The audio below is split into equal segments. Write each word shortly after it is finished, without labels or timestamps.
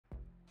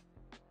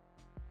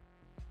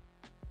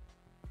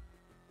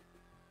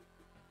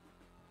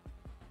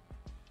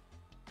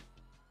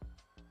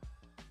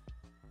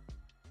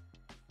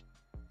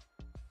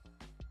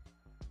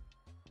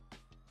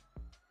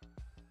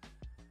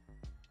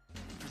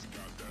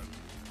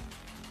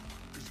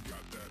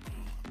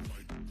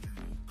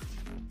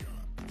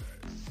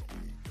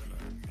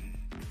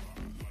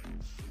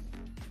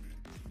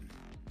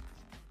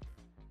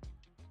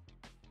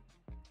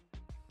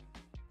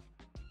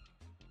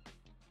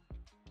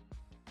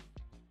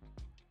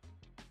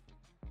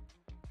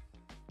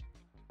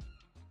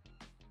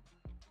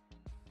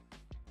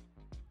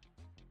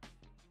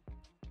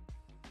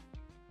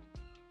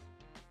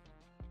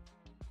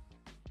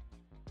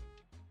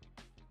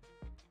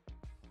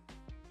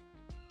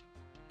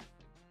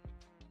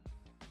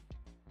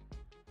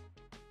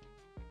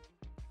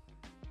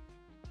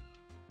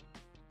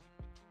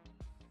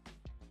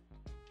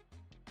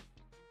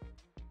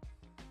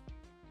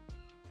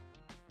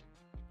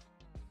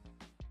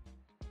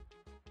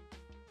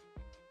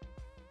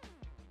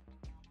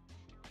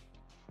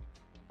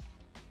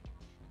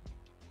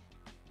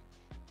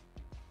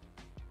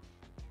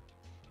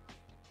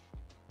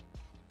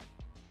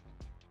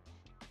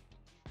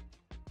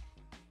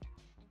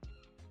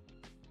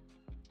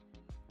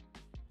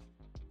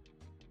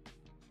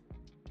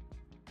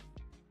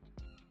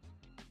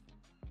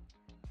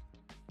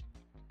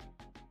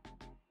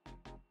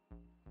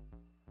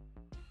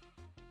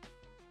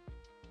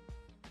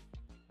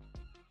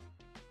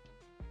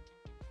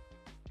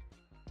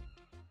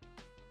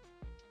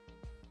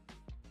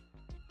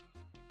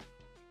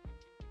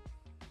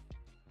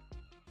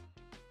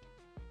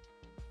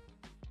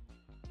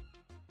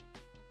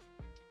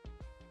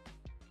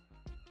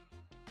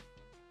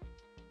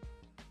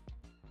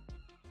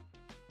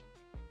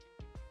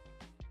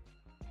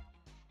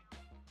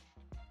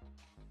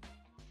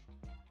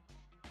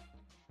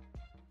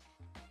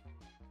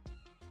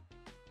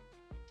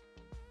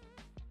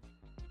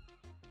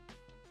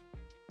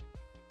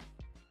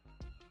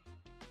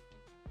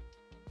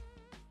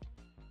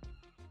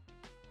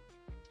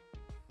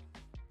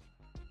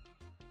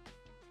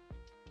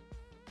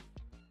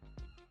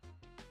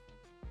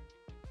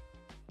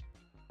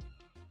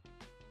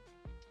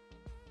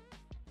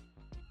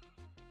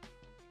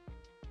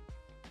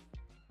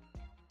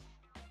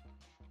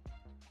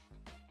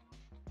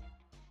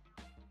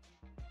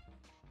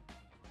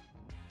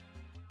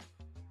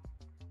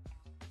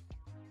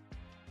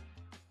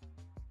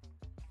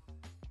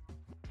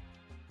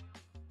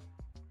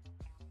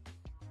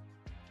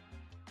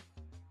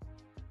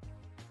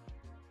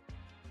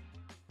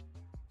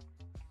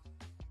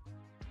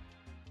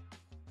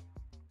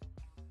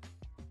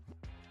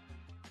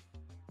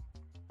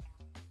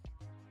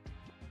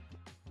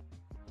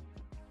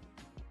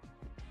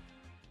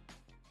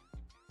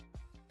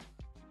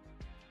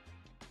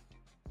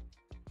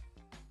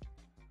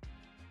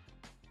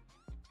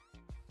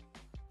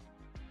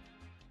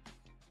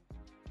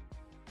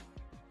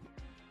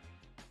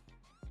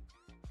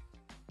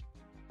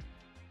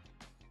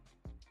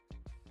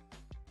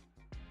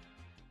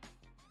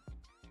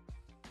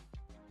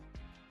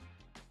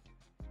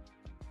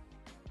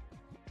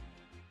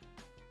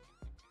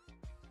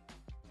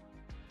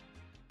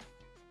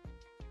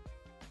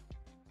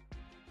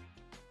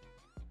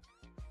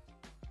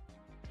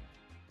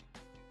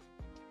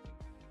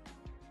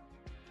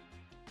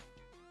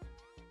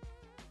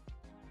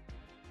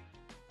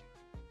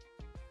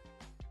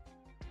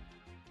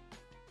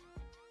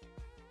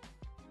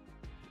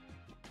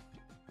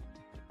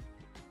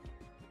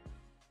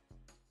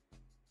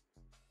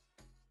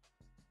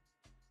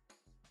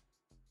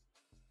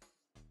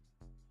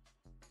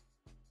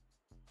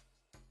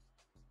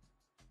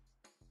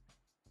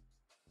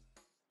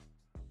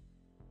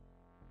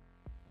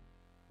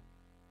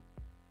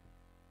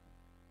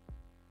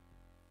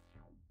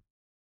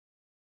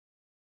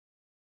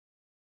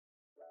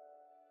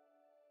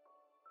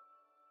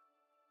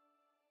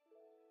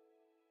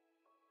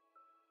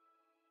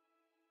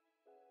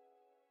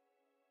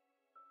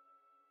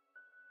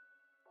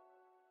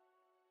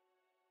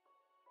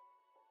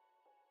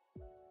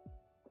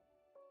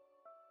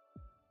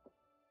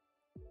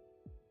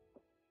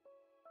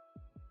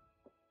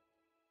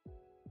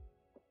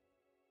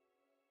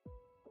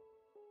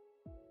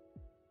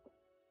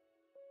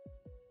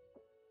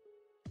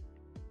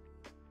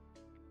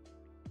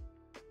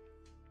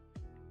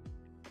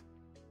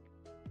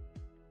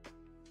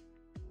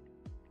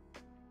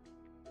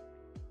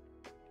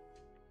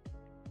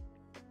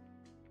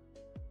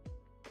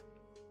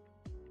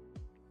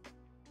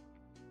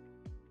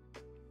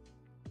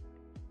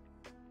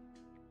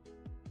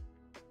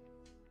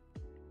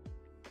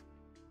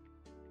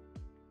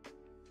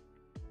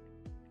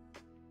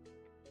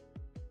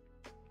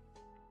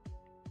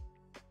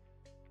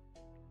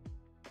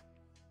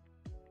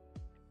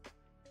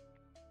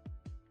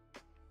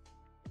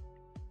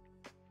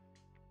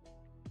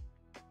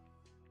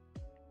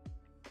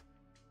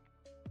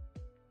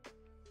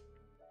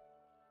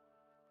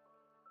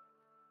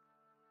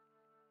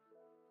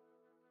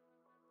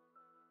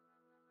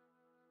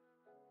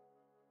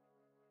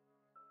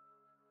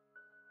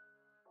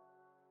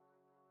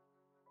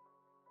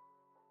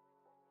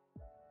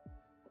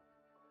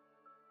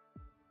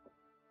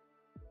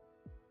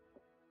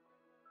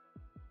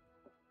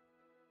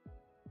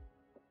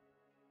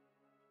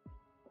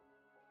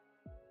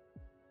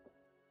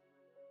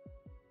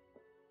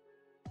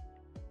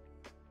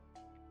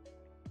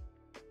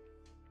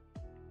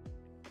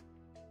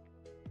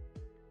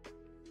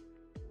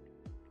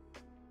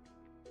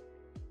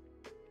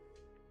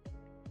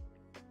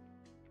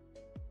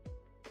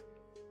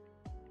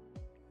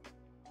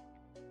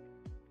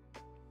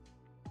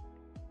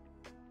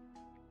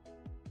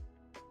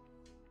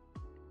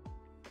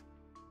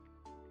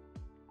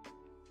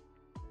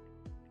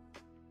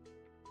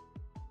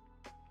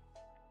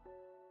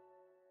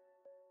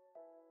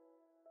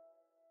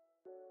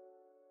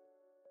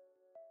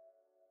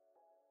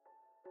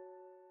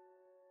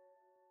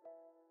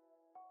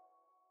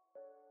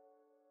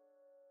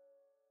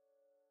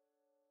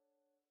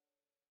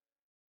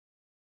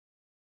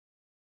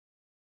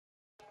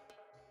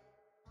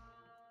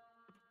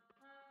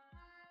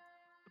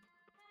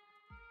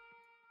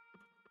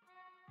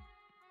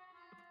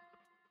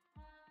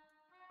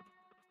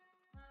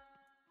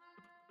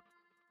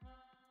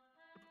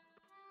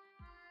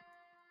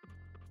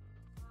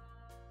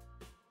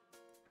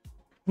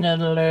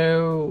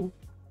Hello.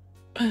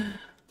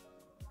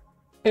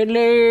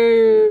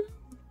 Hello.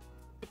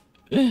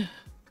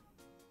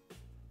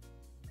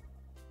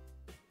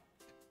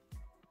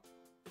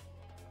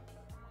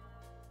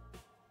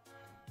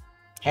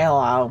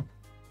 Hello.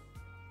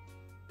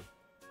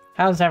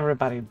 How's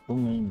everybody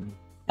doing?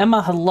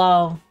 Emma,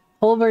 hello.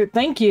 Holbert,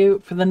 thank you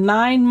for the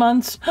 9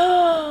 months.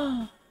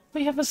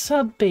 We have a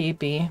sub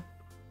baby.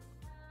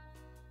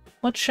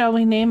 What shall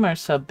we name our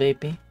sub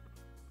baby?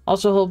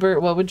 Also,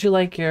 Holbert, what would you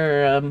like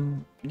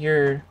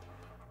your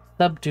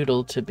sub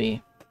doodle to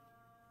be?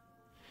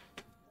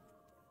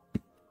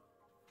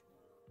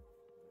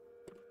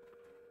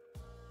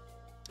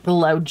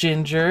 Hello,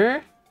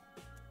 Ginger.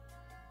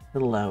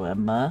 Hello,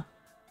 Emma.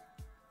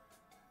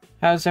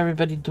 How's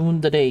everybody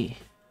doing today?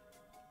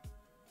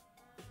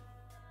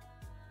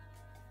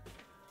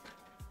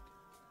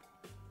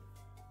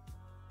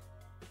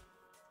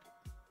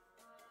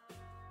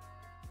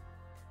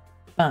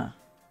 Bah.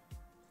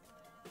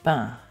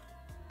 Bah.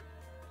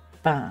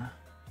 Bah.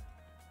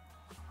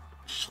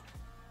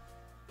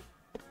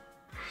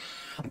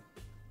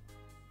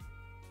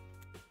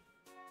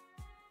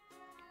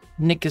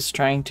 Nick is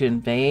trying to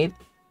invade.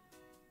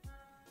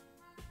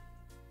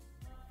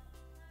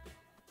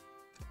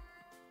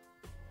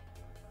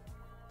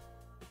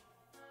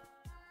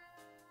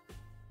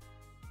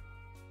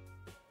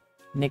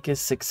 Nick is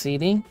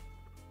succeeding.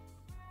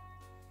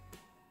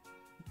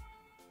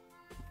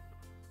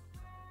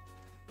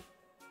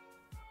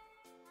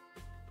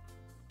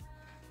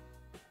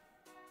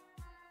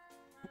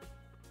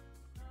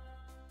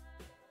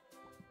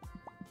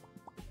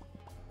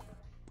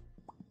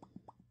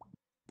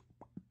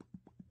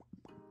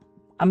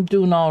 I'm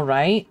doing all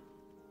right.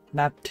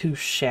 Not too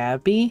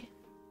shabby.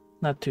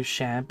 Not too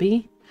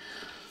shabby.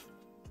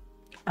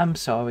 I'm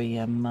sorry,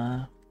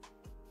 Emma.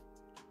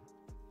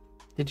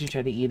 Did you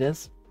try to eat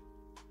us?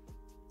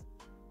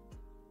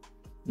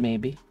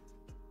 Maybe.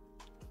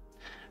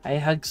 I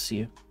hugs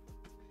you.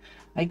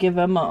 I give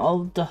Emma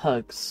all the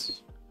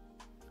hugs.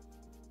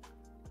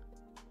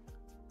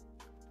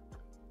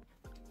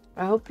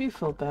 I hope you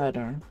feel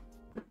better.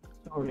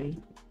 Sorry.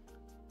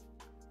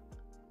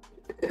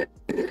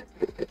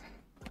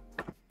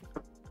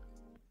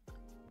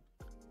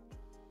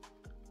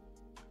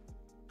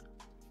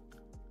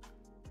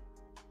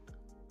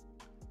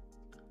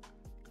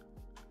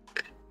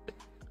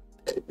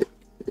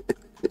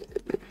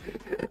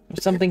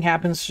 If something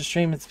happens to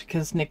stream, it's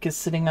because Nick is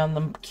sitting on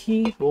the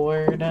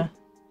keyboard.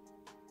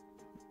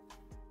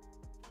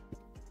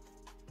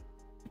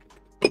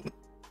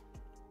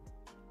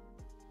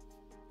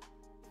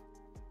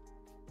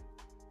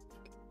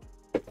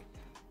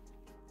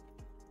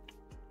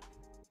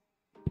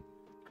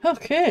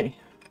 Okay.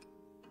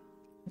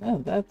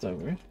 Oh, that's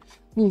over.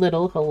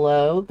 Little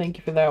hello. Thank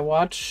you for that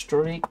watch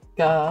streak.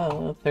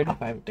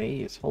 35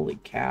 days. Holy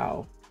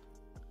cow.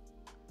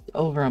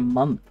 Over a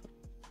month.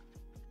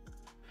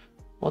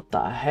 What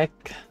the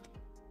heck?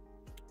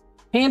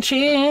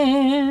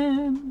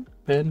 Pension!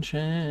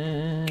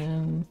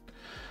 Pension.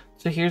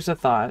 So here's a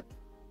thought.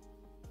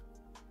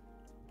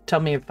 Tell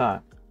me your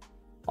thought.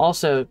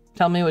 Also,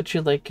 tell me what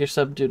you'd like your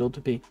subdoodle to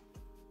be.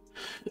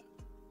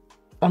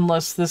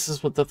 Unless this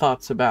is what the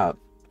thought's about.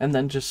 And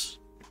then just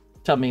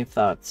tell me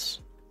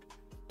thoughts.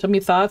 Tell me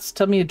thoughts.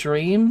 Tell me your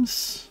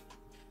dreams.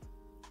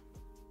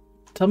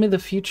 Tell me the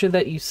future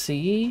that you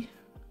see.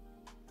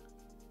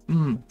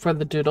 For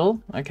the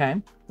doodle.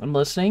 Okay. I'm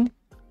listening.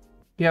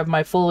 You have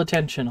my full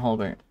attention,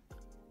 Holbert.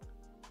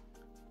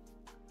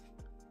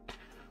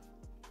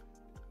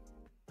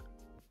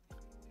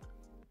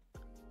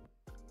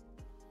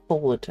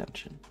 Full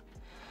attention.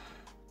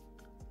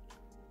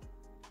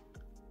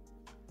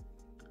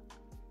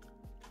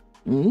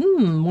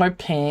 More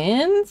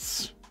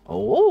pins?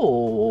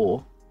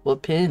 Oh,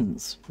 what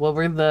pins? What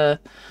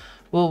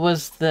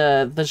was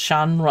the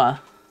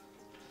genre?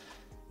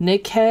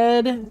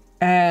 Nickhead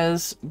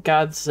as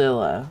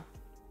Godzilla.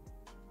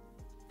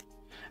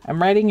 I'm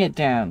writing it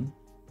down.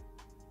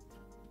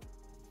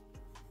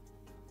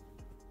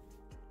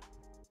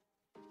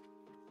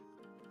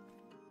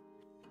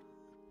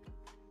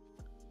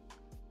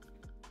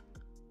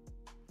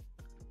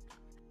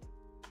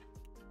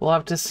 We'll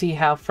have to see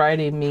how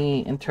Friday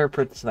Me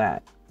interprets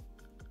that.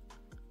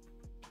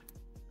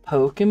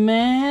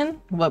 Pokemon?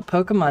 What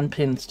Pokemon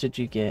pins did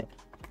you get?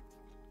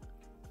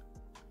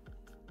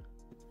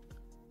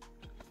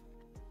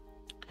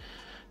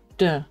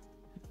 Duh.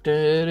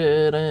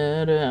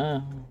 I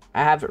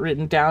have it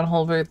written down,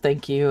 Holbert.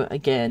 Thank you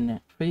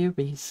again for your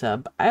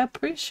resub. I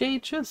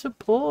appreciate your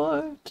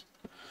support.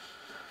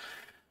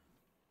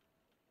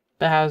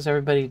 But how's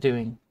everybody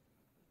doing?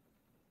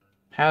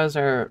 How's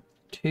our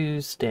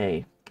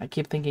Tuesday? I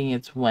keep thinking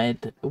it's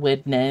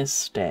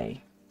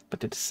Wednesday,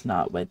 but it's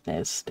not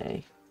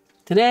Wednesday.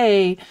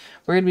 Today,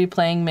 we're going to be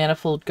playing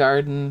Manifold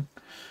Garden.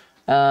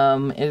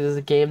 It is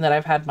a game that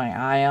I've had my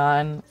eye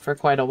on for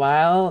quite a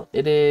while.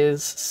 It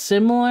is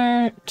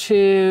similar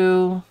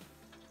to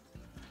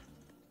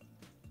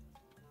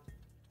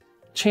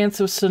Chance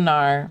of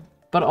Sonar,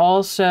 but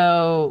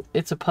also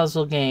it's a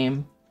puzzle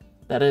game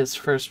that is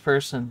first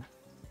person.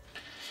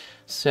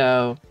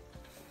 So,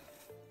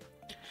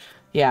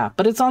 yeah.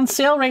 But it's on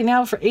sale right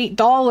now for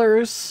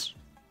 $8.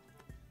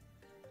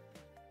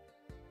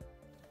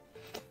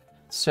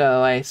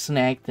 So I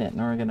snagged it and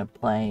we're gonna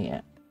play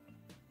it.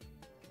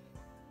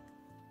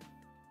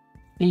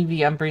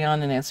 Eevee,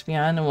 Umbreon, and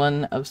Espeon, and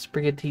one of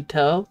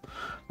Sprigatito,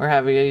 or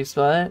however you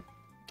spell it.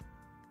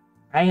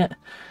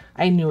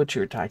 I knew what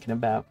you were talking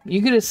about.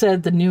 You could have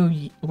said the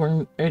new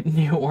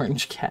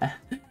orange cat,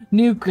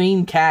 new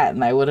green cat,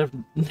 and I would have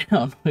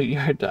known who you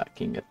were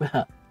talking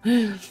about.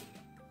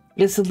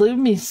 It's a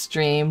Lumi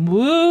stream.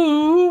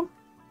 Woo!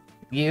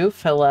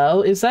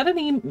 Hello. Is that a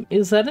new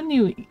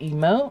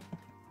emote?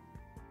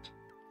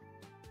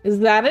 Is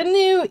that a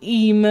new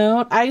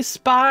emote I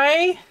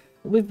spy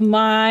with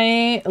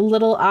my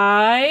little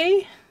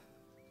eye?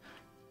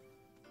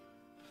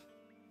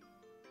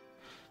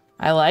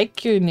 I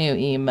like your new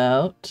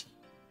emote.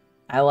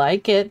 I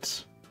like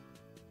it.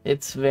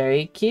 It's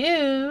very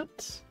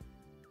cute.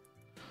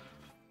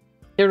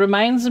 It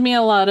reminds me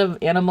a lot of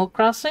Animal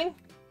Crossing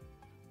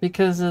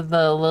because of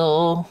the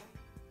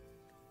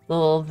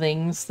little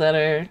things that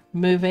are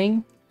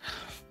moving.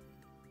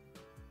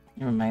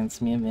 It reminds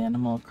me of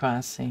Animal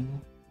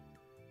Crossing.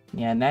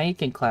 Yeah, now you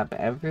can clap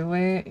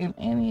everywhere and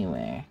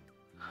anywhere.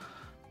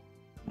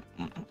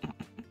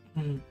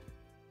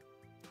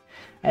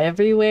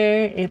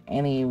 Everywhere and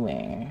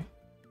anywhere.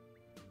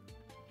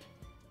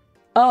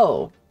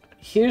 Oh,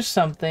 here's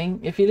something.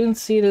 If you didn't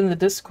see it in the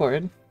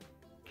Discord,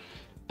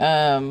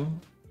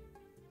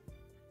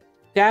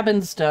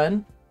 Gabin's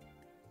done.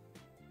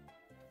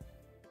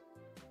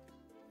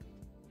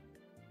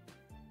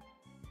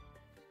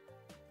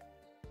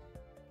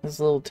 His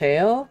little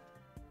tail.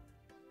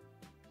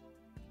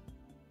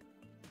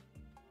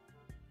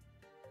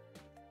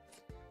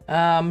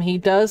 He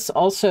does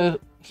also,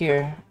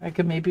 here, I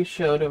could maybe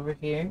show it over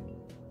here.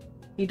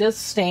 He does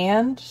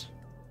stand.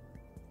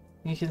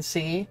 You can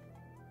see.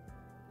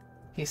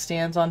 He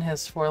stands on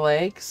his 4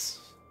 legs.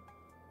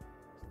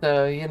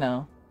 So, you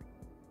know.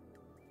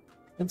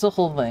 It's a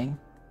whole thing.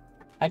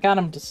 I got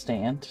him to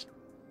stand. It's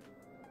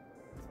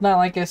not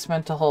like I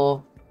spent a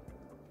whole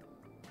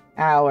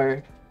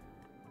hour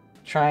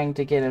trying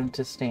to get him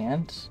to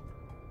stand.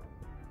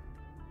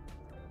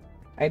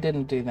 I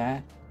didn't do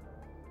that.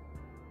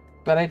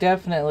 But I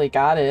definitely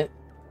got it.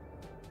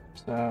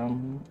 So,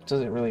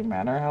 does it really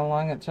matter how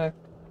long it took?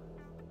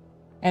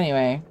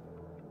 Anyway.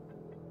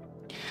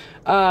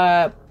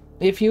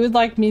 If you would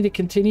like me to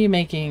continue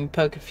making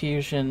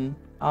Pokefusion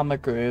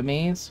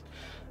Amagurumis,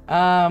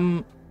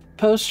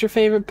 post your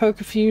favorite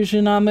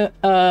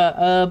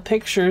Pokefusion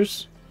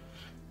pictures,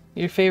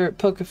 your favorite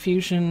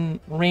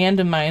Pokefusion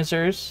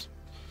randomizers,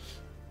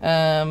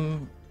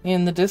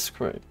 in the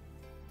Discord,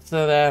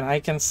 so that I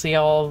can see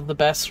all the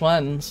best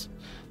ones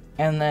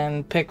and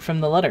then pick from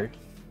the litter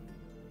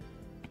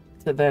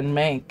to then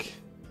make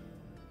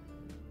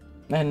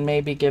and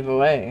maybe give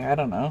away. I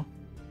don't know.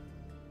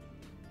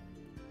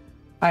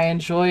 I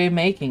enjoy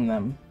making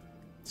them,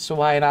 so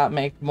why not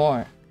make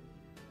more?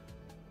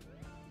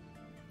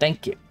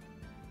 Thank you.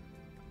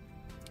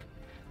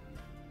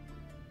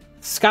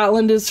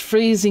 Scotland is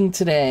freezing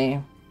today.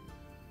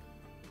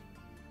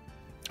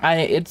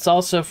 It's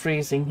also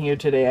freezing here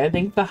today. I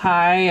think the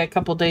high a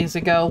couple days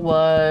ago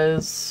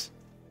was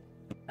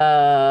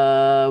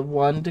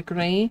 1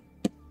 degree.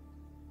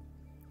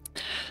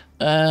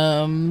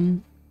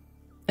 And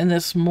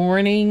this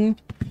morning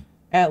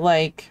at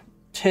like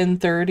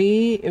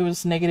 10:30 it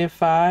was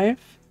 -5.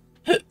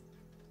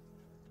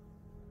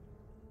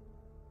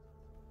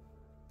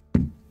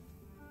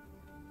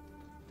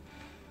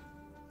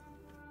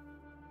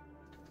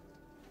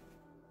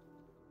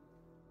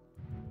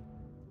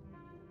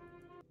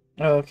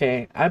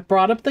 Okay, I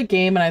brought up the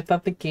game and I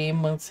thought the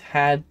game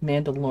had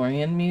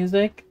Mandalorian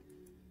music.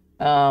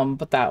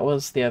 But that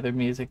was the other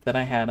music that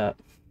I had up.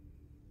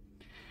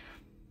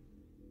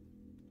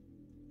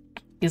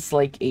 It's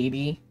like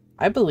 80.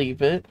 I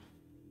believe it.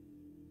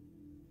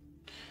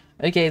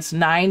 Okay, it's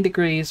 9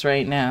 degrees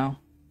right now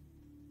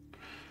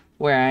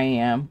where I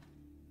am.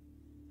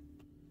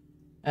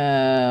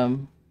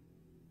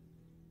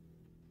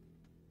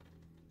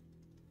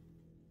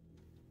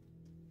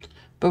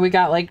 But we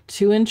got like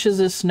 2 inches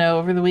of snow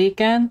over the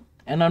weekend,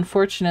 and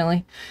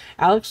unfortunately,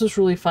 Alex was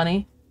really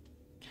funny.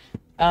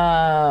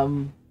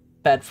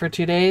 Bed for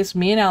 2 days.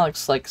 Me and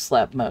Alex like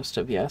slept most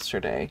of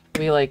yesterday.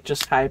 We like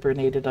just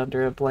hibernated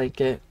under a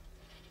blanket.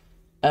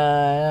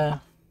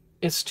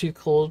 It's too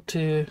cold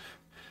to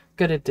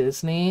go to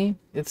Disney.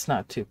 It's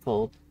not too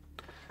cold.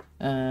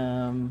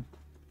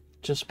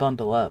 Just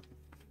bundle up.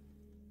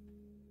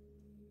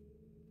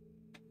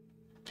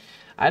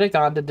 I'd have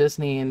gone to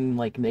Disney in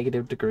like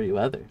 -degree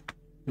weather.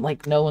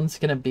 Like no one's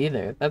gonna be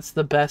there. That's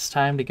the best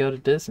time to go to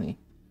Disney,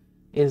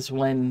 is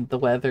when the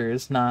weather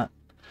is not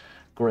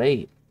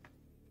great.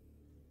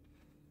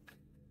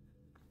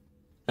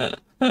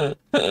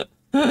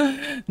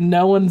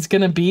 No one's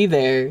gonna be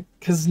there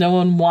because no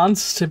one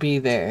wants to be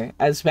there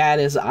as bad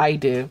as I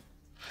do.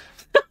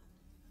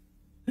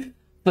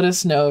 But it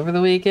snow over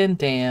the weekend?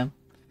 Damn.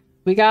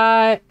 We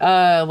got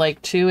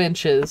like 2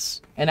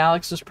 inches, and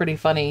Alex was pretty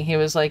funny. He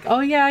was like, "Oh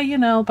yeah, you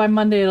know, by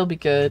Monday it'll be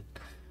good."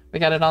 We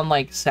got it on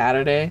like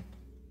Saturday.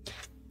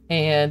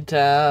 And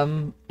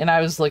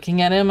I was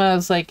looking at him, I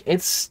was like,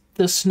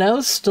 the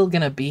snow's still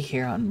gonna be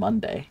here on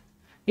Monday.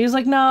 He was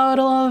like, "No,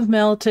 it'll have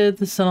melted,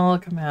 the sun will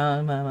come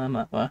out, blah, blah,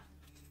 blah, blah."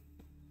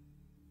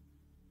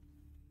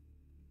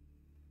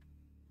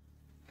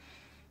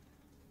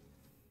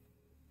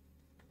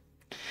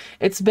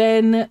 It's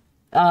been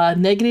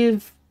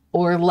negative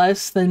or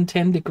less than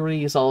 10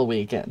 degrees all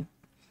weekend.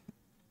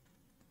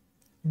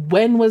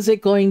 When was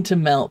it going to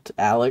melt,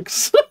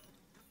 Alex?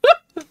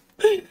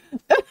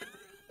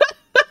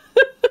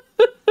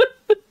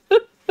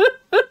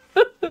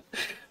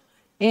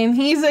 And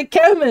he's a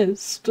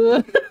chemist.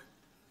 When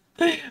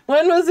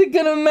was it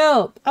gonna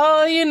melt?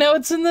 Oh, you know,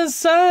 it's in the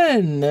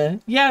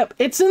sun. Yeah,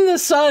 it's in the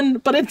sun,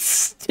 but it's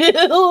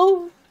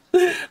still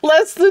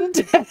less than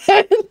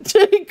 10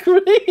 degrees.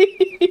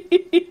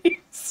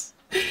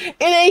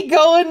 It ain't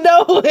going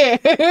nowhere.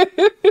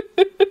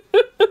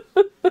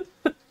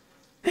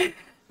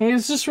 It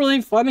was just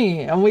really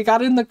funny. And we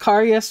got in the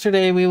car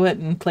yesterday. We went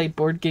and played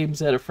board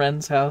games at a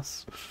friend's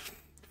house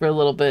for a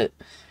little bit.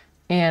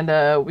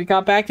 And we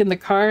got back in the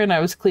car and I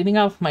was cleaning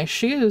off my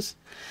shoes.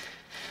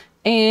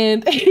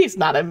 And he's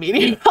not a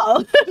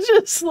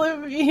meteorologist,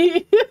 let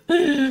me.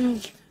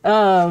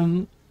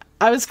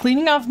 I was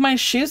cleaning off my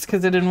shoes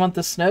because I didn't want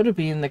the snow to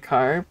be in the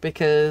car,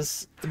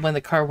 because when the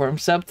car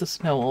warms up, the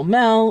snow will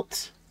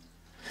melt.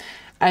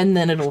 And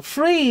then it'll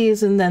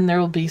freeze, and then there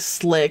will be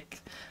slick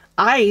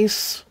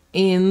ice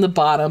in the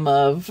bottom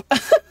of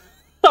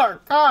our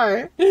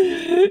car.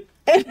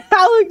 And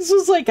Alex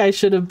was like, "I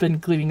should have been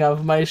cleaning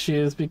off my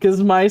shoes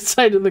because my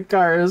side of the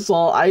car is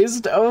all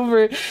iced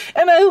over."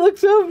 And I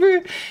looked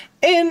over,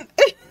 and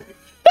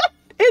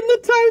in the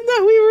time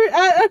that we were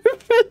at our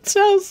friend's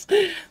house,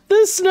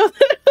 the snow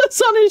that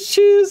was on his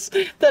shoes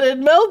that had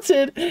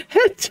melted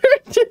had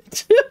turned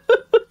into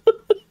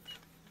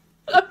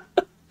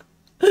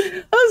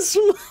a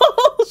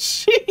small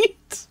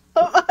sheet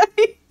of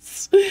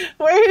ice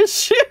where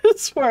his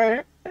shoes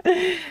were.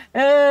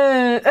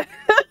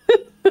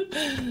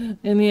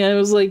 And yeah, I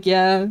was like,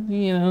 "Yeah,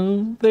 you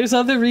know, there's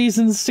other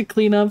reasons to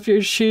clean up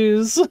your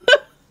shoes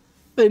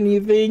than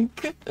you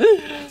think."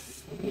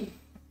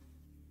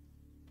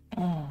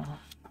 Oh.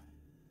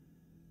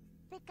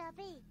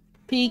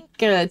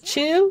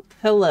 Pikachu?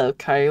 Hello,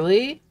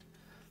 Kylie.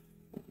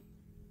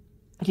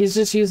 He's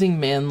just using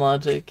man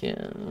logic.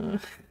 Yeah.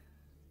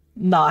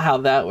 Not how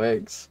that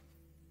works.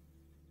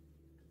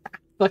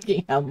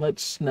 Fucking how much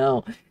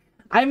snow.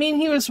 I mean,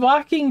 he was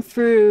walking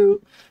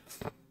through...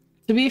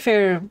 To be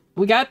fair,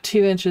 we got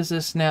 2 inches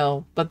of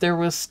snow, but there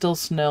was still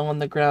snow on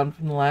the ground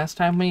from the last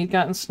time we had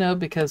gotten snow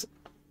because,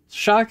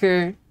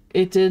 shocker,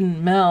 it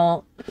didn't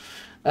melt.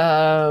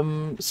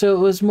 So it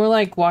was more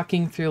like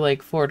walking through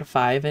like 4 to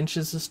 5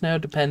 inches of snow,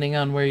 depending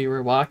on where you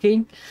were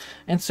walking.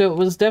 And so it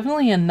was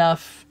definitely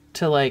enough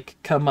to like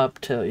come up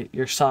to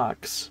your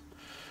socks.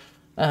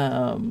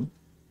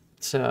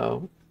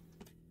 So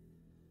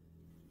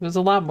it was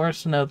a lot more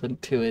snow than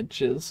 2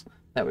 inches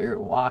that we were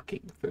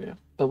walking through,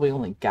 but we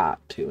only got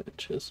 2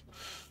 inches.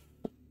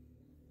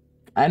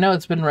 I know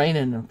it's been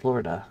raining in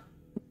Florida.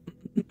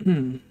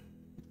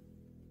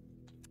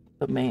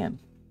 But man.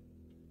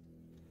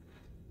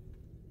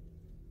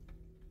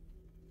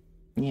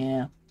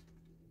 Yeah.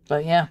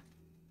 But yeah.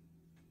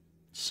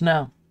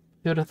 Snow.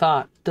 Who would have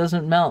thought?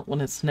 Doesn't melt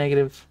when it's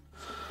negative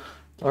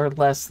or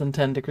less than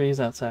 10 degrees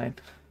outside.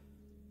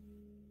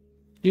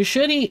 You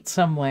should eat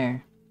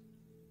somewhere.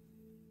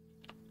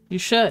 You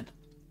should.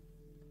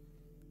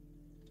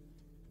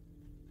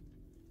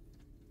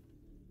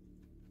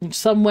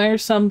 Somewhere,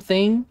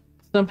 something,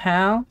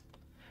 somehow.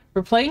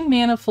 We're playing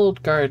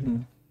Manifold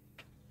Garden,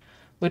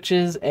 which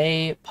is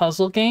a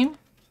puzzle game.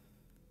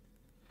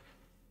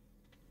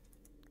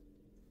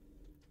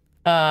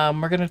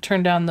 We're going to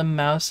turn down the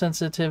mouse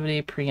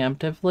sensitivity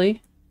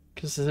preemptively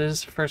because it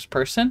is first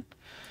person.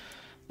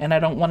 And I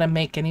don't want to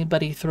make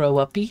anybody throw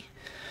uppy.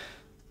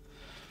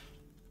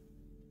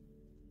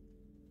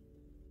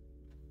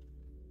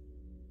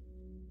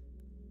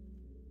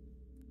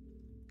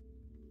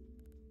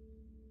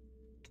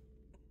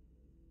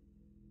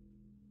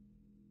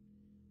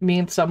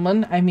 Mean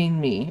someone, I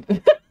mean me.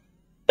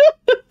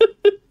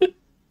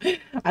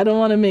 I don't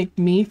want to make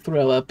me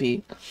throw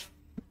uppy.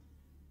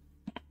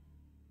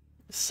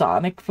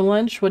 Sonic for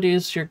lunch? What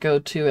is your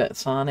go-to at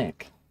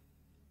Sonic?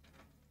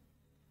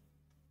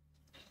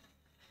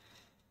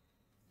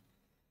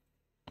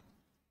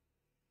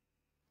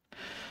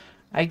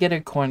 I get a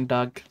corn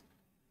dog.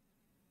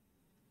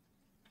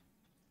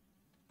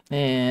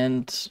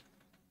 And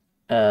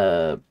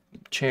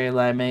cherry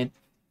limeade.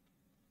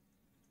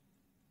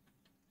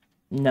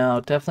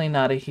 No, definitely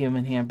not a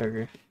human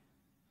hamburger.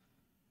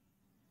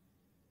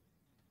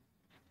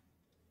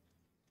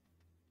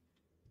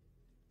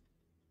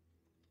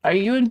 Are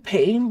you in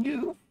pain,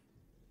 you?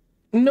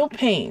 No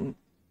pain.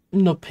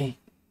 No pain.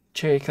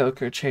 Cherry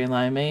Coke or cherry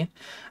limeade?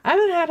 I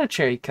haven't had a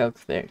cherry Coke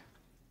there.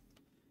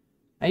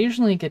 I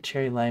usually get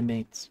cherry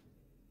limeades.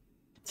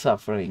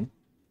 suffering.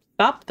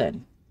 Stop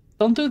then.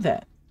 Don't do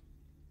that.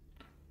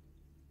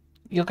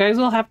 You guys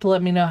will have to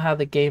let me know how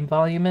the game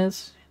volume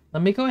is.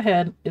 Let me go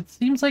ahead. It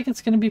seems like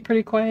it's going to be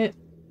pretty quiet.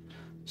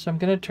 So I'm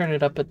going to turn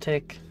it up a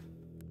tick.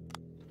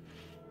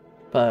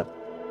 But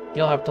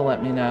you'll have to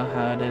let me know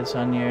how it is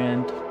on your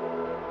end.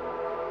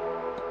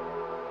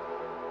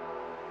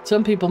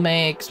 Some people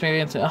may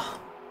experience it. Oh.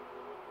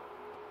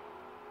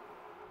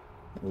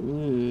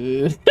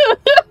 Ooh.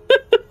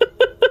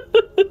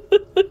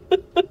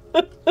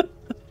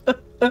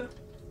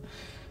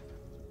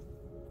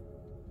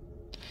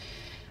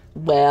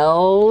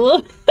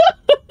 Well,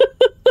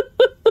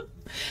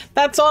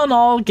 that's on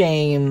all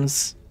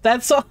games.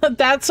 That's on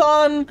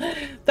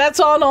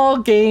all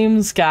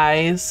games,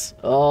 guys.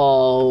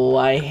 Oh,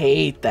 I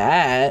hate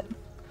that.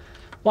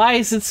 Why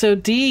is it so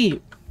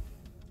deep?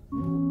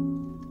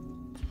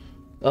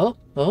 Oh,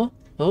 oh,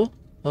 oh,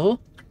 oh.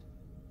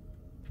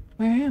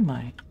 Where am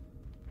I?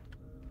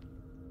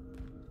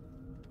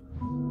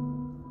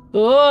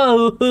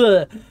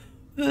 Oh.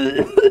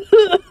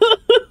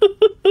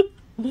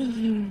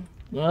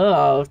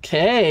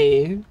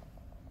 Okay.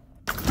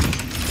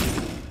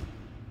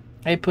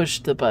 I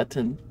pushed the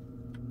button.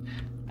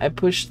 I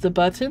pushed the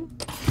button.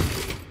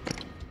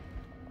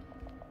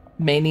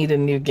 May need a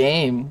new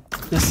game.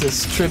 This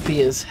is trippy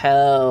as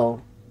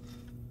hell.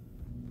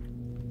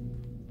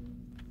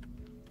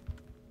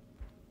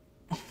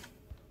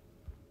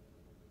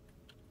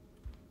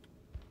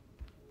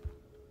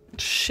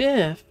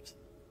 Shift.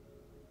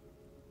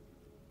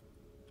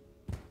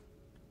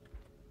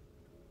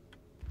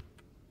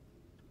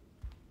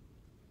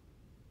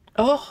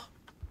 Oh.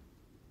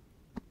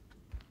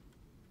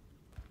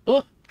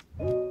 Oh.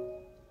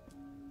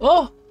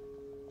 Oh.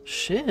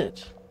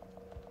 Shit.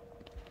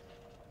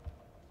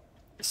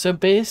 So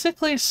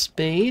basically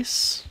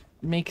space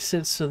makes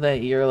it so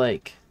that you're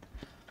like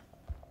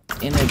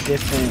in a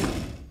different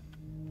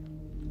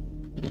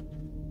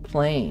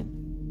plane.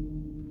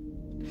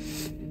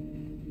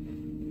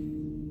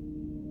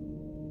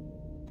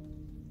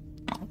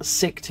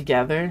 Sick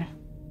together.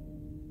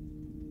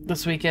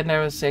 This weekend I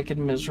was sick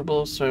and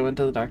miserable, so I went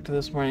to the doctor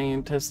this morning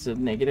and tested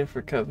negative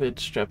for COVID,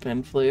 strep,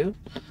 and flu.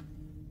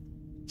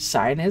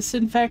 Sinus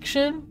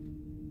infection?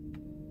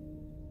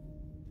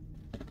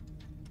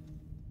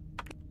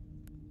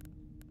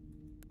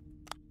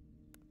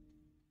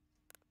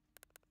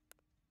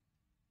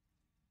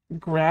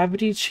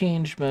 Gravity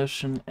change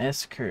motion,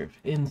 S-curve,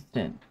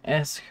 instant,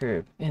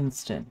 S-curve,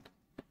 instant.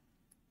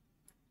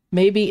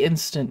 Maybe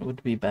instant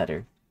would be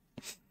better.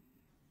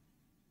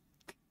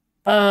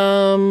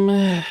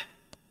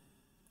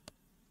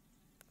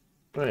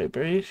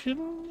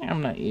 Vibration?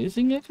 I'm not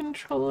using a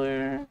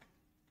controller.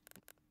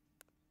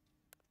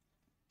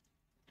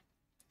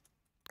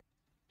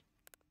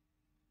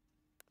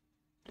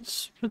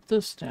 Let's put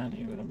this down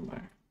even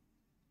more.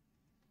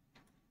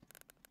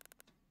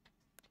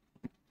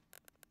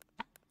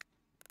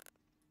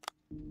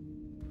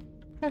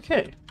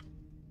 Okay.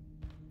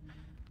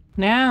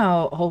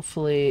 Now,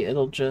 hopefully,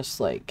 it'll just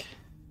like...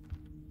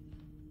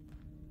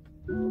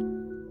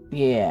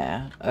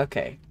 Yeah,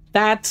 okay.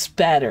 That's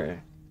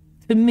better.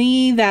 To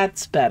me,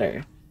 that's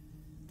better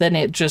than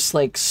it just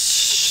like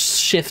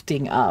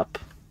shifting up.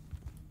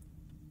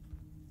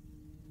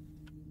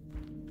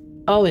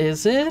 Oh,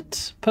 is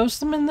it?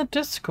 Post them in the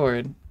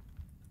Discord.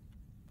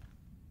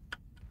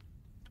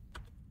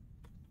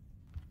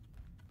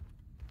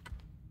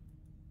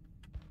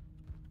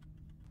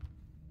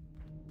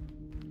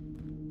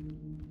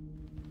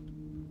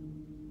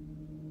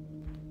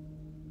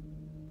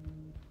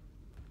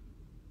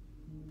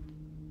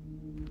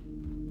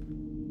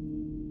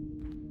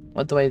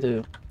 What do I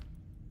do?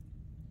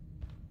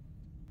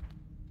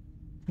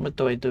 What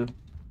do I do?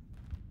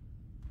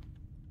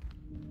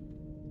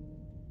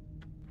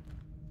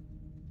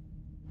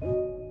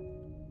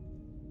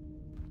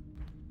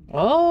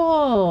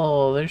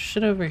 Oh, there's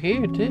shit over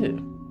here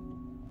too.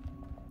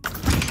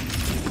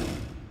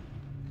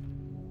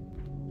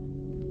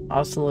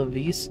 Hasta la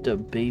vista,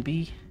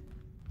 baby.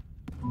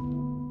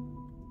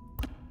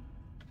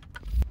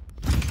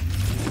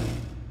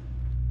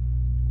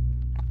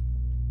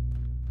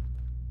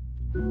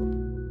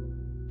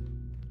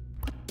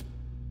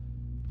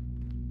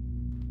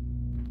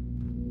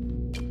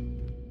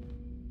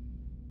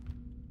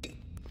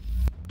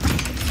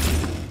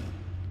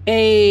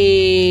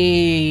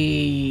 Hey,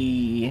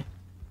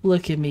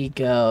 look at me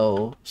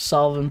go,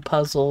 solving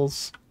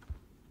puzzles.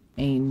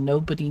 Ain't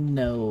nobody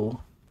know.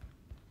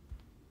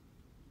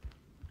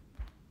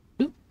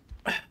 Oop.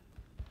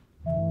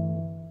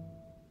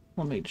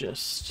 Let me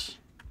just...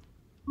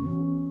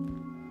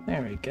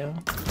 There we go.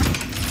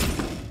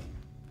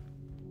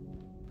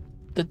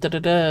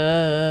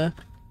 Da-da-da-da.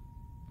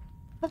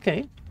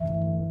 Okay.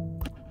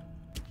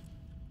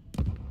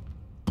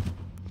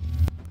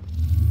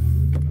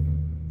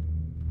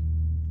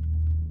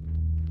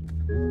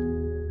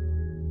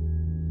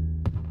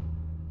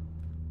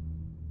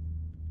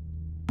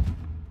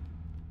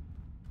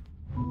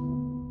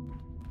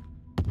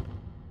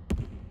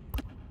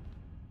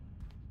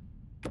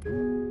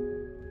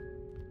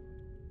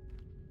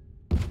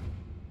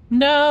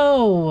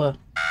 No!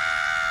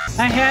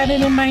 I had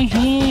it in my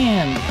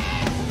hand.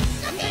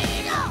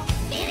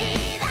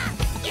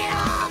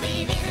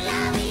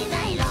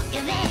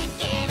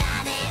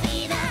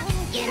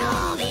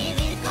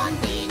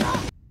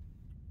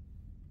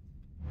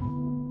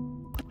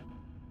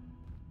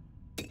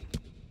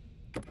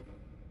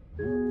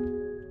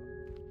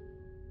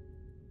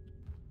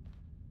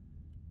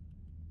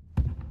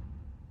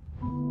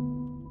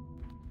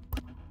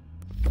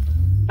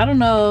 I don't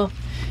know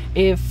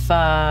if,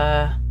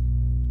 I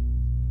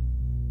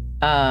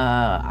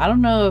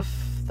don't know if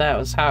that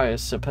was how I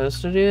was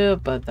supposed to do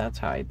it, but that's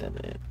how I did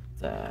it.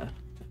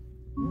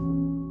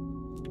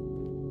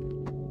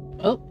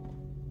 Oh,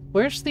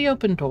 where's the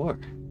open door?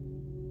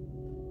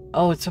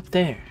 Oh, it's up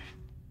there.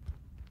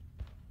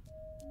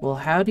 Well,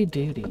 howdy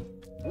doody.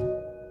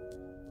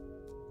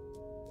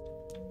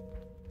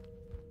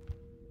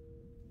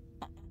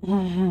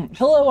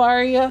 Hello,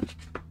 Arya.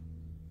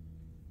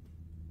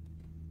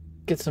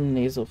 Get some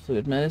nasal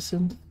fluid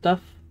medicine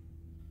stuff.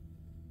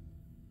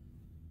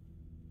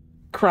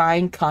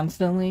 Crying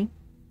constantly.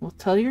 Well,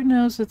 tell your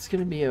nose it's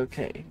gonna be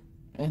okay.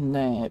 And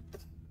that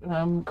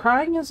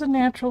crying is a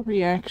natural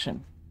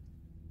reaction.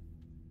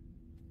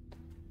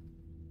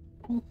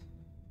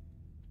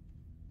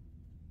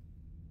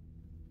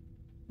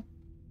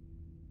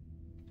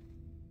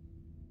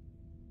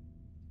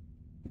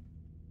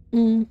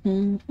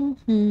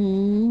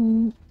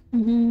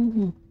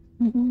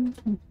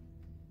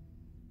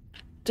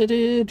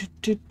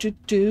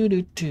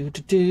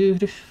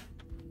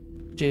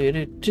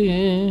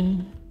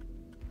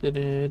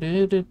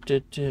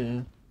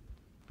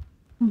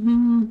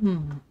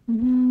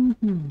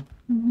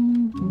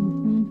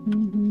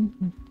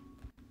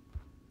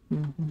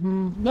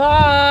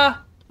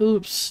 Ah!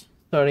 Oops.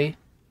 Sorry.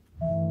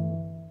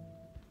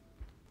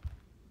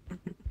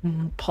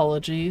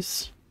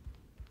 Apologies.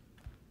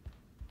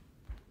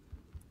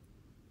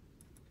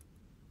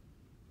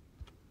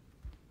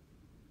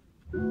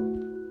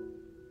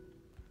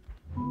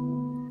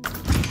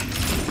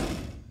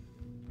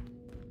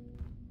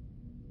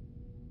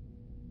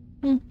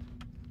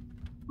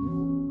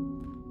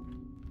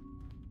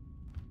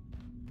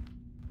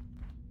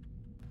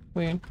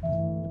 Weird.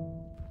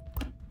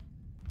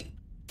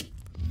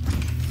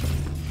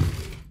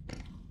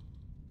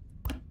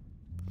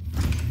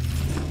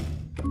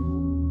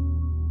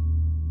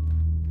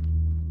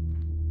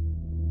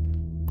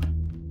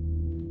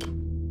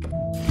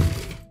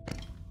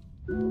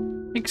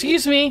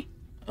 Excuse me.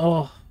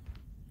 Oh.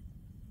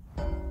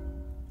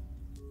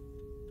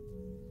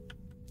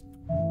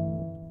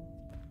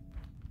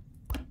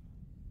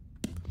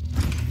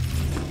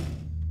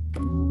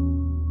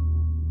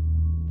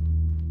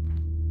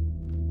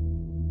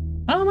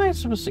 How am I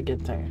supposed to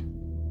get there?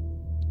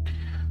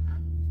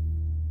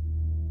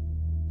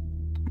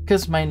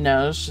 Because my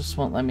nose just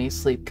won't let me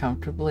sleep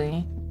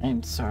comfortably.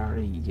 I'm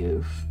sorry,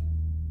 youth.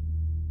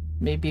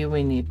 Maybe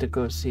we need to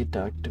go see a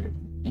doctor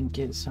and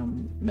get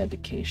some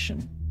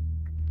medication.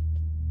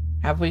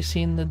 Have we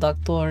seen the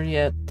doctor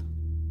yet?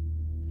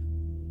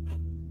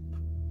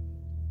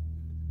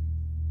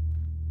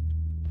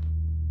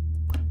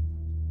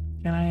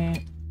 Can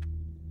I?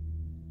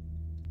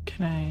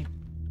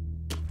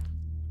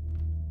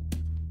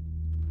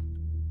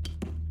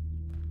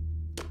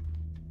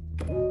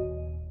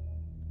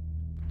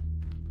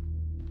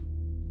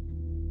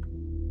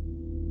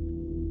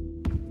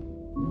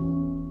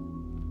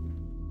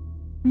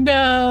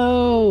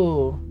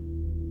 No!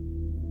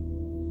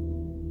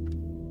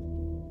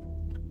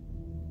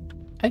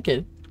 I get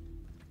it.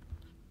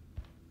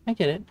 I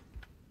get it.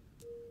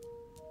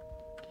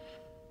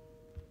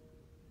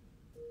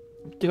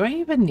 Do I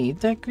even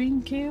need that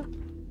green cube?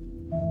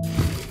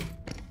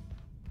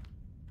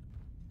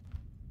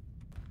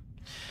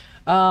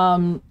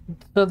 So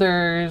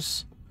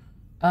there's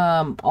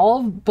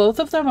both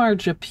of them are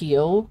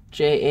Japeal,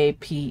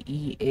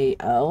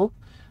 Japeal.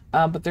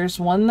 But there's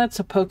one that's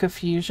a Poke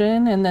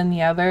Fusion, and then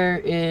the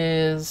other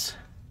is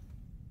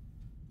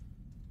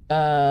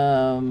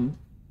a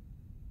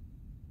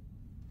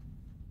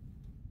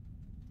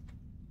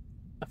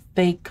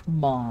Fake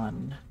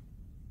Mon.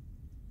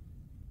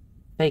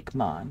 Fake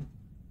Mon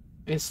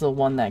is the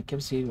one that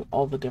gives you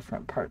all the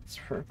different parts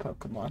for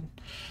Pokemon.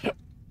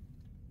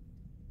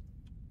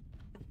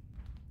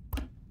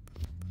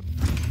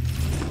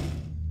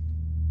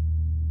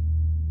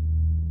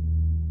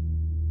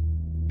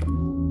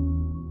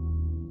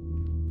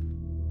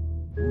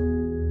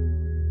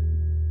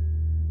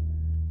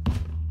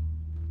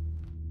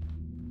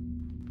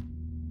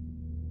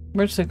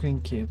 Where's the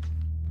green cube?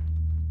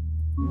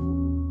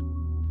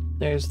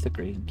 There's the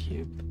green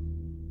cube.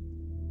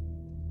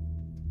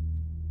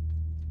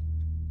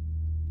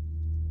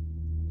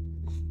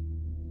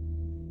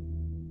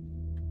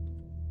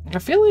 I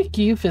feel like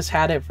Youth has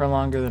had it for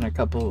longer than a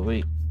couple of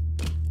weeks.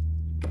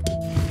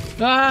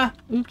 Ah!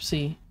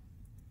 Oopsie.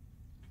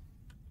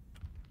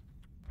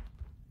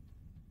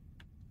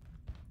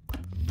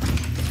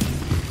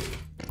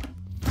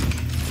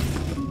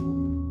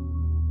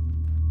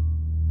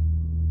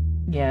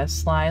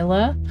 Yes,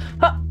 Lila.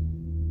 Huh.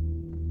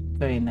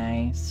 Very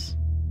nice.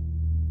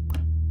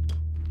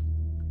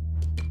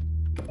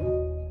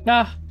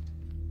 Ah!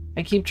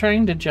 I keep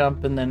trying to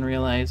jump and then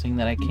realizing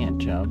that I can't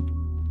jump.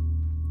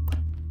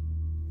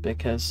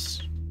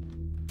 Because...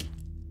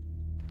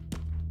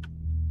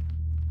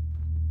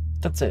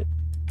 that's it.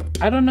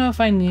 I don't know if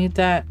I need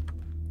that.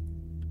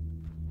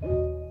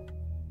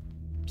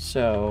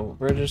 So,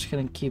 we're just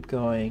gonna keep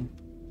going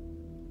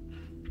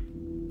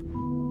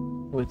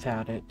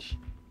without it.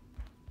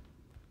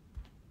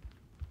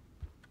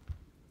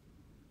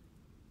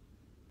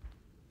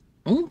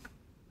 Mm.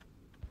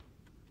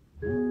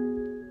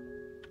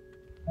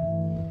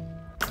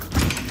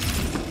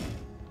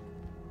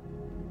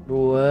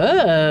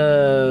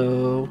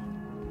 Whoa!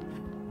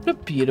 What a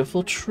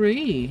beautiful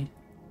tree.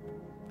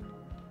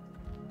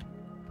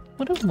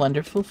 What a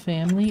wonderful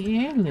family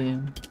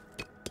heirloom.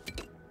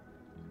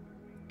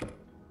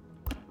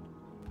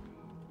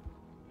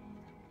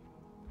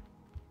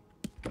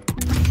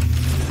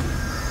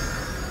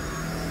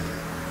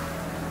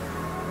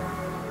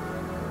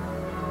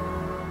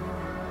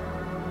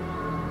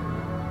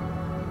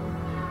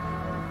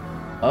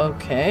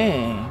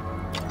 Okay.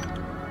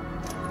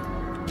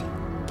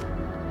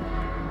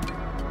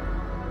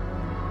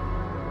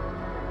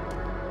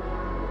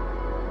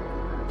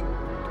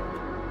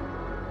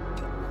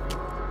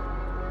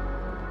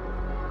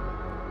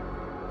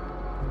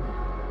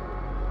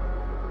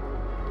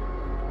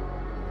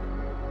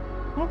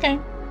 Okay.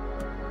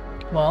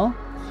 Well,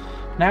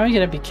 now we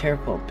gotta be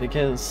careful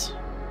because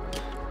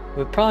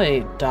we'd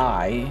probably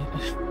die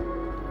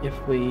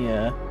if we,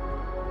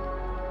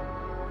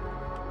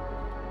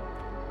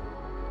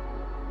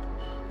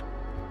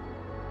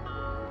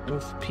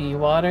 with pea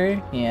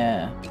water?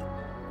 Yeah.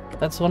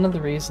 That's one of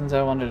the reasons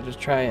I wanted to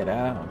try it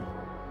out.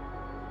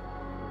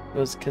 It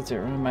was because it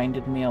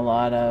reminded me a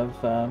lot of,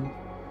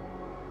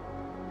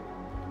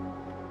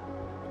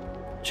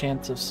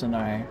 Chance of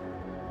Sonar.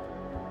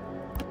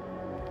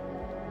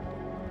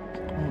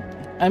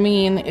 I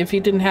mean, if you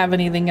didn't have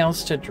anything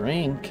else to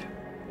drink,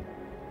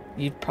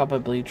 you'd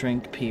probably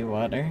drink pea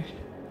water,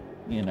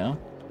 you know?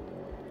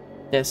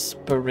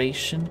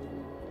 Desperation.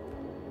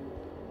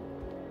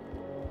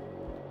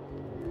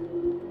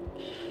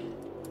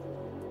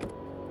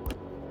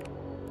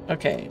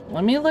 Okay,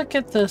 let me look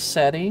at the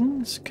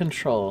settings,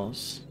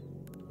 controls.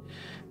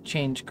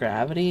 Change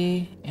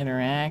gravity,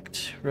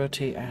 interact,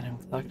 rotate item,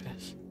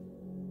 focus.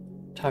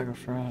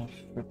 Photographer off,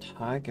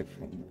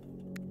 photography.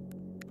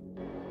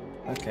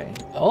 Okay.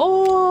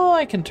 Oh,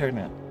 I can turn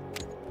it.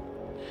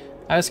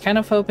 I was kind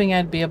of hoping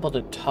I'd be able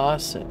to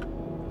toss it.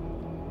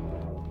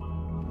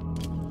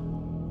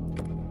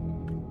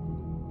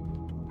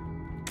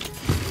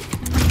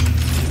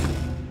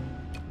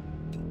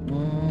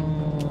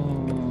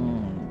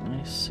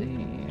 I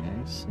see.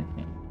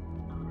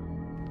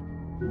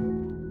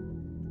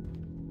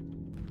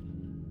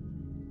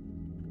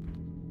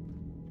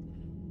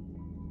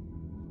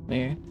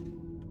 Weird.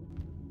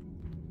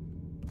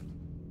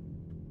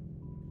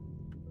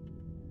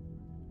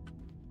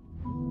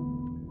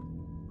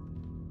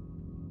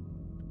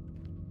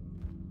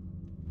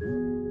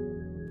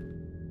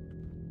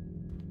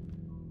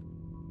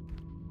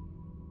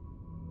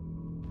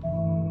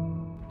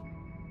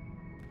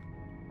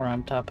 We're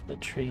on top of the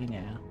tree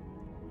now.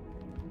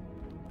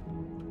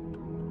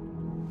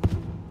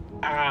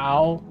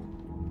 Ow!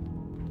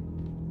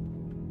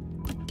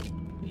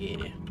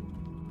 Yeah.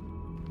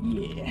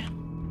 Yeah.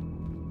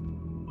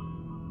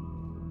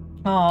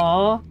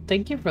 Aw,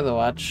 thank you for the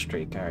watch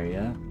streak,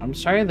 Arya. I'm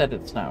sorry that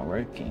it's not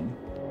working.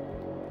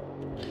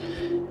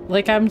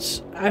 Like,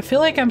 I feel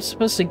like I'm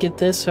supposed to get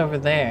this over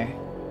there.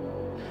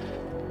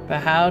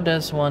 But how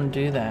does one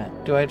do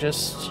that? Do I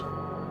just...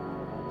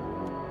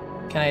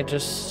 Can I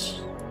just...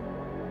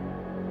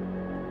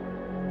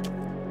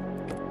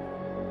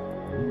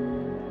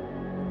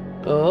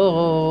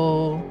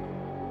 Oh.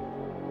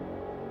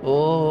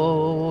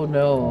 Oh,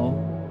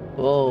 no.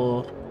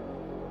 Oh.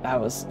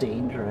 That was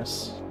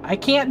dangerous. I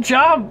can't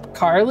jump,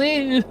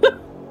 Carly!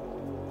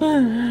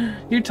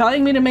 You're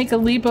telling me to make a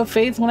leap of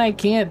faith when I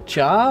can't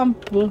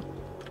jump?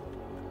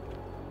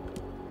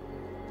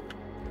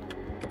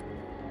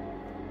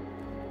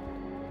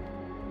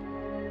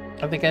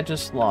 I think I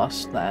just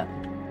lost that.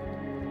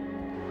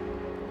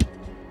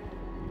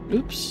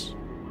 Oops.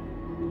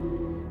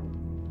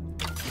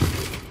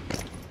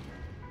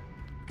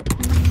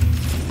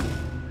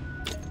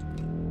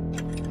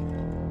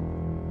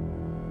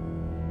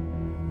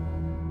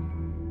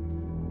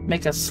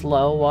 Make a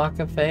slow walk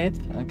of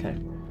faith? Okay.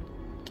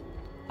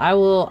 I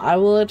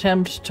will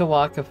attempt to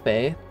walk of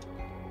faith.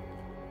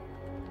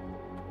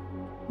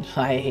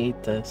 I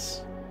hate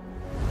this.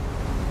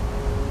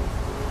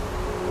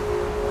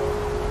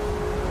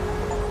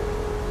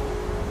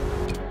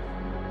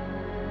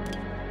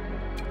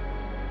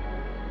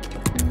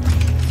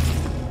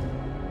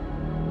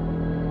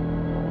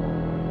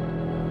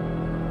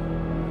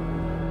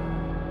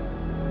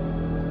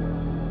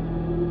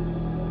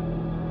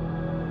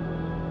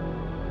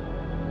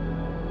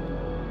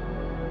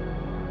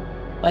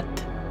 What?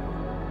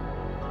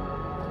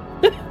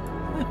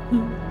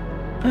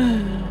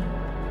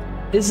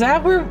 Is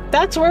that where...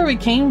 That's where we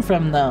came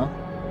from, though.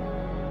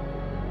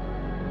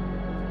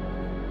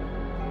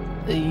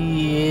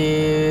 You...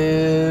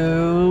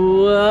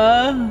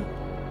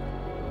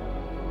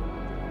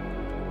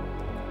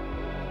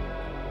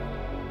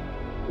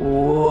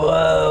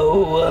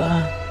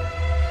 Whoa.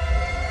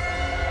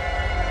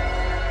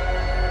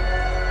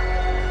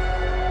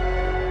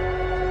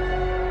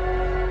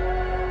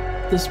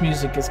 This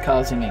music is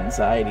causing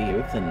anxiety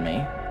within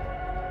me.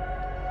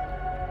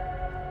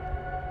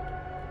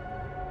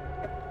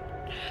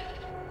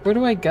 Where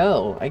do I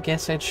go? I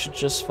guess I should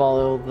just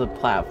follow the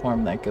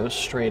platform that goes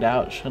straight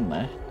out, shouldn't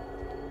I?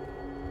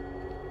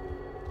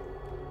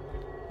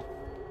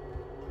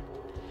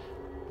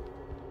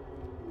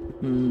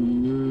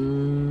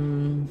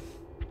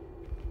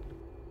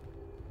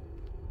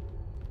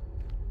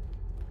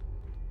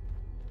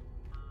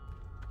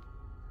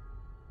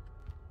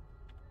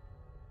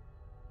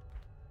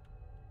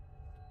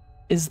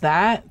 Is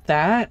that?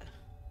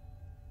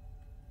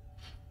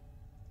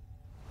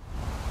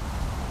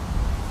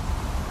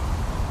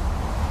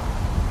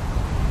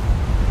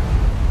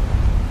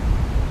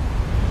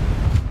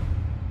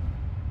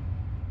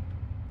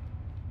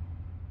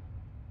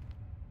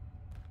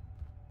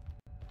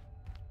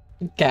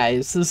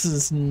 Guys, this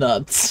is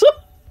nuts.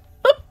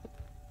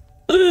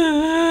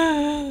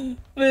 This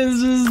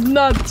is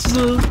nuts.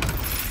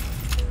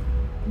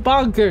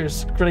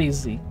 Bonkers.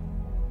 Crazy.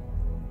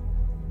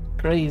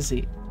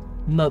 Crazy.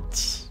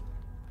 Nuts.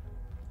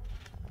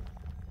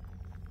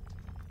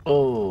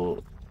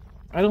 Oh,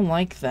 I don't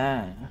like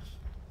that.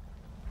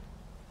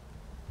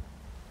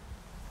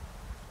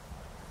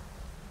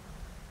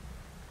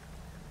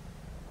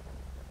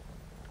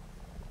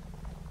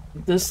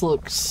 This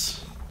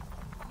looks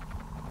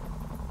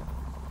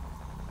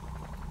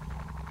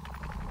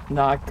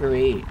not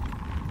great.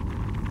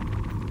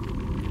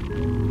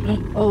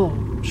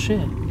 Oh,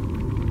 shit.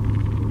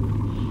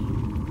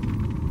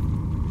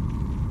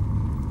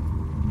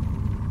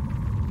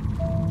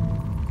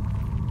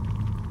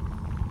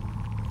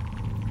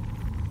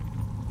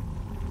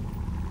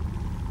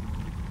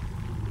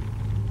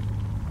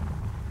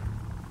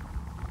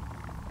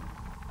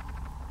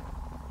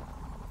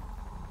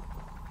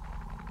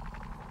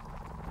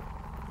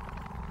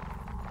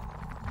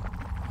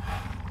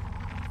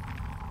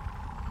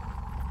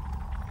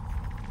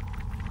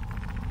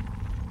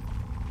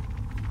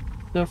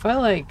 So if I,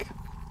 like,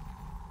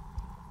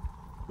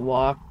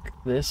 walk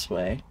this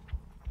way...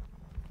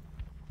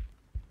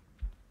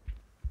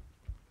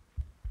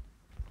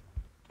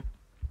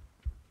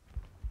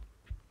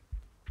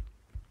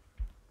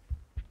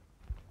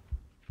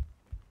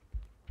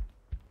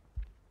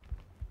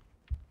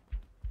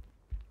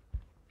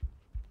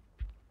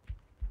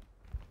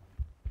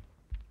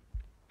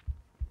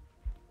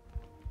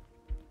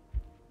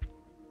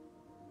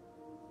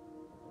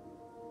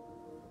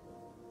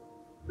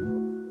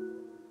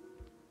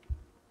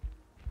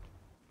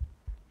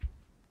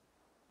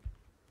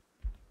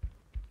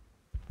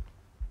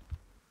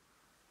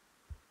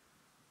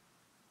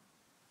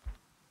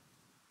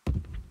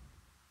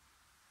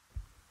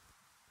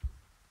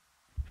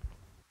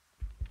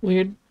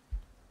 Weird.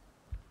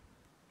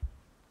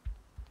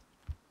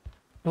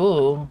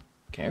 Oh,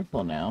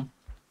 careful now.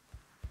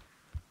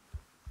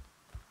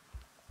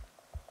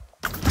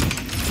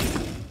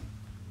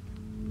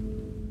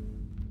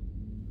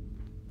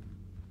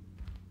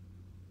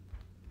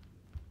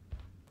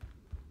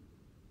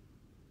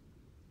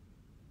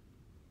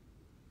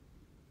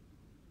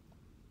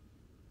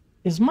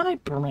 Is my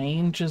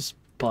brain just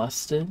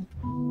busted?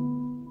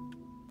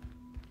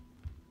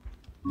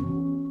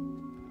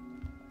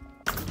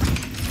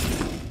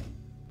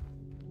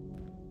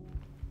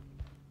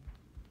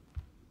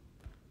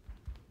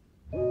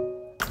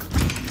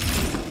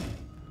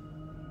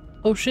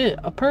 Oh shit,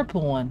 a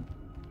purple one.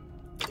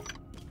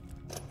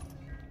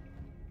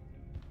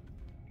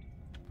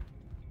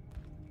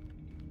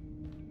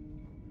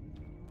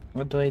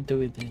 What do I do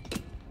with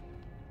it?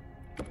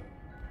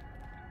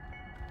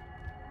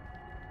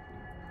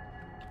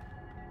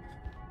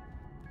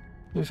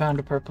 We found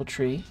a purple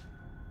tree.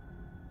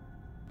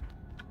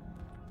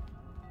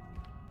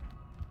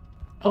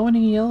 Oh, and a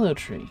yellow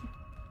tree.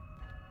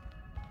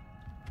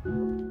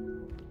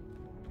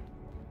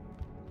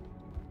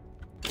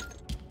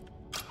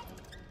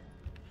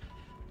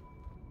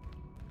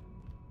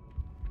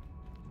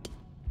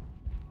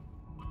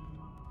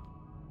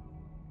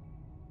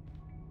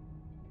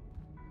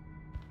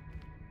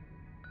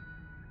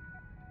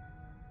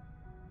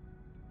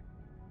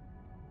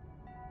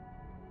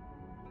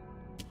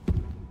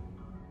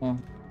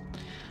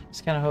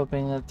 Just kind of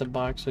hoping that the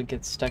box would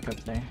get stuck up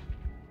there.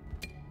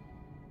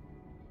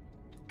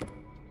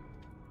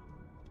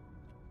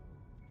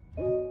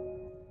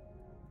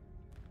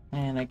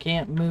 And I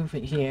can't move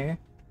it here.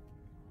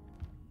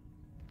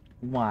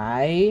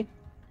 Why?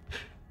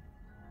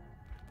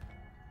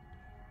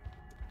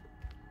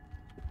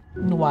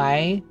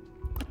 Why?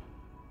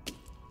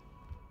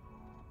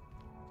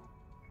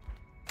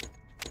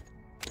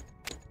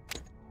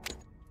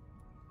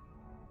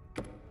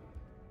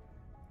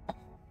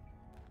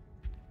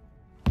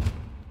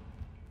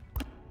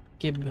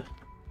 Gib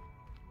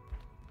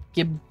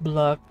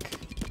block.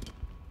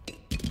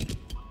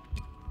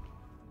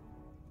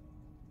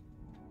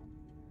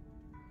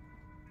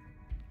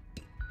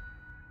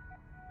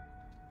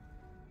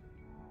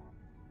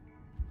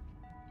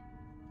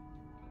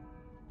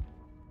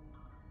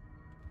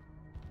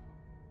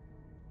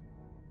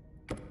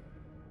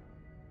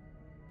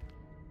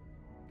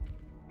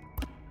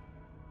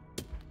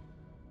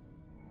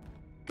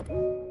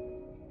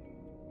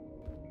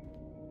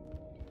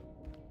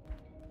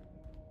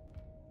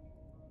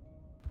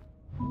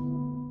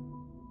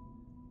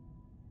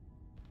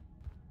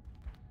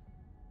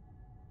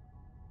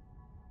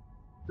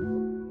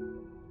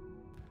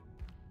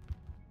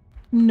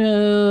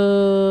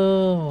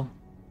 No.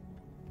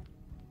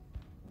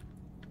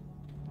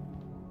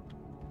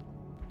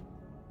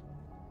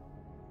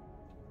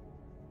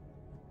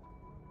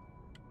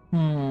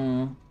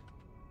 Hmm.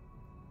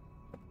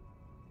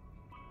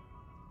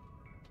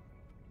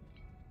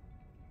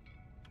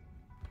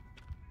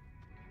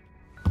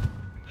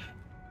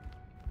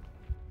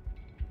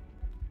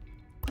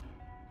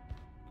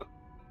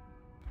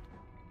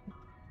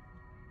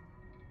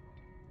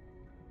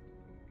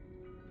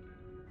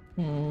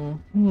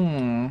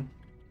 Hmm.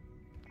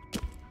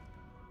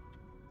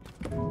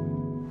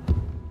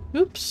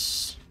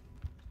 Oops.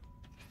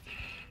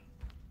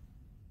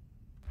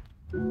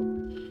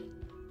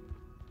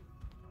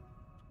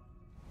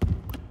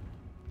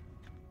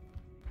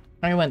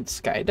 I went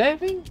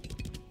skydiving?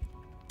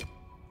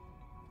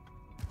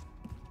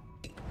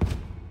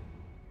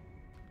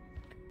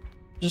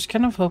 Just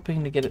kind of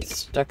hoping to get it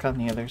stuck on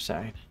the other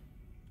side.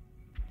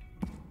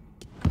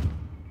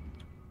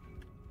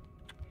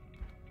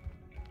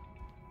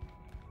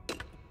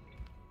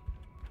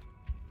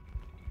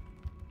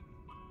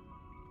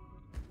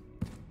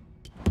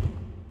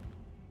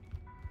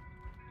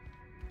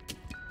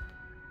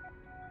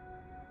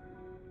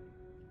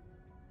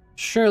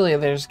 Surely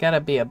there's gotta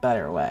be a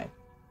better way.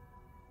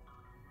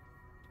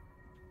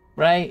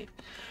 Right?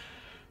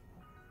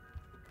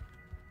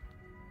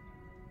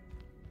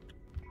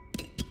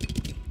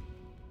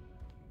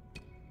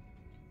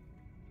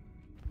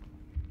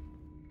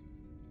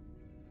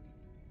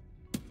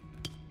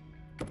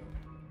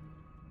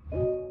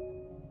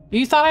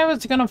 You thought I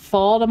was gonna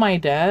fall to my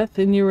death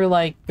and you were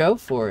like, go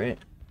for it.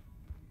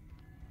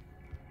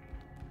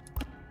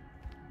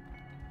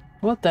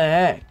 What the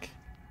heck?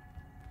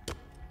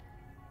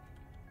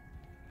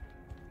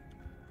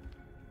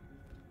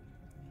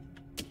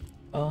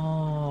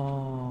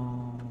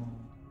 Oh.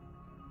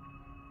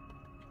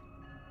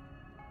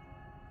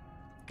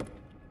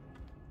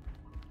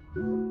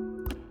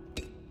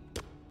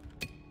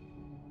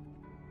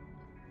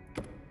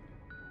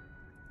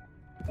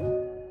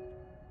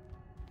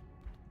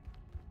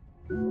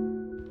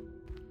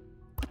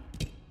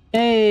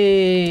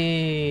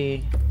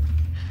 Hey!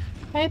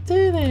 I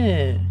did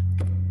it!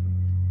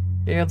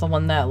 You're the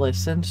one that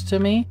listened to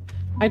me.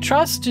 I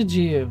trusted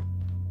you.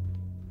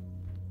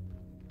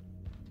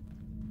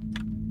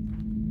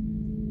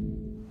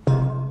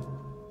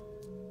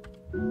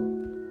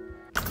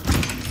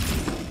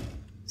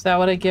 Is that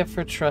what I get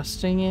for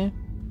trusting you?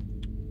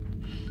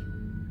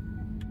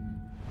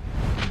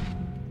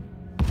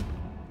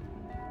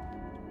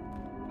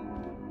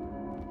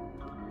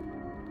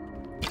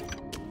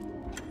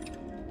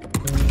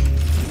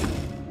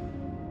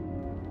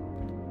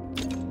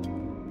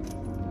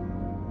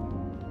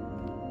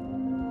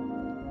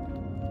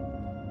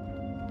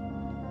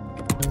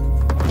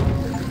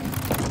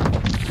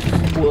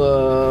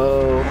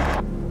 Whoa.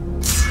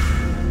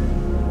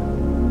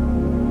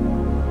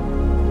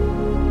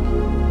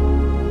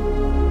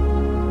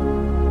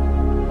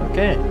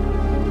 Okay.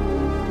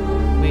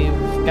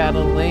 We've got a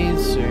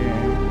laser.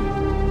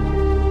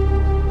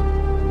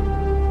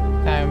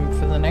 Time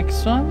for the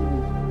next one?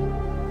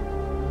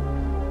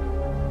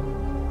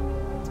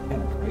 It's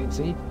kind of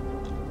crazy.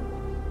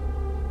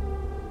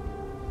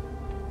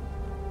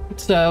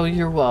 So,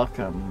 you're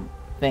welcome.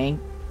 Thank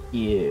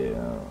you.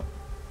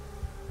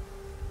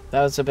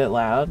 That was a bit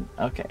loud?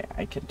 Okay,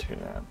 I can turn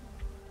it on.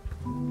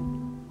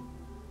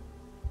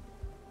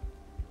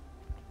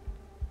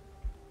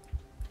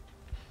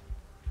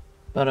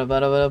 Bada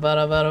bada bada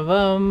bada bada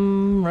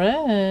bum,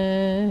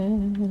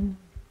 red.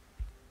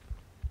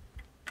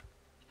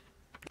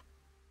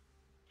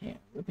 Yeah,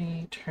 let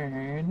me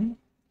turn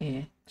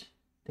it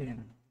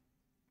down.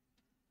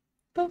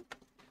 Boop.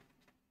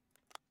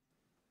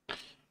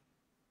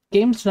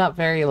 Game's not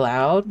very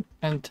loud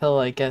until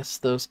I guess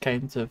those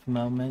kinds of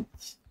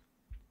moments.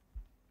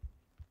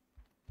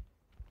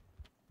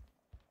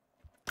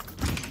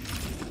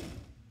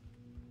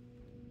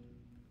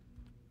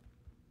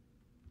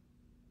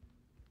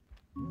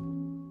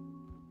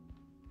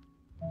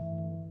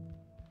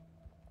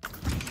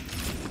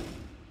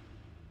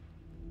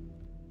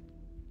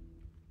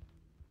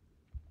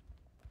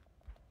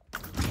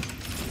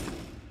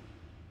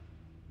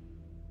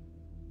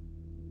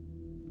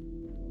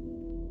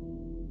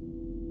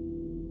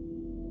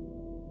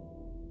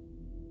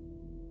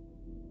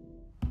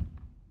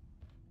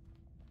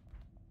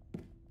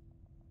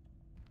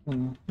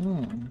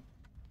 Mm-hmm.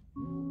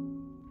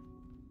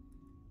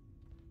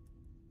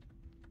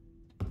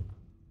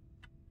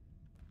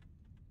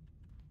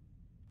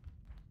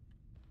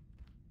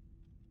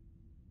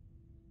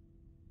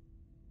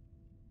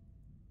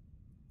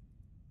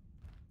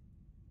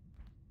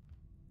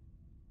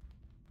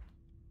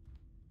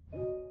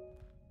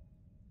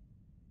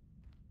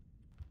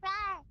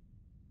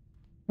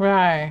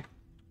 Right.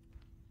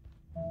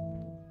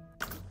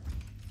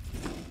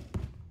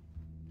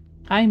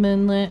 Hi,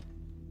 Moonlit.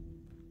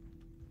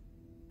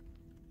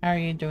 How are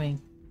you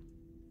doing?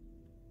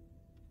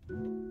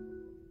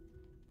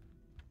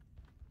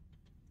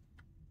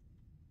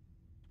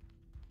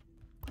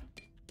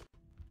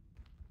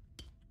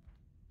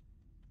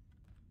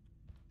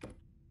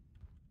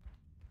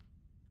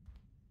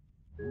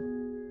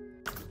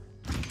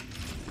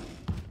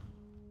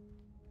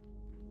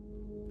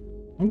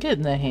 I'm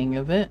getting the hang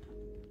of it.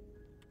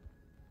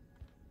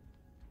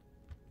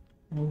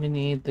 We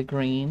need the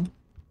green.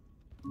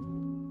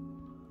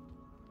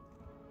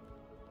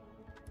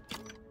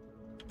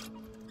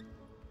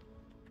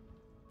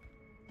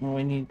 Well,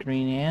 we need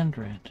green and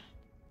red.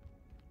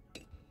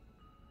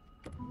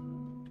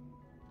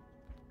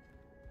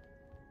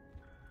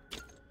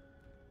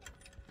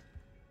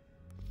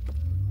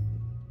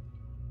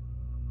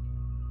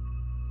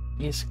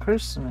 These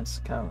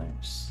Christmas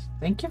colors.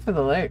 Thank you for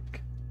the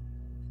lurk.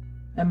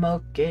 I'm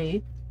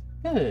okay.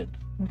 Good.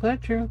 I'm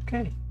glad you're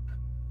okay.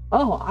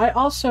 Oh, I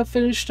also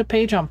finished a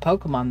page on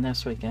Pokemon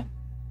this weekend.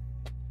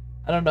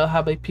 I don't know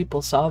how many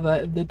people saw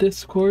that in the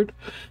Discord.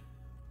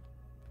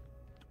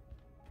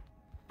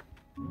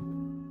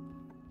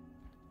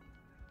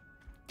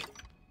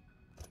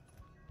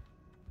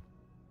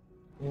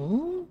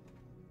 Hmm?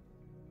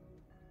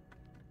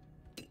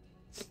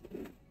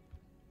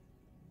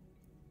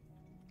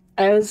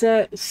 I was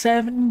at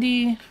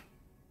 70.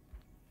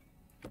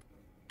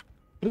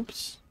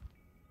 Oops.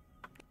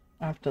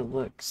 I have to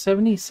look.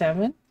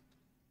 77?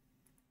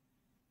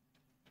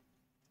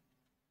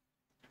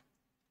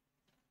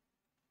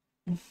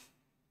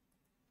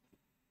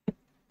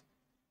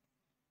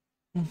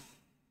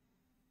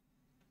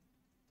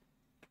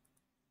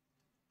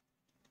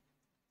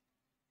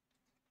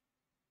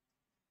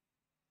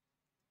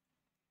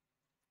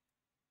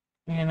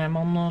 And I'm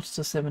almost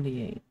to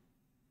 78.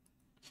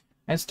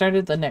 I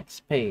started the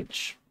next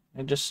page.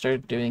 I just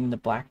started doing the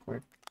black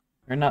work.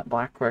 Or not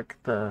black work,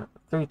 the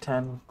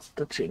 310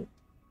 stitching.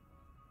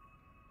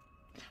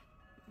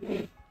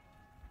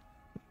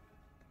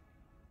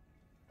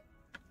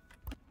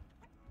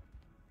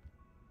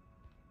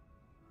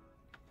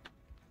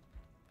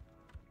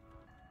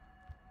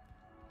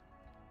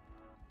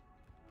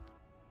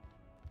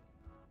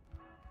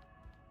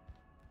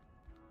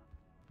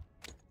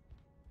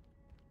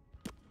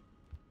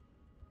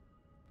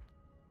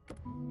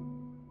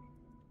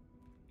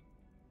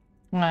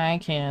 Why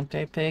can't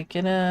I pick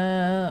it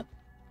up?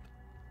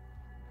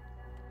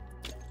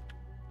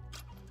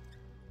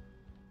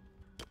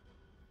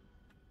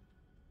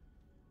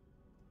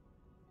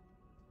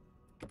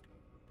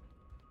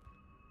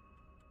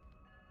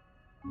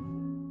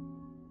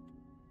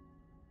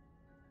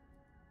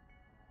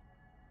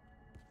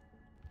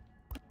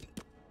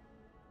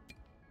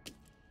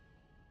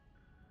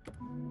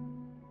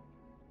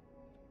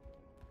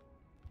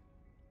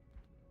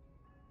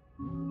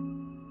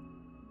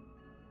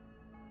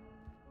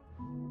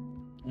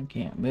 I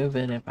can't move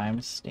it if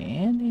I'm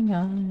standing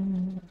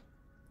on it.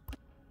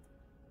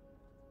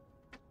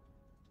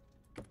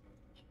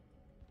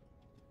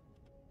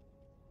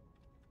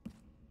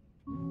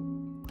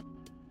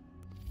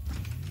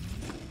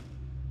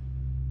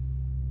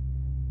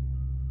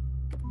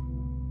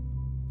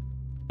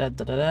 Da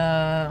da da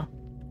da.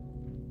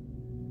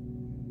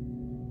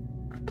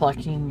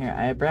 Plucking your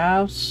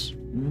eyebrows.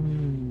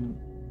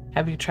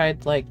 Have you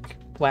tried like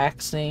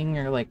waxing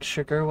or like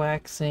sugar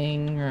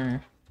waxing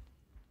or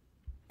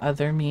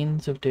other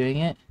means of doing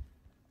it?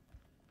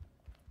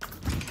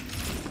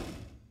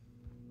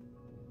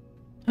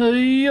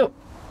 Hey.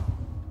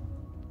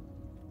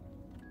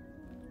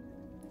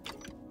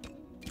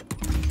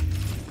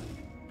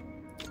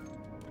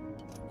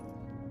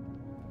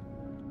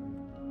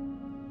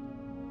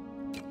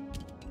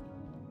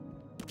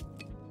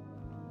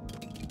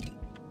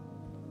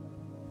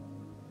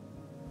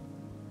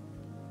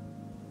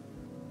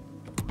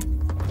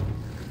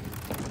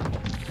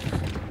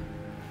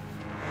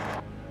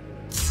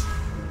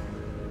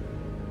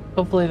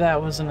 Hopefully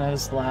that wasn't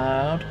as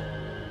loud.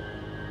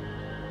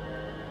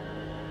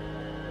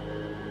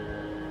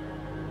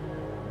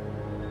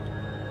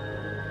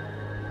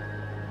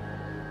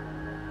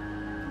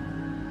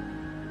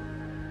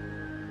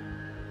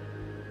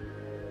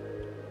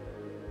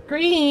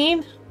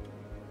 Green!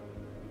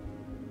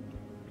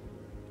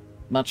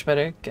 Much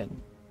better? Good.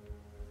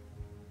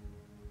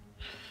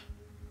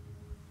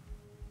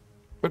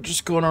 We're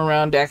just going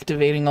around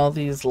activating all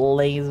these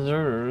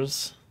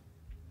lasers.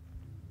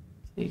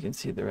 You can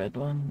see the red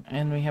one.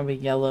 And we have a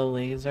yellow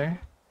laser.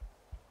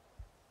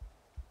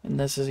 And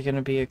this is going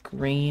to be a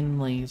green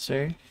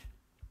laser.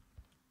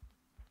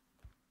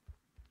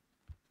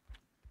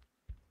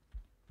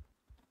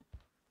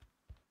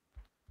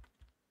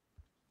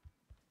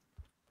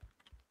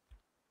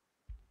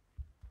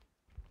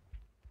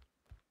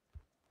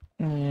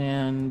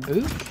 And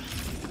boop.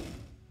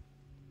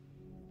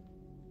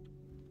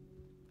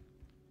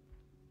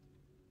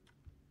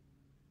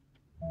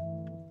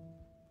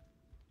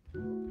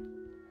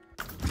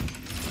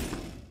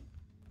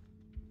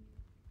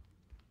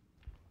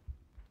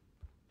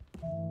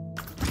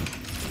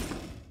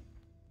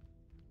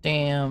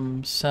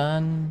 Damn,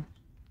 son.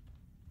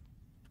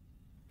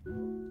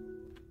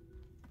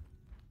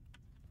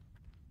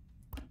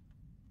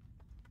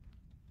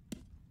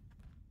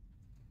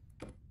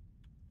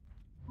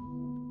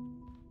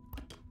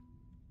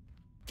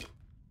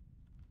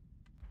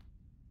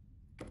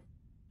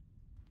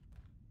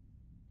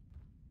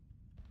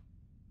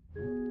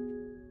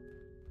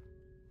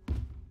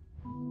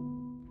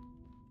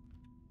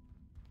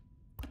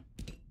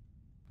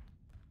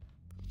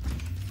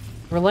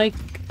 We're like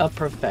a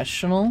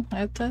professional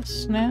at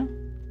this now.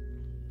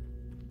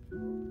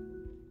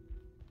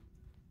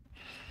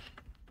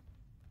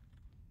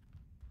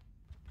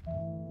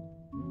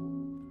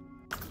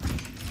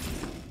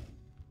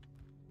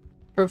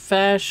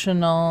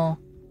 Professional.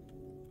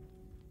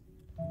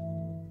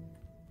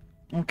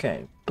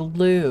 Okay,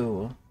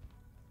 blue.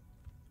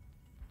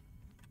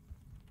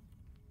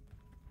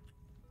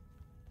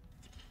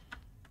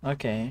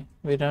 Okay,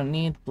 we don't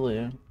need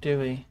blue, do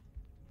we?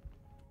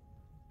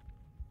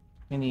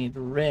 We need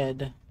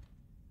red.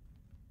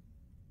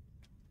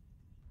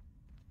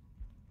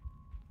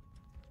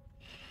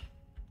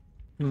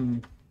 Hmm.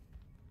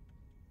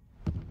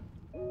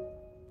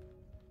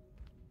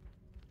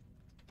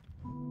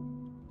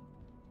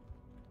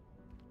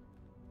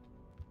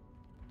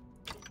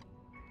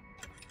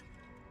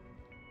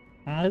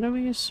 How do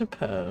we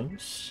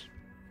suppose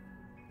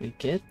we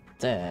get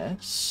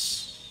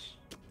this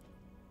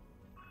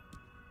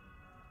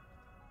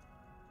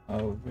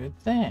over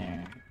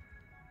there?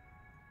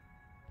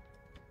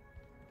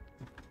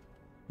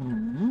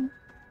 Hmm.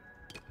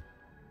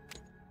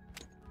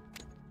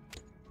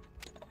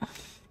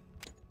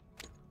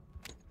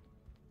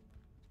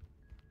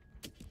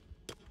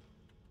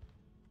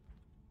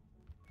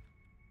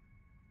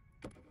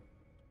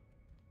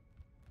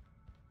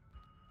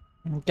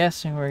 I'm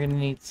guessing we're gonna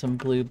need some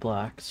blue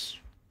blocks.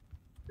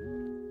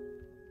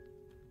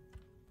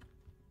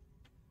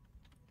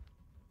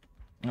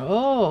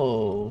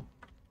 Oh!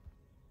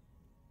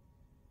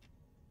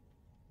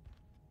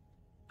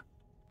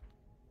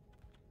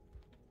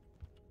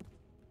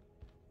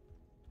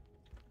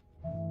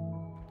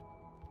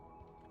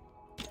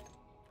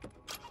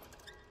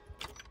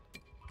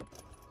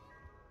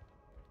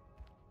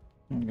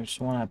 There's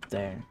one up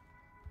there.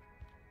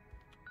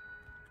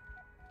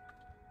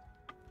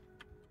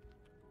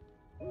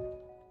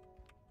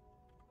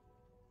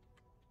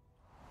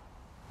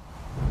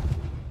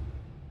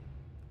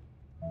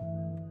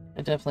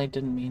 I definitely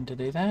didn't mean to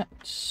do that.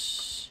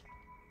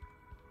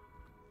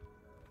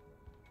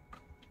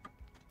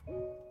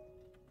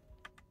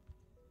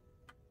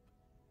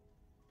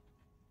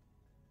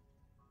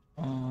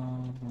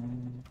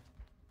 Um,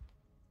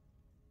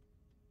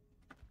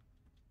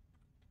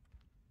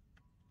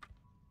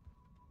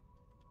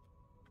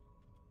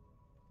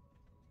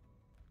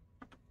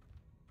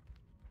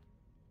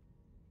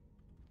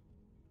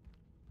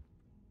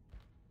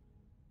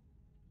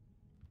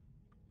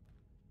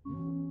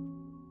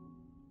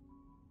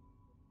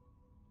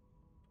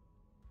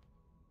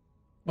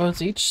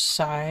 was each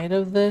side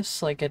of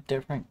this like a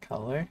different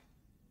color?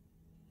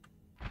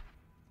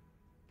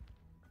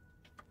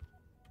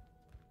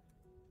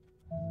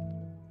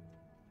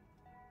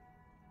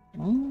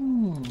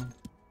 Mm.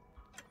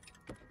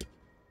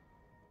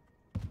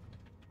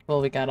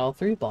 Well, we got all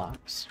 3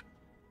 blocks.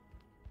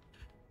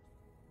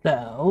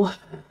 So,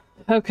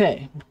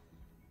 okay.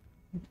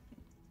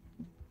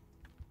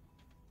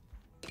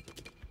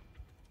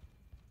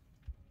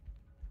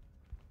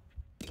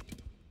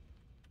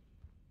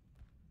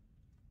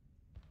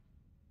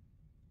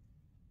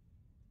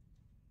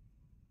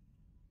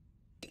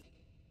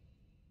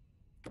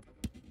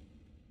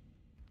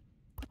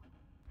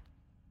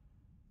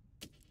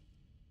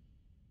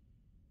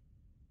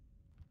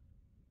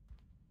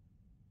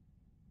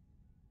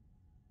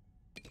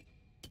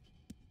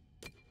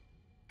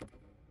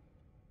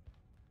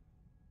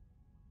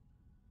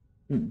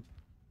 Hmm.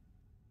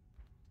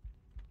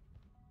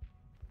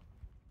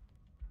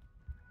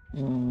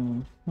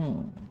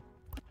 Mm-hmm.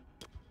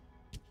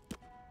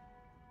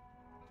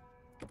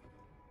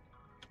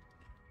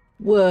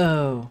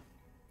 Whoa.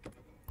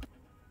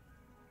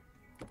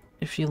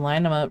 If you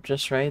line them up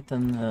just right,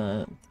 then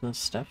the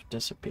stuff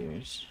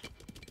disappears.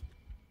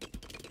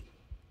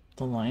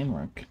 The line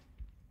work.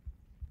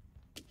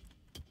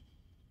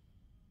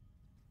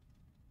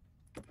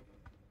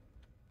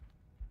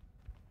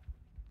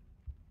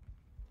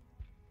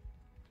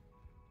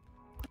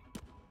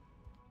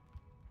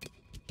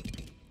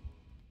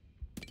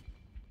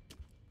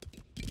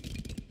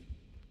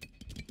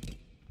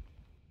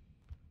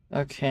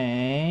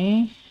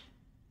 Okay.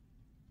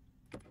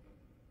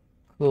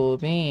 Cool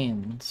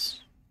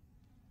beans.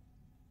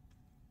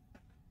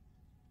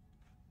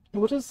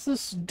 What does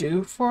this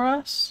do for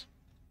us?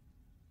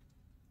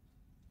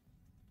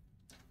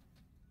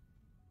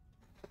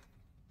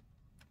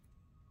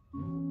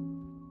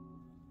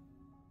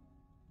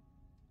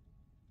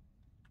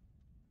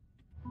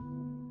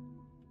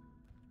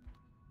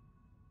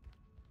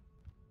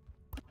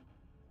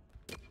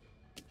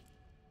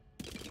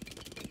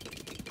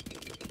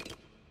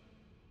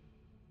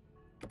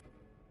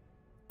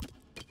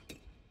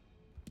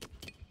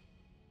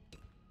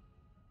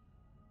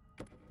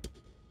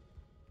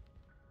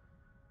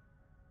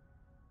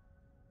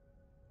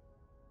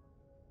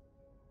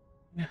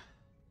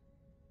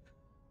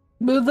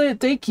 Moonlit,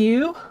 thank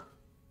you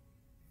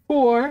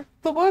for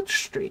the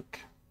watch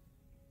streak.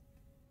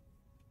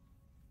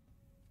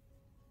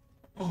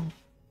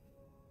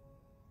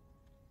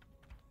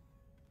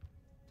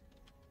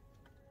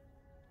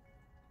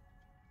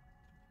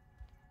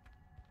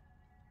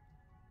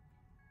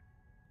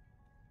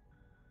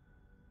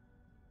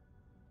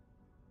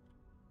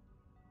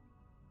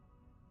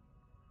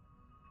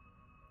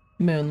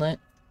 Moonlit.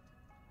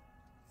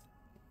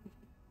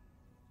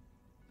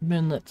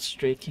 Moonlit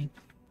streaking.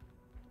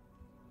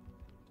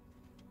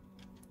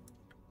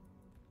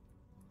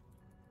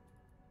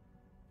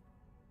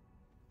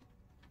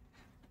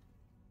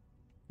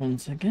 One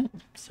second.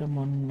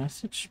 Someone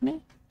messaged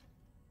me.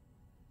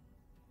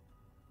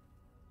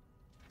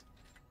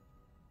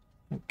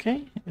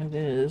 Okay, it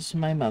is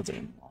my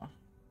mother-in-law.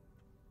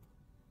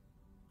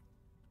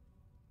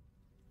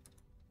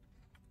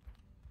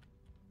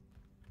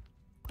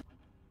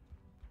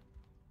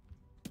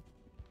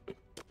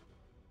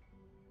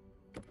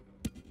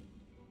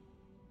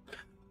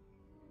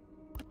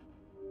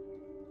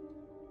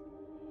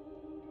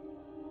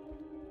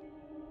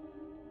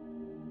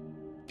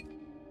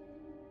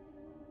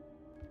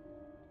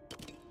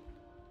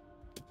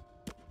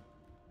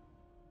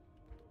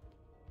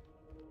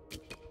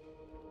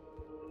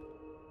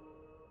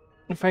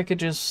 If I could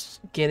just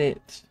get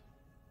it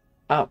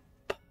up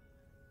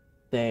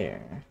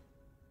there.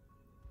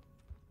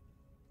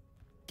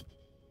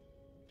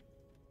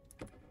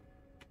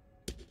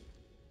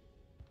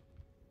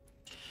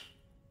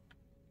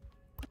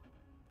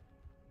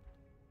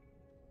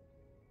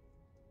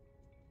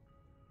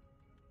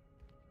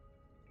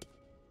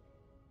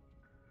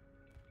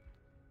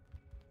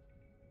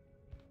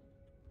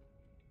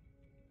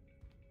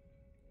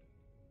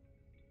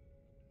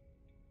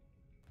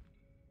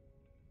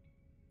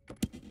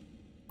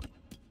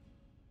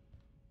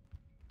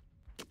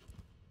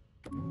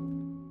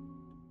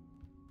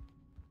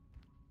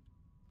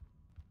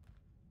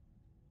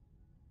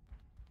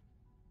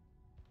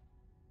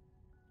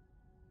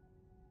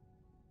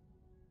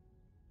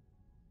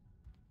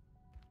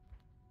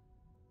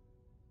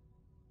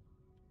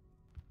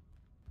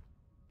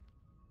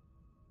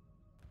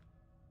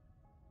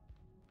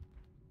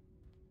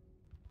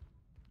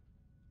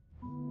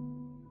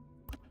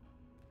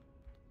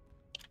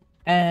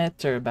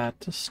 Ads are about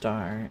to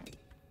start.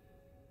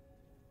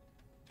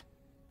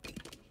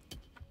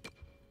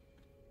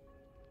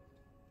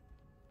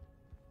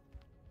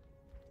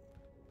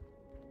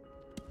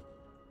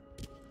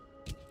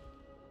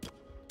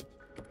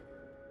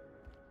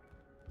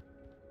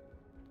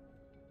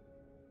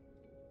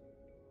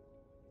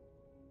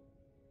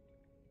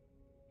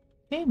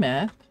 Hey,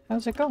 Matt.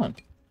 How's it going?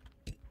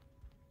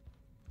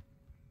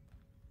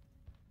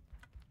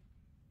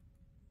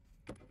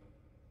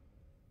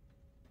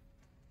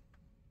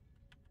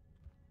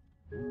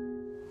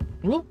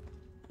 Whoop.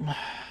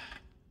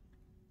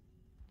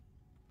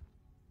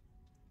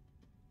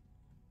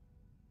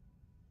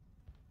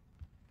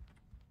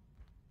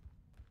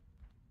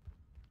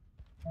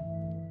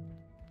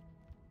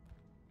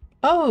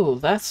 Oh,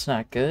 that's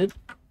not good.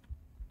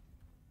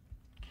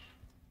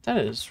 That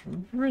is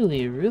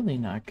really, really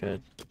not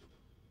good.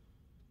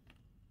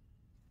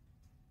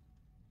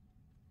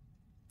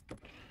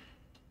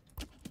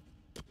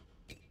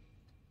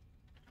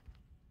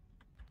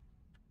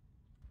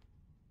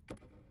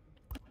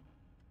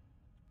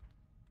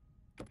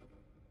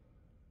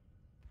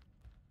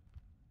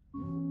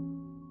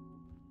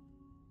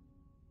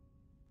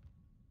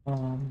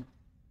 Um...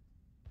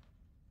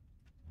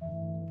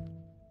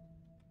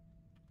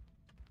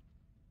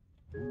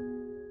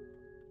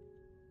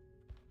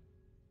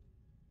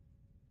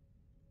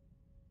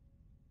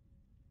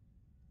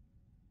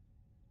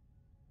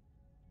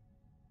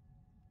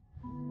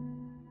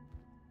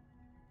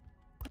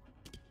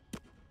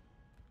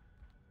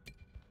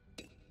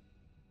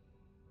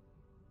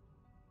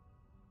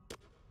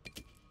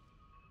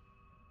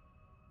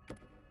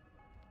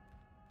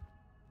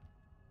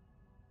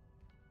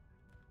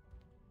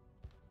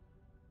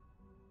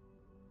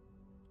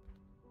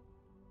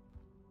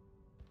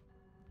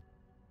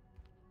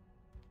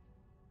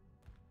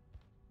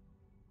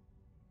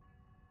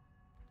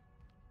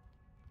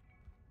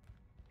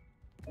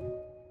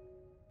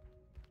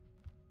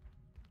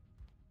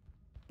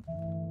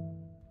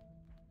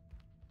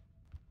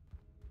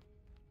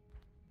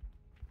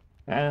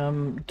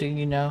 do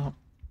you know,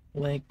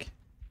 like,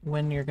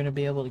 when you're gonna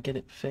be able to get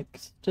it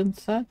fixed and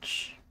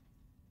such?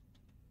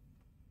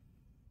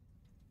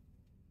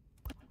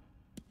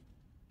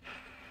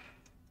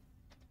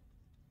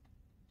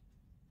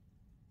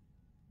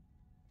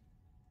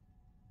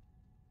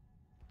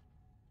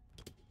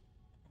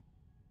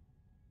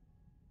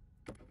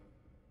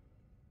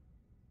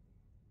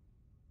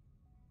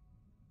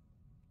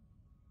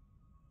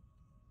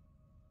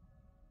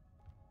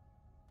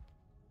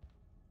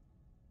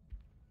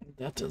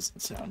 That doesn't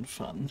sound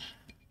fun.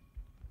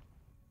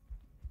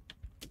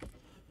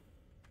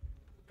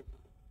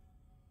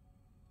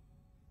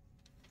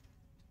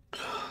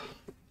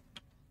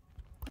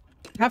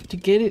 Have to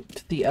get it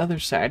to the other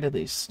side of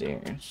these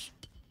stairs.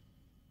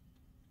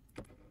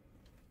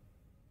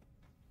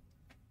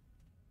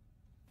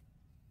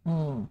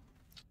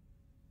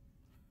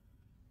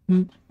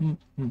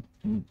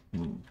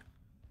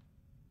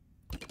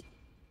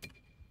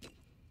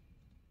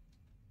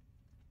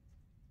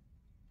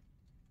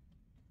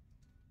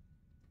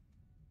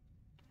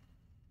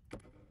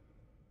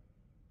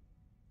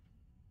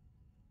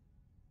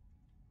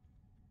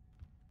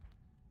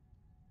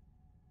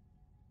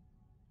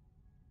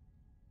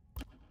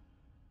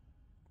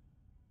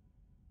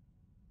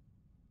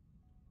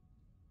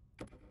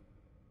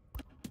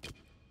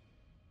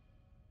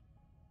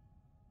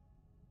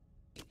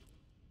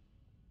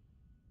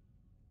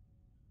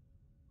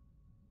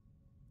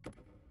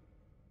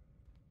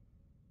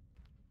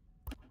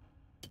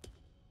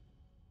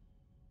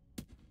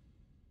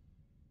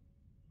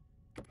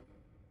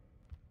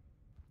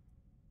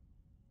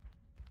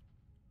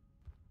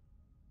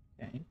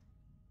 Okay.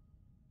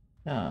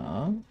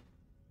 So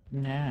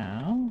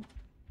now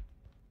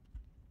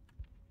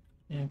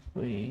if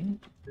we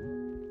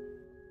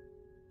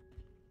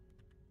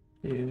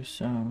do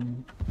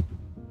some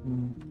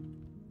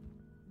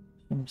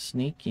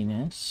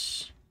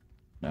sneakiness.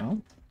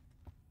 No.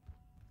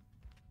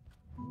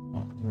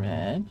 Oh,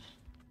 red.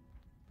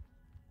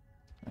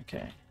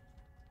 Okay.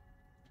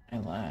 I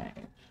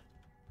lied.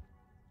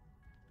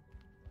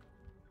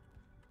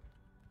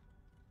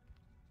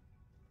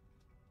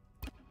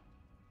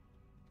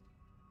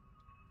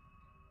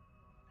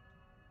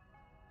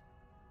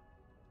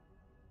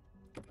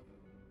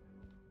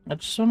 I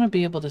just want to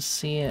be able to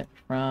see it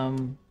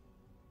from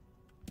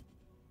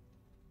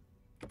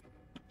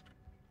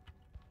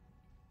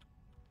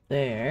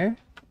there.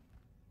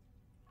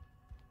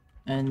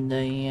 And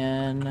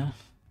then...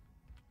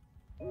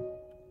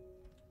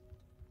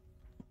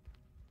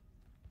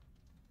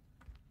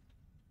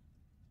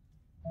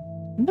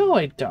 No,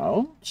 I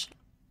don't.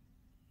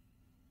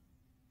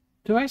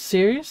 Do I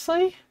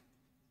seriously?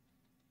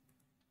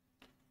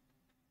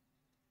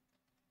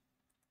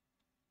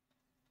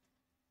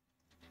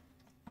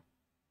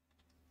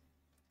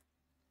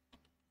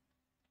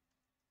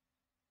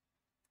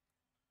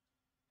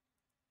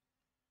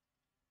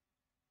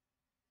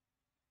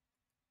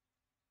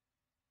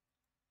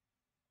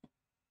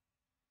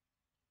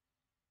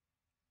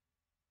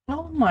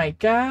 Oh my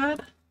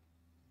god.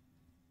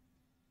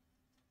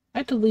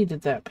 I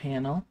deleted that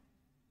panel.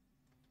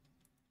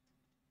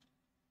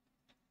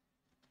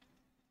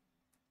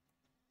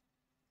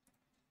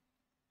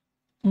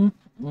 Mm,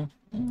 mm,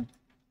 mm.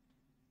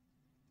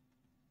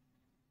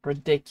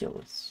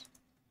 Ridiculous.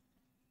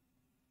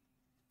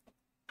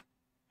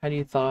 How do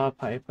you thaw a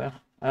pipe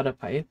out of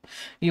pipe?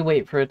 You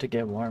wait for it to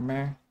get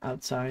warmer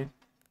outside.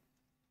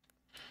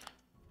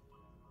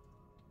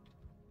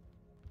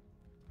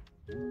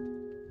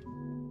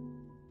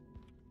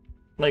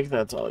 Like,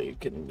 that's all you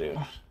can do.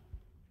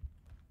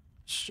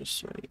 It's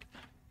just wait.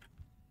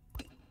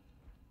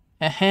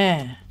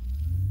 Heh.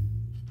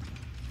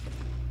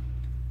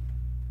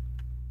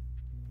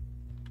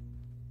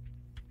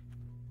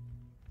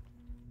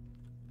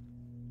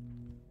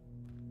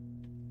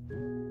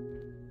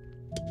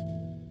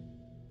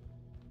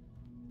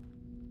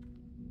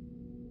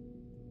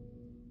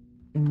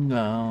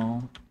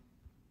 No.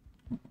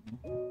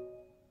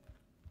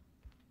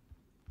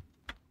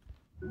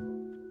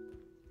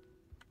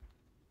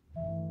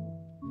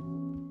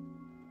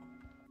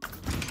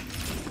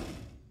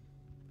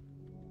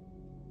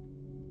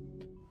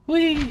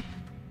 Wee!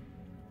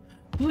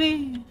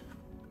 Wee!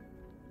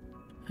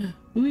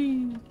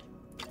 Wee!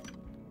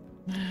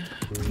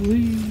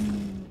 Wee!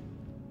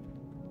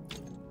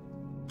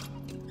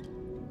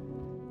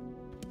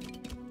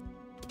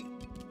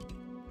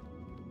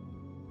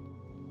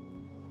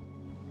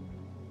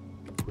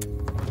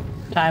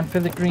 Time for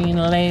the green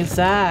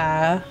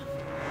laser.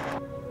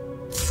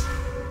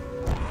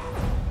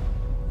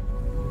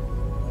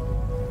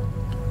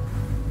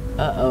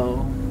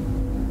 Uh-oh.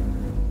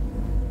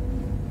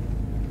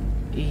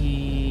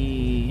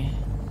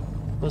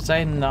 Was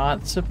I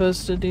not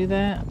supposed to do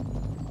that?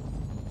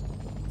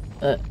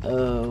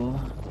 Uh-oh.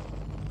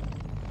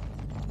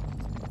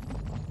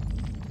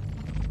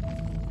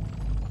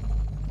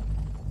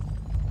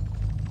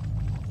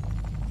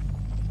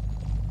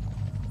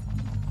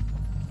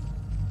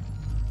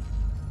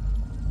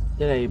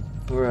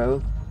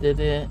 Did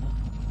it?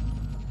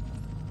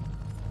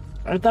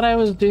 I thought I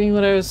was doing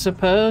what I was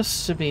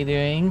supposed to be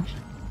doing.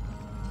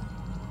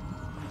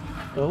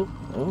 Oh.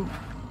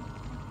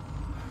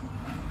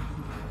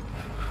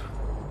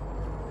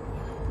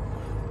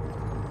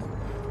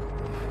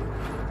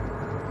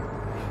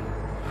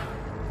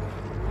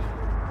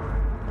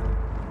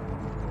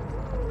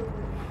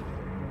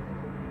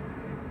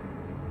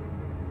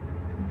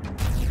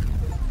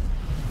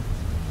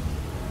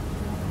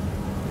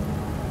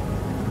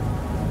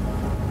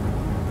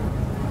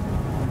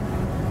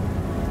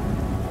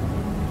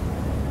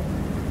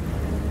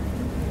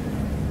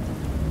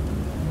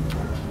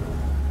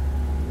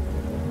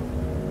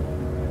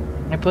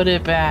 I put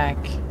it back.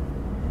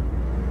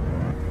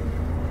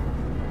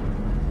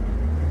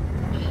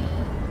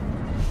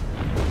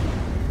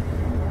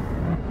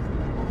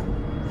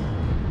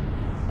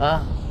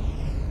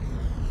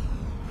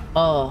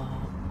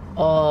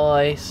 Oh,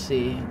 I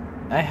see.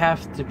 I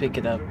have to pick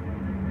it up.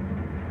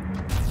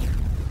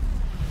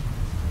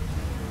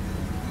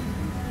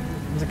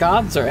 The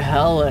gods are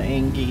hella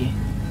angry.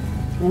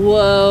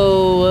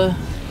 Whoa.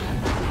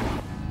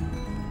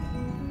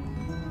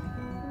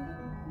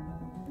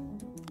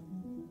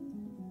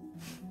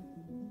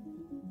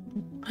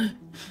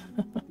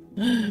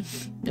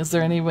 Is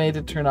there any way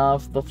to turn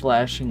off the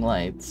flashing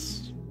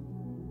lights?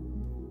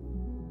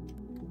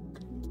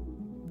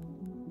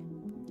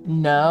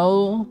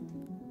 No?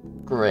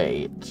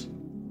 Great.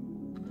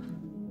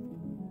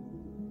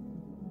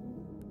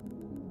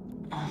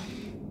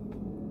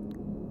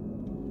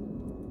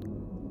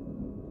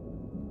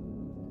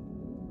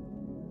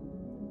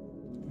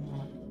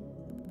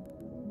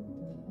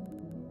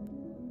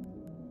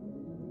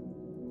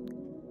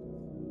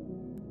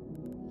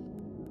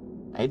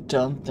 I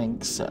don't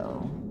think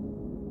so.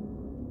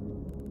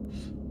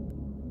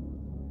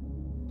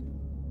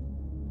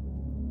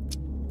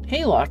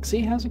 Hey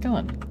Loxy, how's it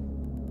going?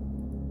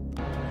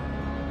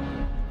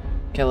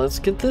 Okay, let's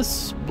get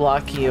this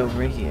blocky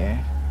over here.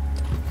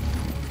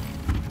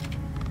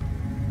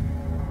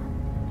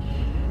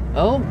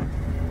 Oh!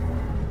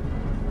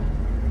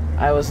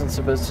 I wasn't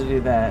supposed to do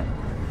that.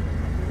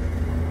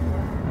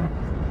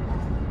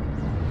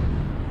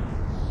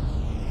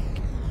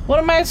 What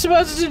am I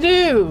supposed to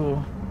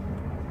do?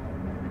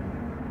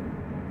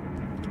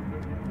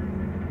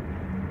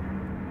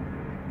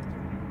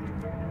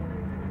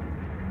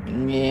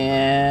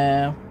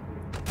 Yeah.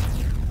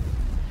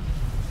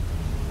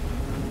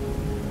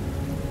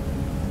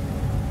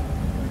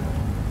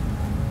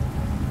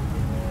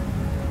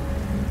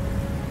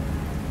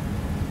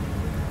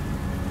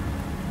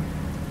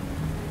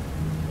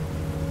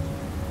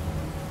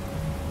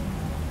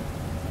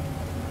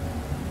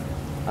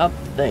 Up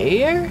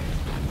there?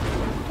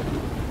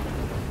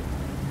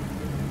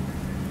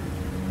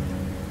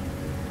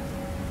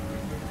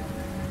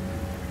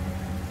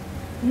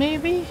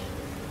 Maybe?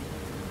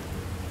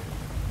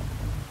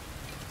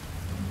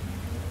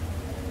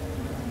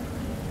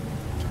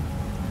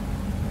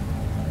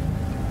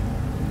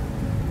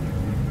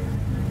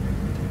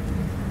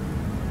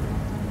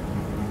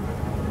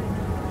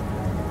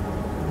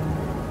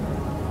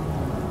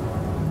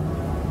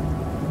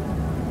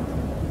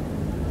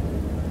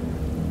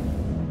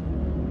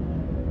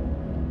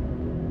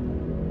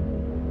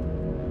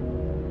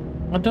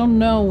 I don't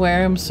know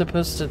where I'm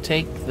supposed to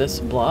take this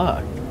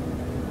block.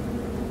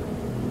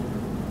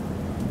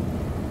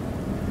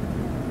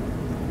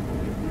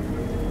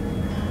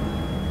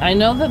 I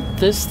know that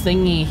this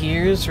thingy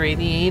here is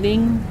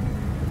radiating,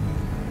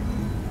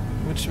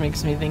 which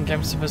makes me think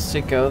I'm supposed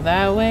to go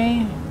that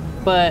way,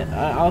 but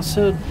I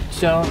also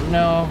don't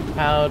know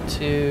how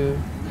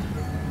to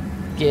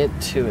get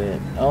to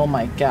it. Oh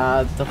my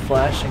god, the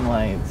flashing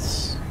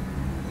lights.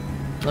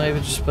 Let me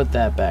just put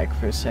that back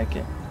for a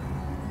second.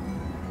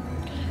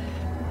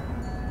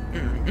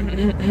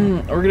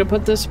 We're gonna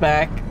put this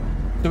back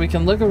so we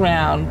can look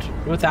around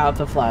without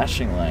the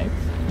flashing lights.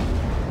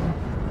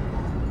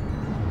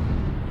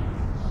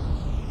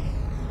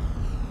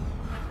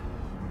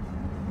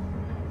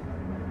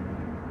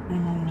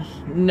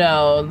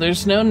 No,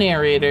 there's no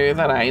narrator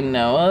that I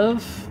know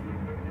of.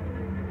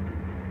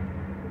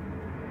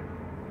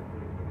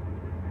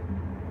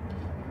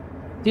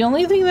 The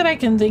only thing that I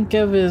can think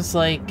of is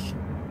like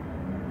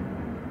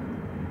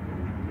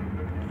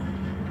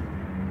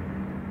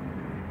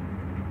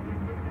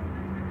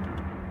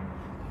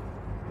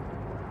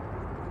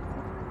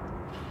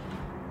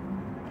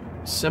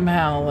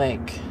somehow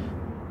like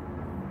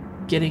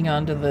getting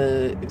onto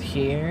the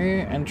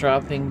here and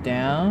dropping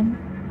down.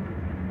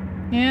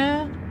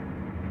 Yeah.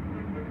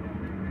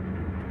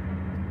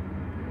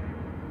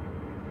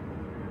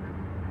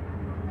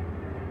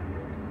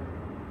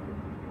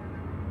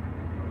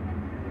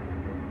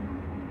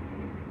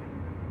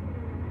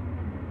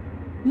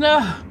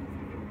 No,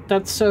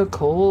 that's so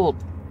cold.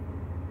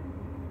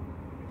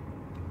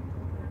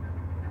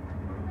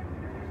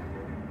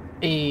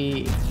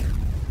 A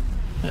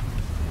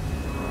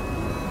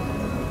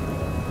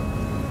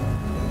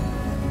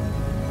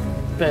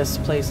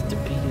best place to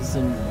be is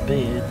in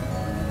bed.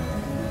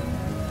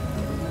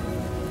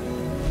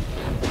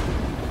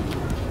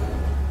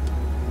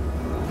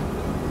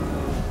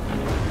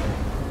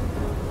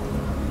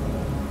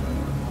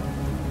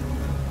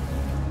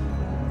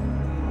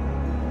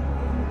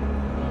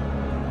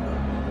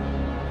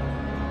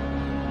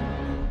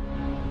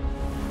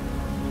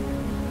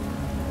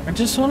 I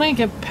just want to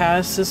get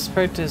past this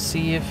part to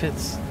see if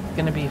it's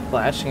gonna be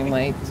flashing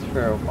lights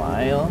for a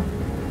while.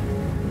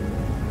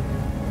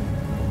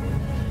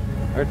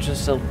 Or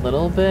just a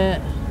little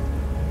bit.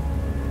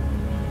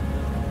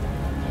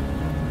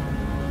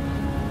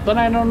 But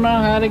I don't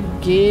know how to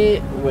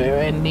get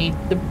where I need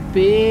to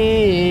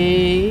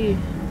be.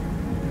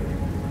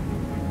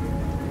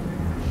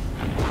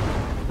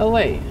 Oh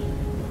wait.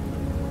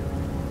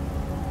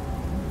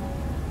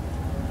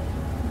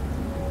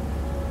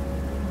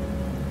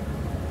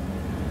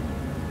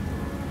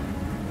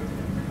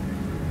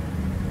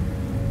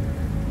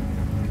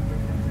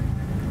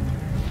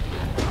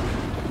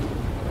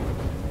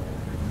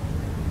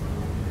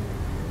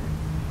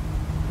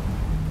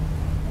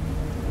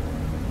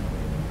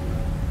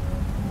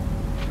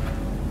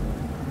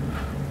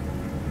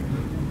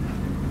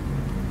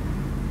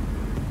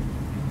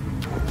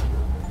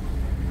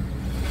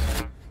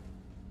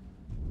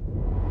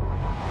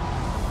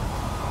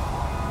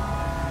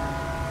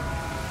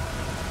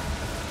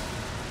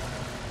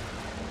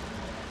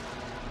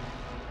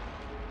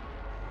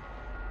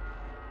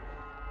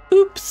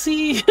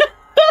 see?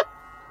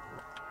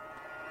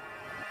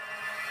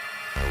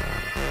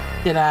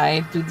 Did I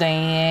do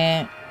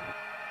that?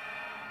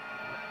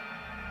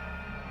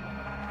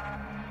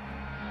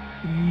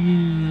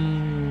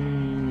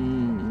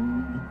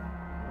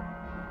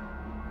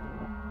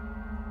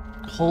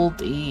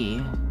 Hold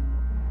E.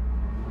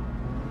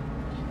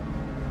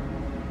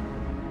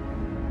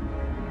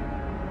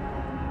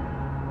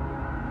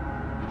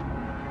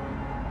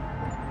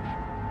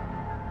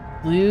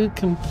 Blue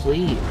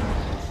complete.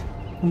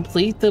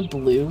 Complete the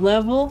blue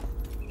level?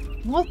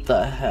 What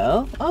the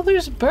hell? Oh,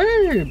 there's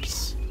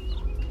burbs!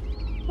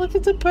 Look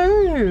at the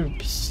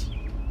burbs!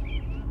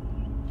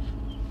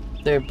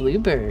 They're blue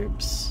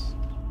burbs.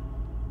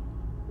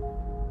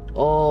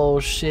 Oh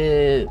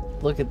shit,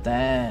 look at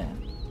that.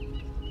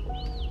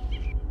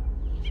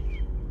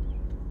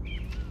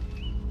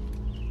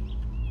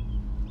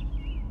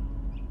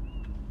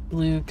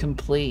 Blue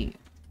complete.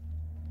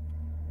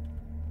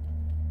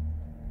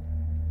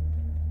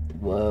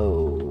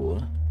 Whoa.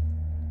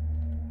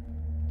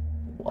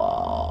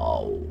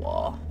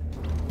 Wow.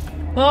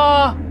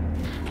 Ah!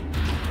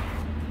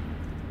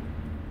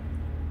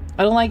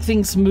 I don't like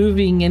things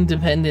moving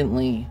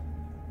independently.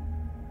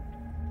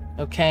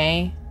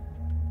 Okay?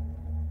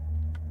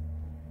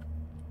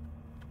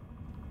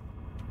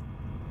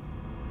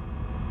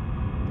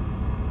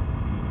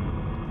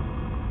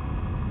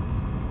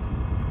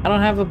 I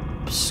don't have a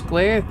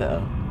square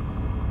though.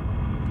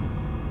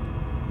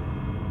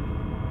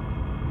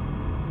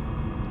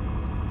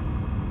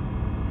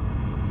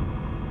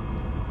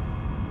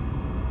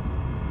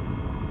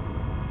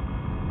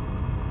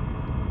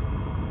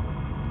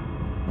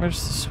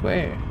 Where's the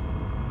square?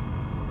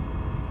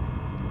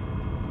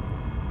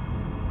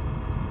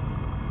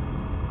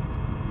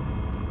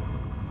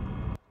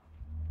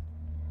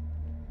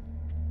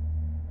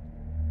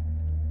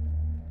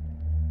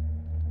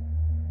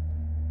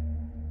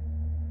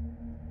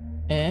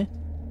 Eh?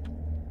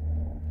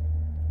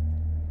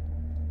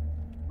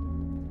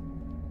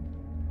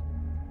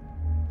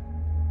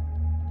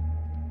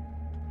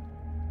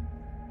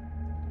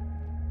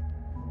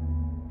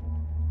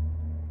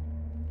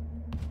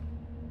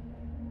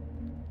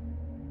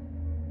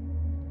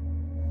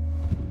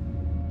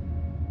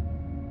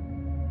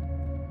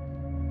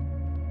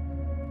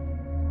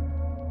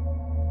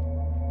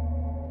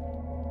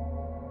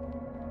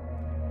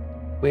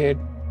 Weird.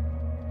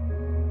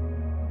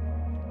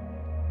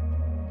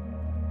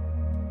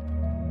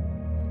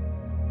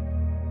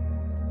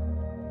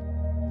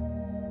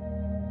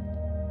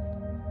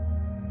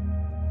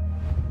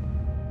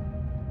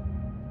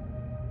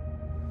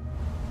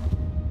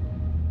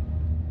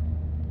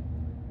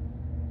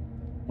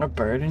 A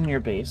bird in your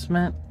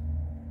basement?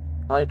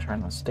 Probably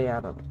trying to stay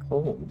out of the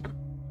cold.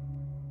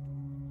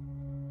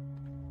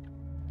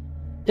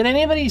 Did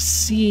anybody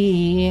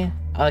see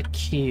a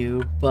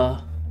cube?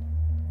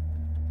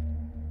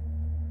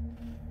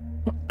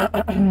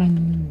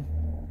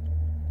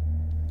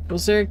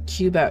 Was there a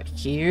cube out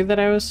here that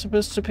I was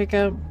supposed to pick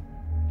up?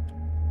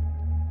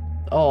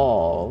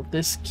 Oh,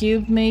 this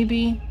cube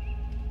maybe?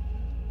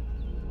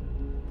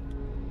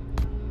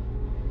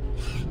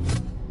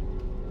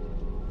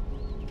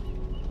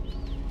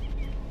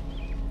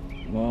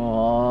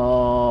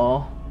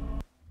 Oh.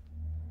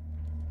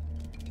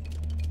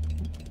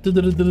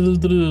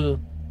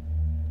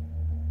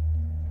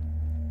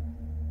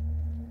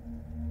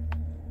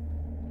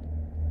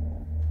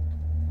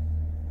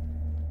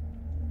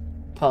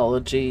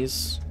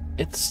 Apologies.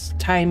 It's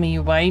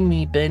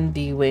timey-wimey,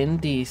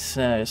 bendy-wendy,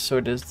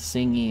 sort of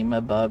thingy, my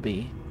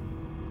bobby.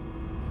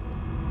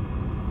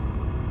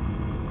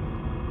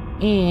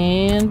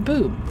 And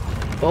boom.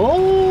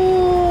 Oh!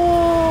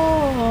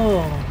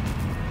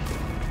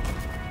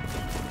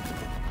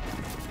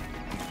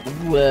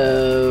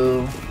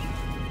 Whoa.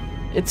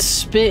 It's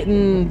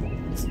spitting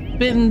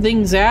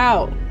things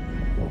out.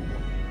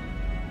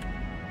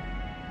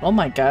 Oh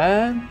my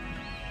god.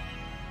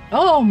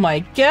 Oh my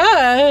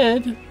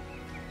god!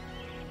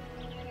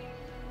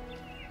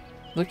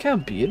 Look how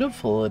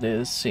beautiful it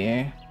is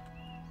here.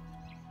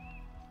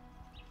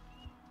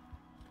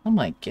 Oh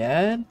my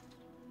god.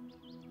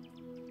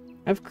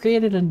 I've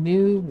created a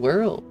new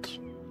world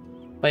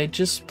by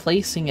just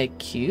placing a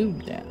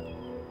cube down.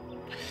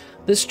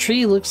 This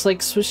tree looks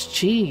like Swiss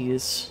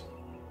cheese.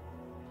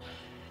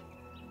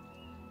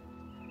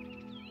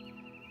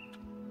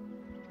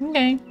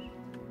 Okay.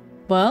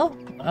 Well,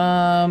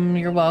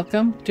 you're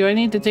welcome. Do I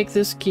need to take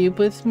this cube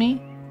with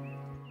me?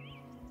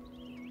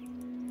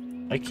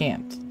 I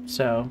can't.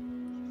 So,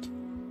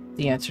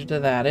 the answer to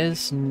that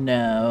is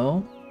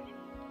no.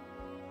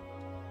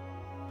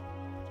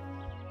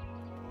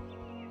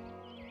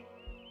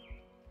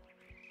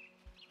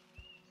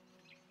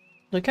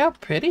 Look how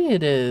pretty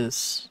it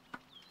is.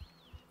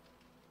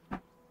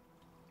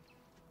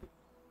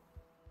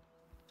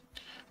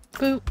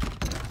 Boop.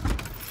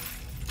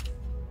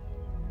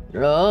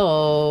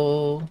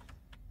 Oh.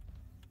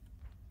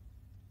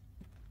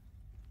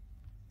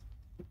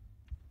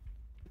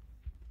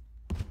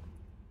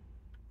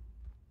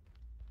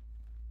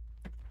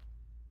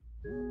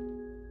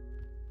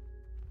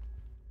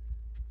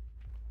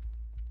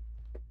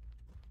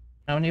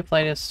 How many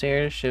flight of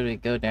stairs should we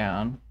go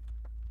down?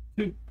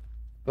 2.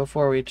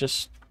 Before we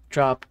just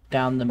drop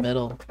down the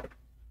middle?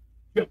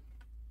 Go.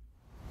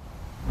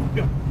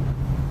 Go.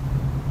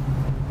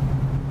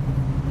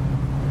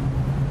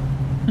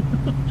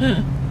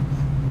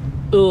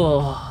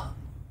 Ugh.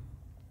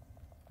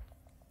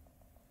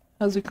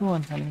 How's it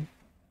going, honey?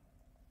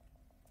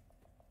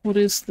 What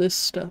is this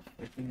stuff?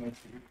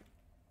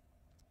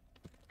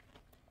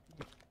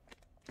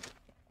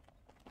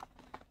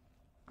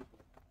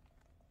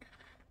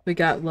 We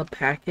got the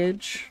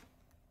package.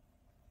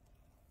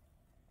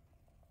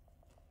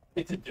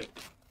 It's a joke.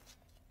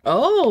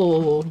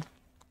 Oh!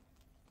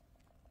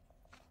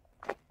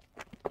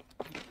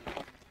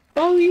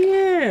 Oh,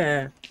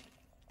 yeah!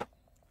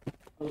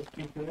 Those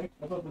can connect.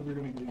 I thought those were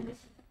going to be this.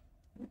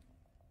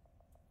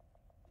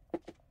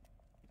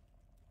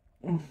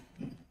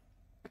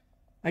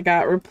 I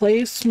got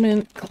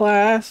replacement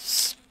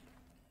clasps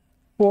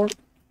for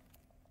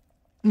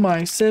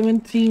my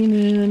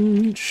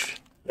 17-inch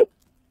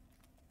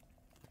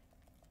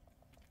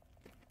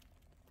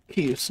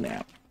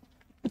Q-snap.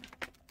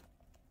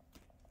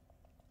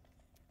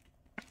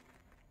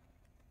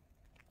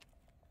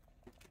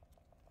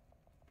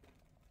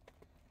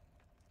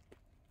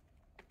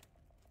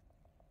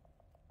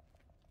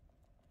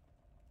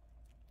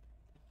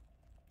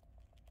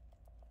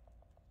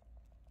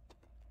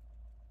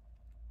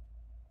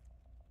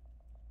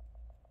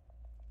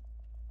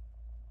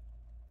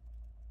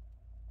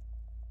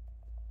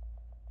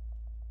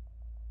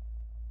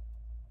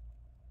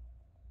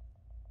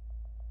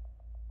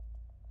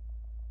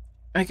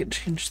 I can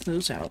change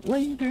those out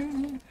later.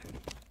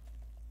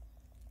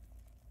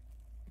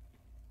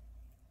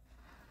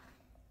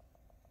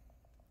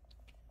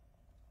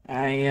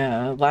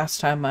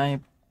 Last time I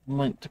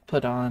went to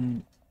put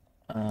on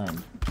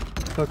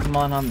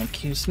Pokemon on the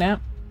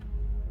Q-Snap,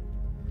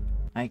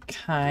 I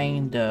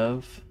kind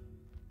of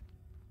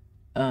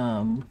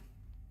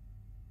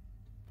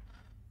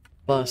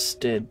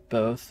busted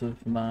both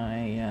of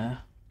my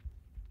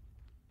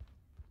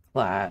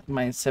my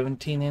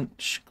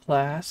 17-inch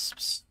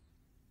clasps.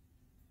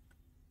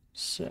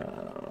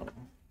 So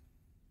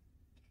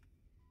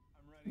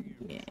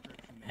yeah.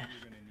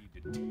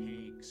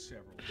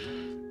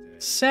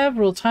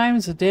 Several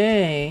times a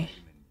day.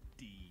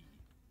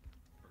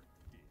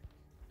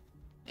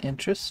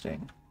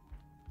 Interesting.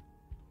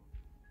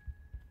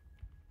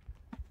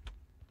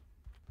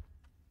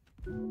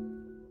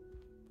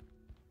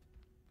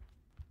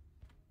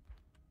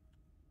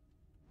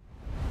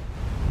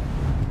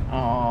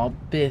 Aw,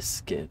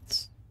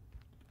 biscuits.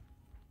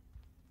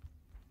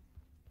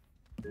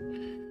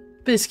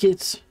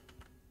 Biscuits.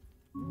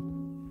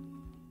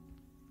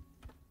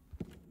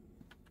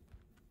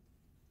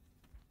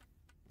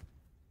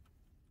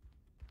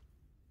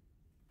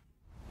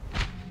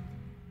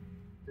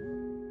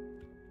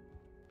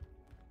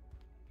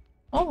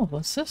 Oh,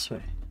 what's this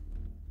way?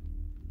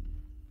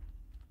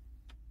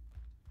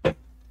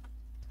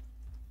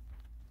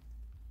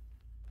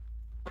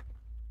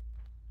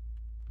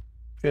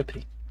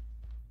 Drippy.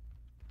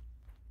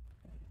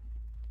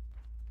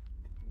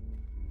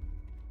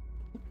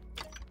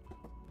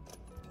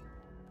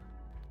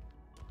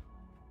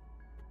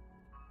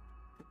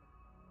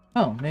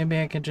 Oh, maybe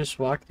I could just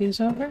walk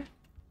these over?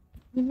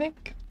 You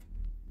think?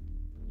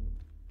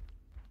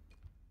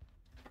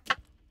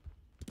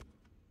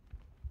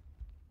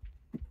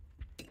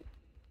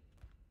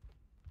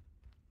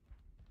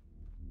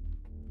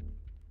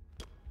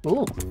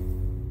 Cool.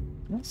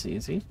 That's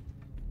easy.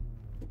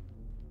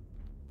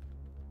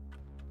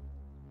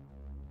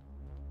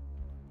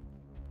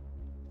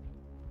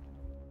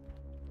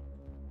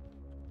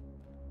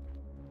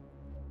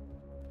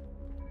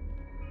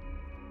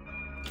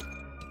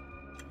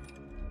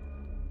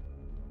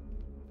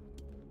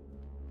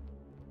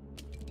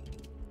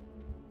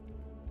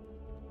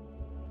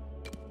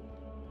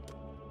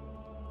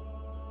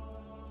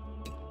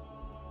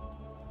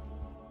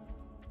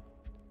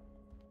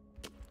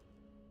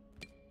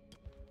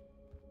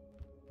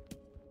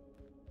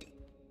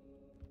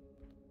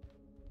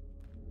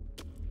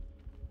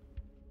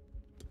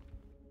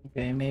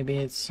 Okay, maybe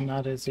it's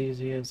not as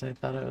easy as I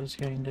thought it was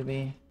going to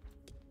be.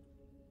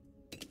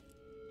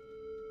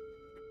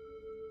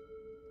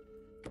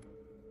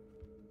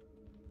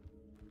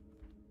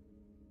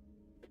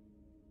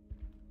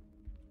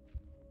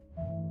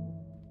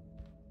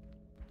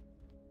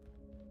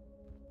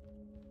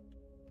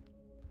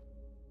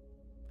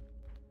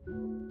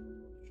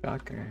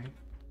 Shocker.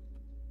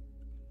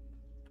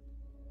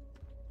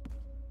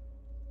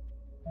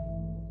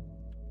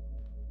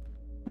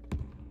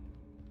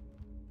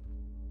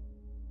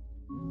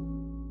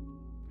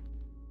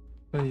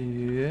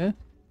 Yeah.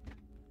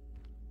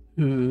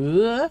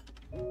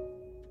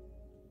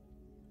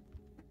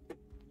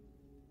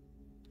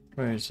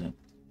 Where is it?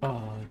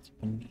 Oh, it's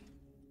been...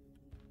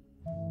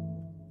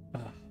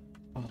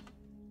 oh.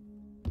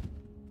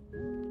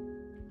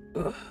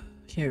 Ugh,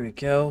 here we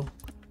go.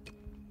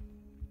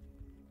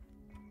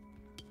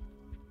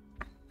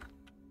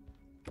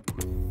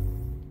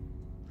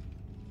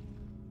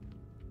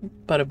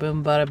 Bada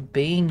boom, bada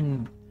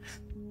bing,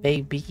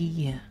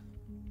 baby.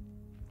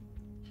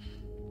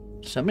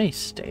 So many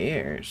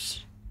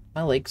stairs.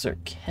 My legs are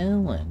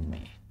killing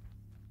me.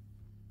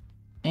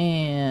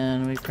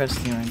 And we press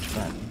the orange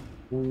button.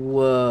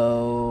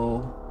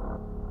 Whoa.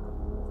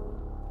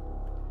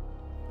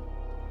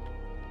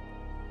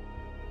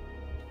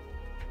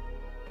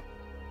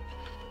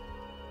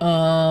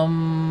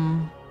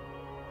 Um...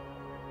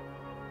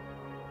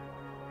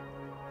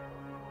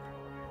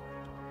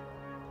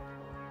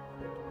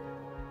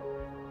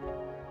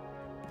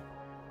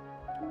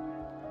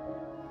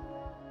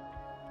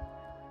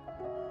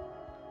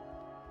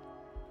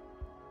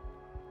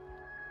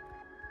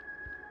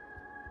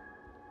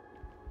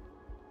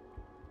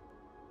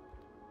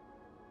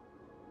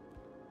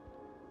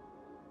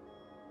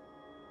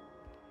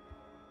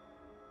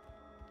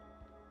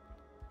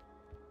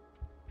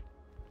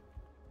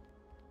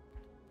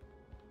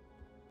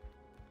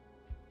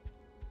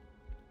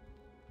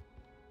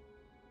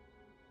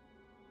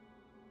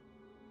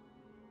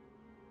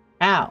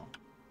 Ow.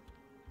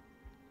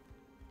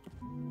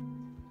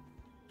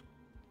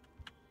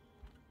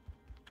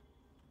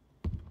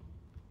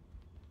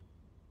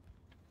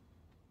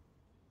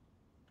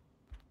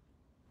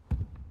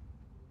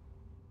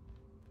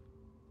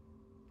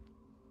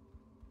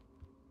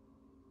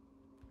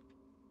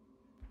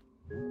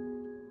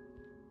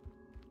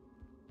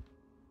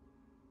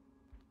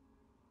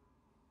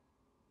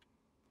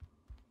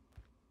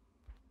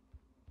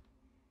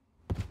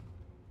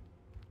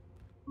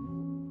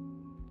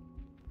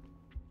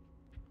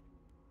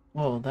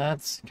 Whoa,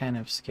 that's kind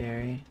of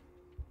scary.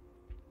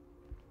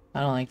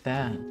 I don't like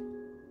that.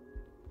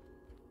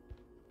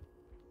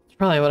 It's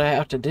probably what I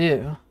have to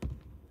do.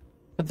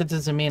 But that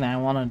doesn't mean I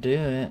want to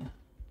do it.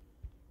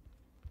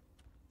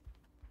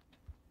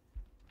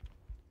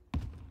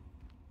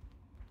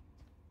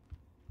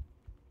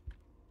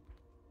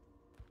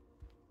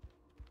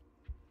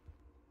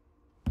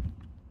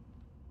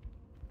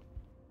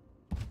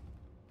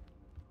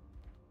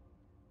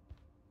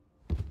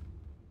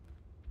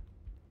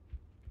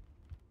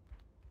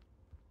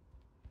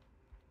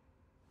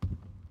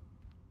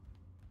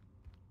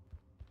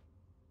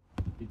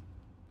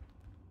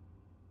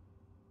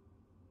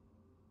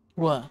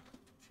 What?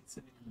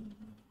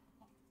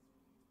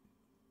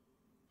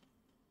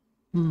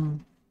 Hmm.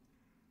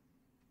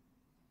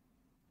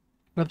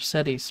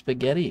 Upsetty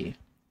spaghetti.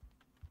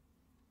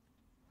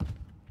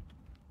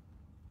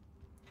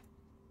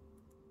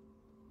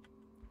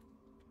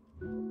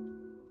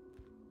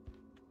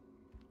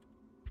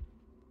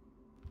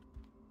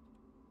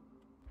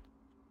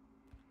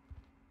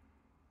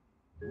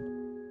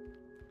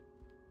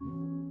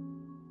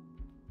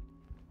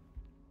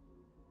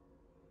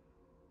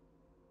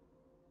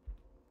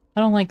 I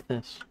don't like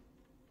this.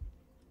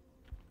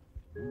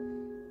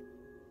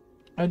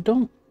 I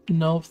don't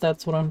know if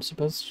that's what I'm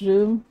supposed to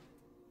do.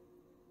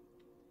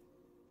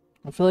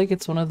 I feel like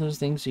it's one of those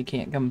things you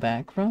can't come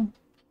back from.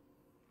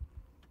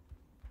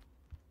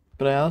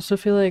 But I also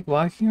feel like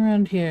walking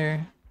around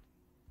here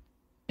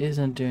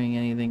isn't doing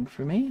anything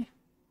for me.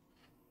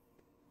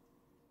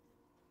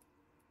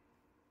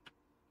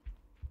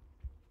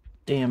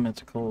 Damn,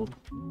 it's cold.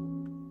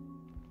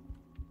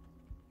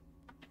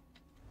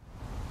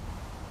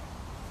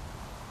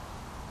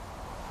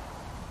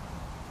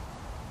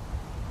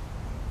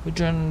 We're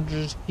trying to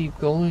just keep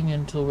going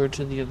until we're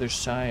to the other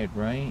side,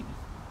 right?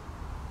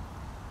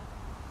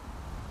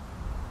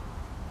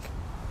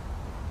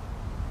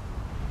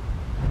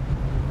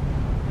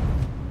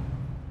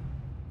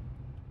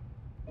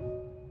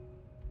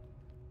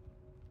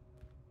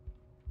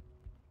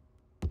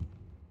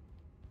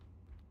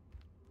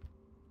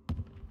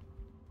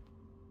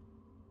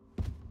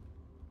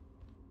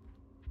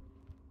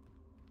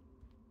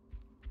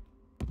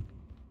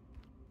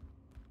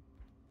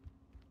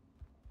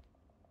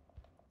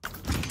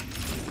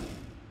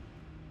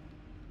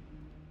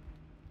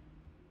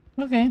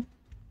 Okay.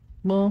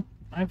 Well,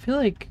 I feel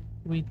like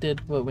we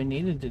did what we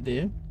needed to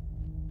do.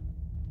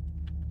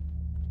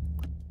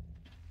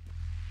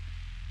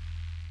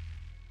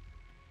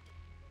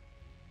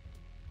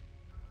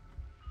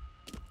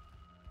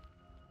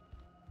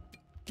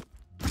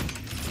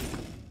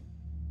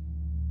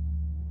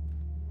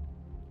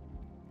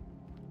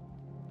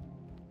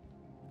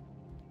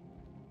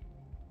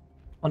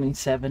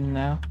 $27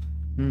 now.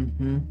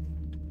 Mm-hmm.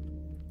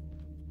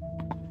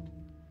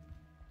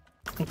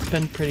 It's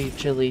been pretty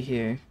chilly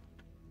here.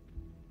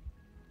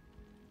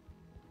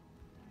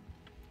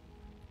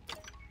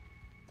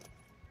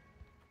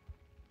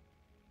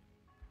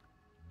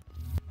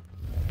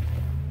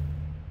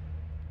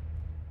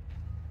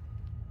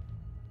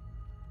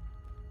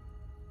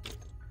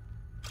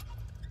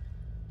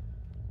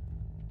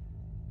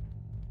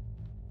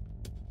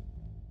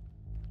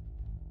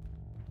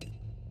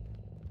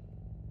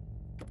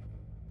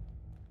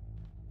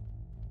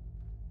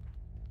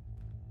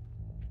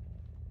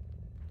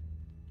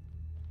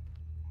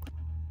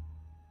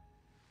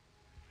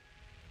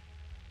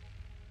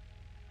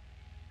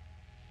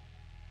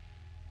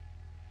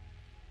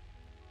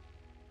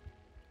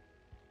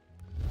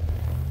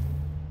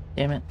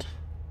 Damn it.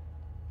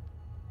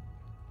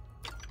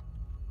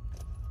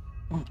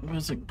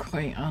 Wasn't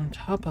quite on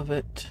top of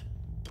it.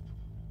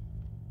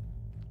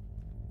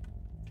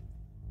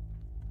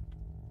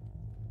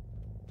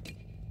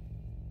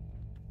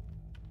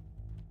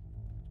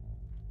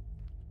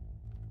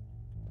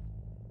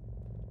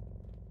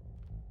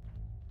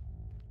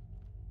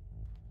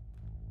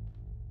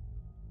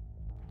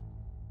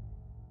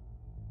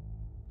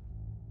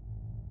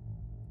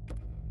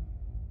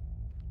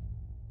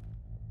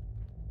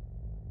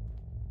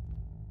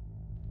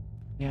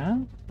 Yeah?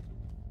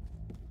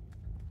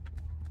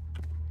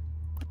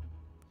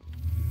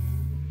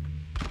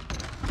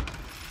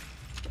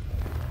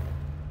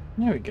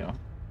 There we go.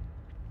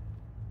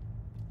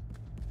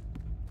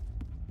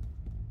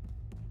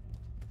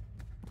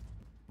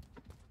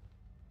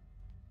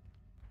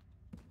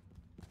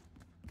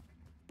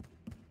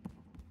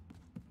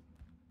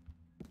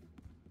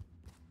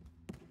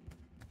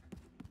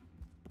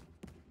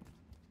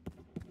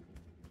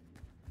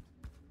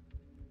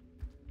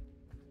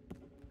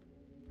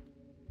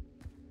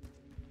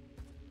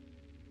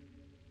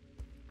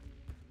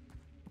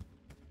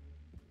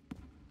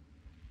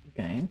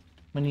 Okay.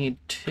 We need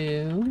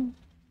 2.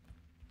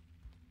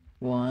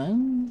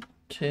 1,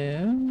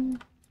 2.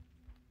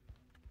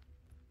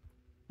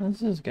 This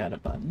has got a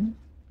button.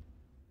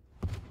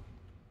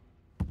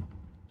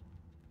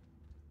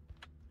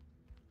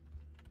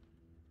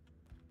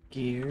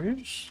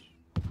 Gears.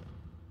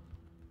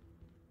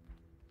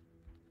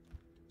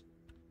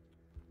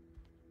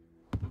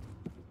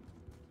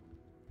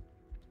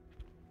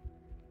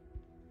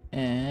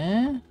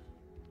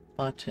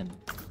 Button.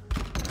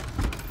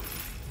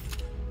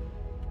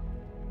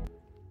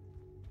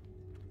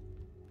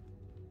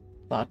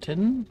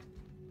 Button.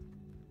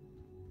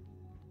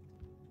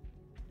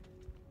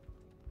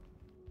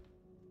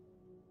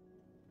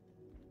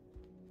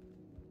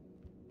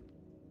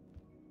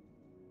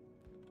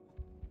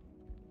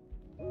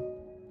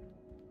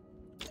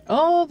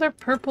 Oh, they're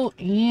purple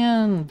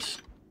and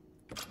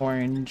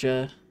orange.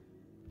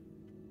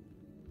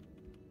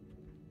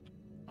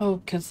 Oh,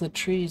 because the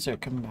trees are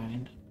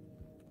combined.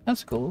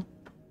 That's cool.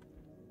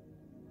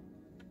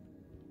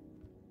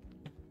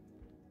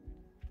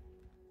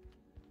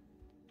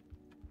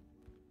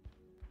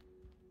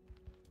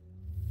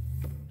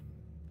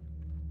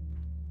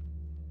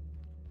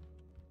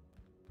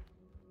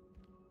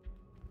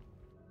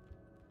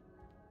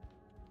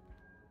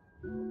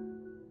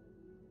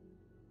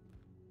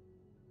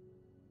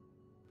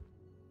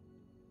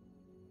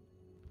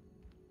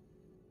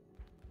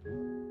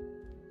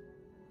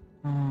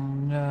 Oh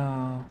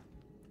no.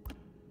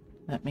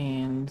 That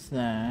means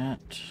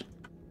that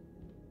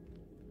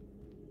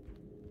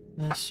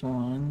this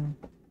one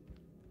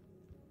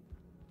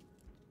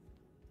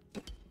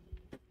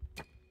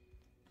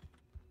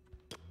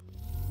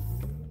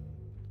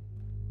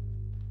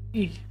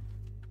Eekum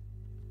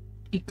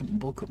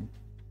bookum.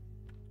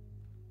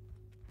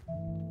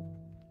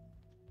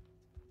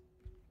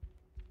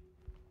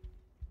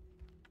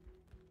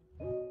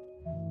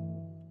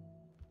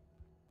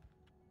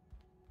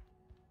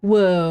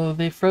 Whoa,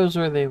 they froze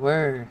where they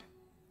were.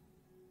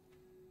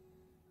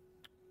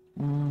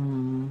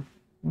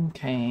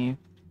 Okay.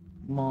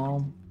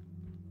 Well.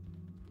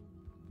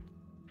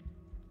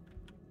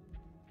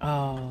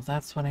 Oh,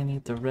 that's what I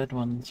need the red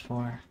ones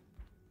for.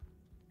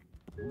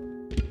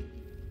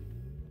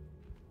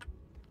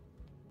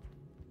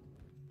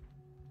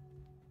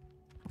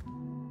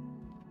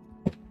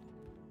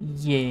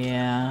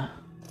 Yeah.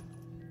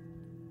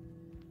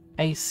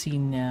 I see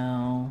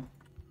now.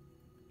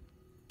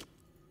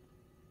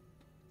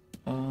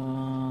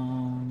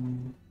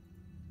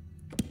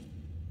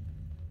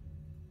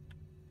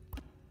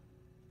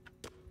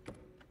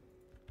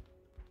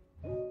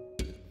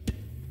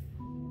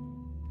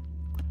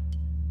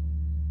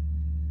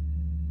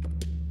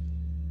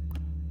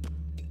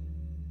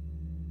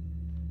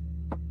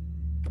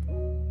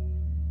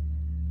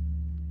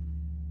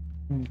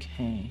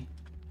 Okay.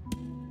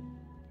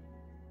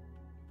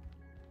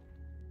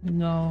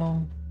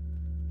 No.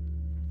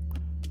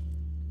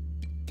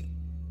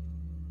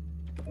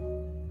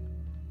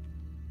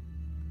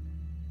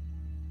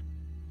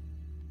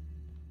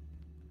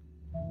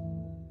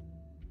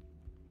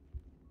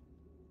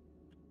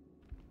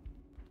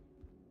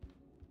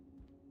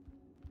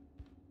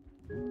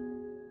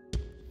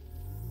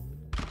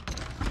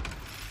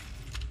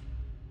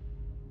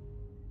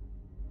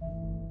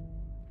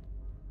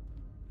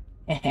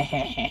 I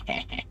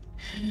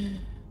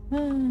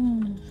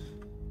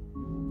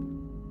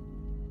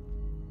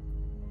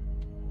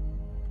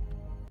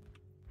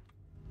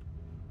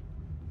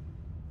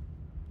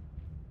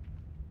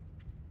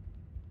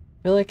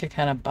feel like I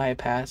kind of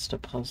bypassed a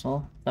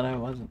puzzle that I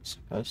wasn't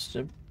supposed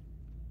to.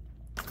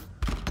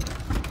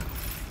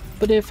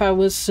 But if I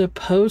was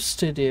supposed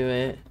to do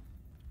it,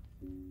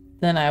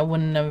 then I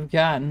wouldn't have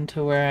gotten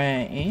to where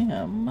I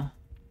am.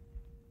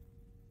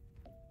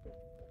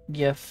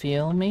 You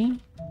feel me?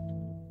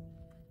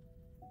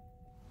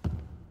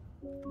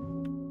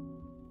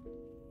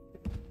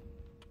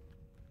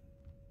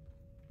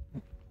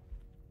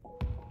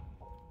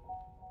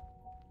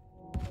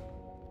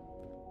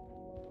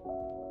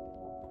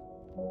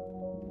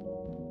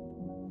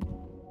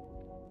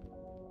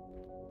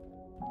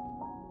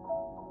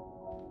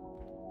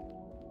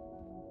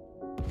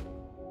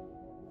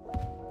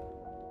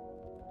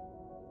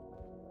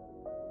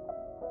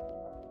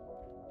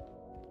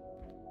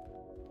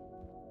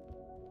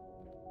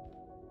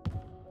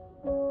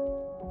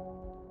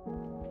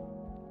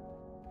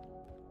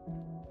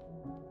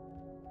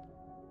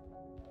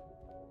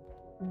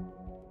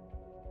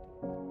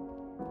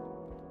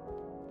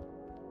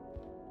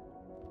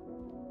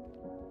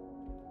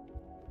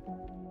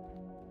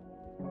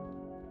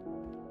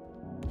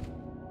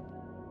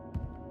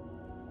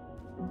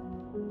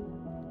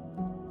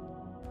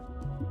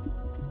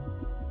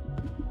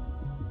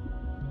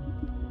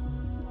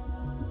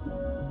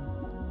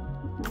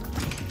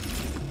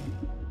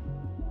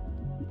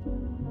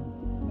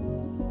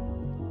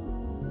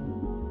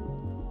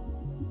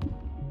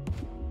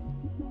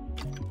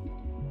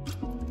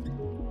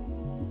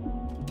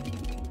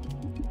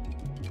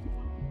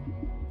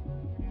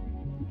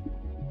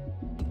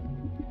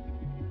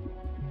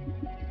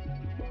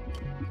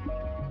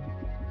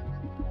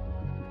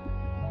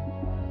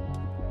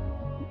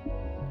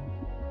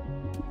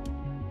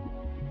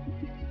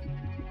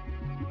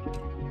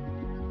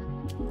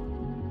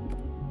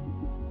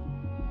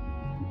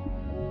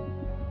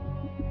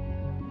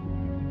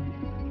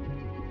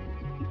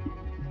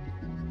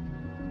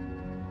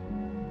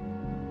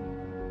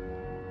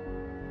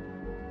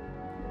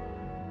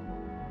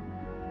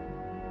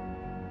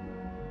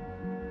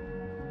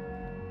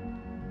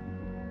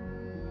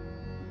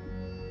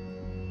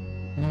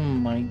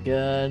 my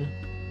god.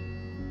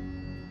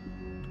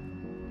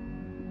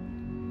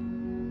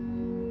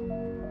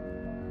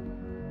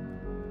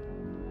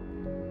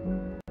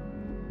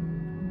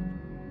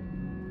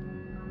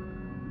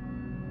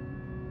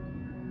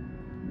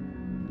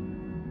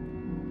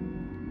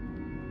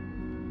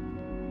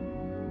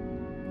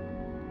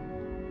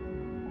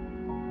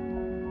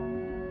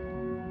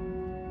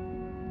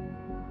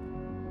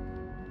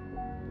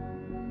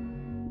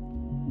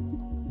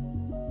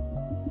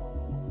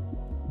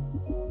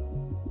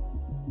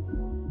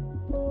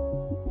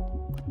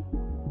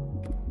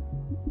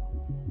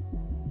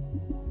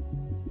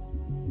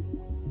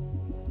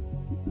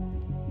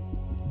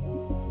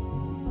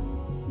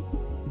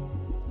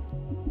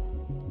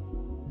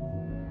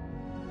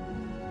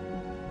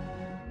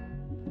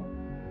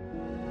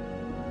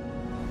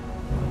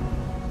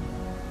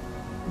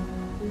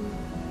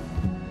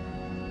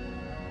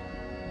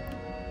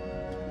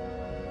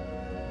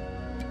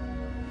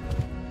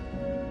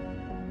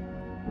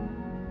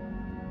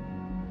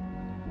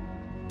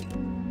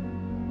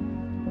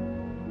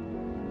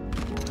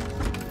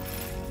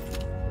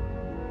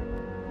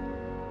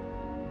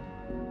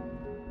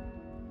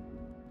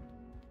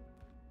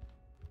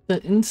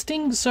 The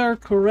instincts are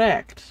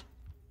correct.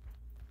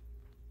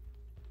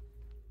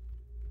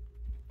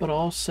 But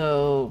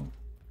also...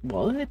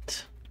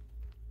 what?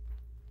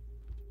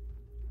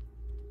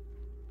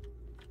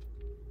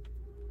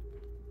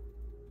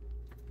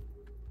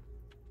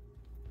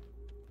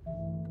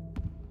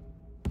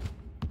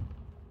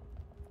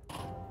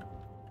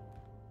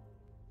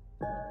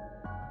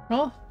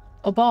 Oh,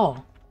 a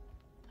ball.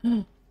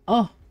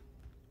 Oh.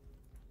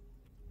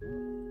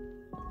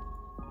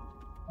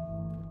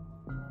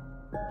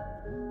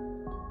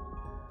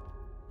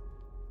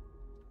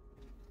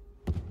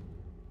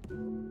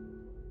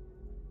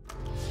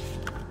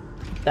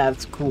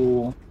 That's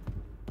cool.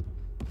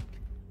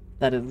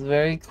 That is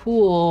very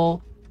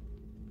cool.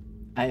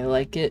 I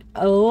like it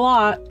a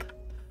lot.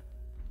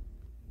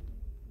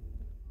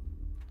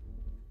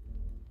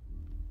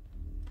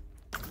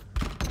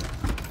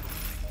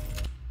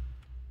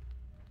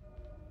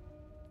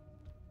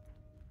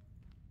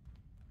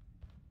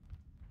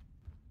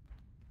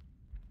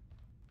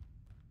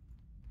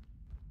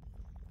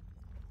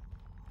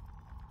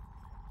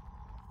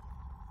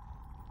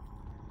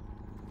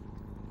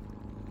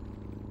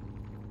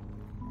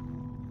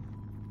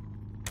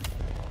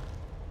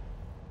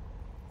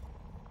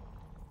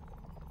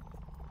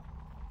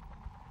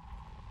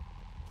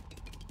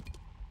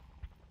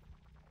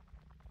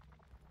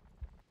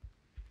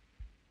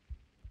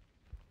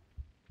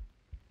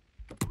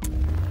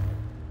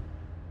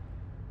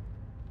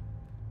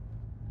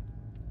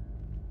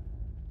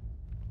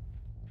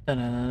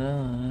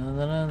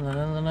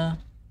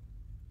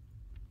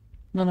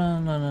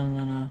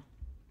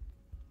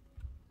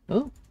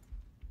 Oh,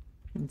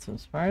 that's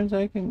as far as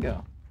I can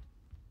go.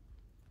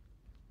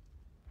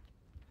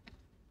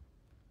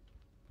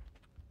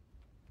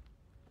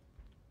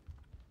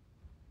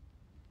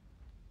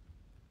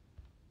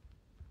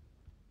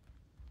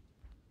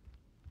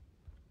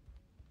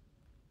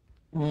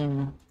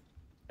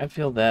 I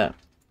feel that.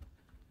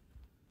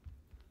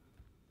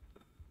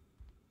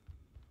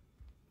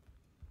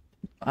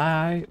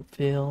 I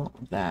feel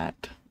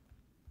that.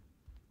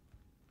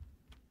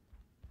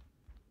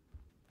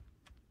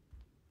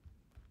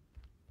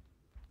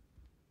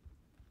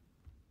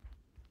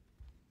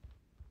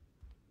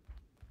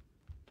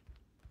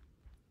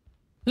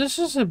 This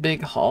is a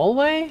big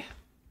hallway?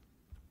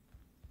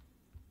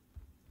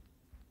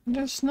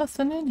 There's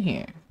nothing in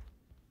here.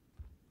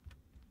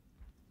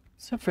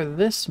 Except for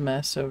this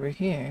mess over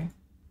here.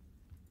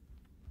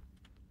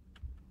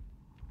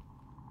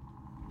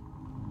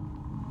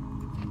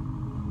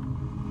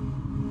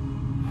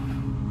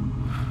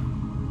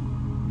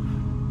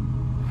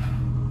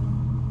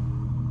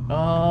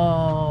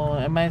 Oh,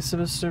 am I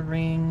supposed to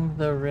ring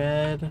the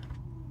red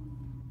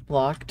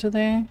block to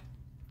there?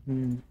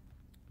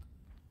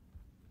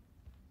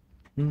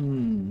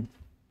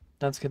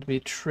 That's gonna be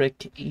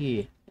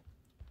tricky.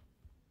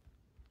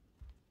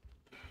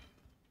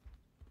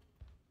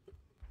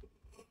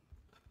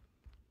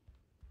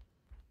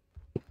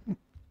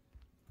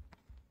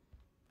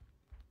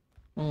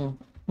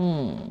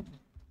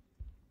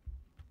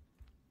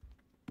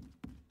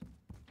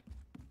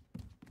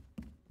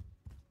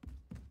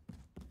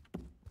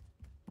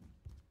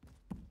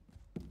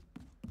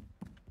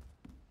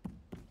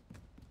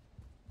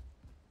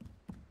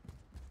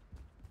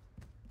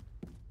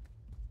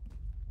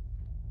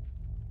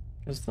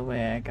 Because the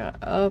way I got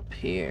up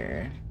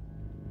here.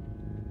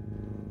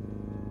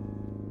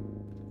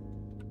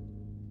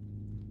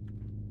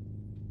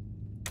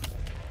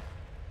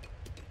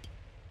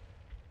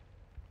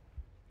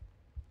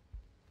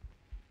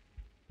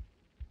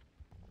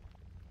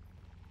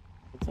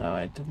 Though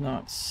I did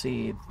not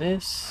see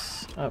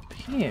this up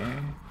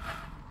here.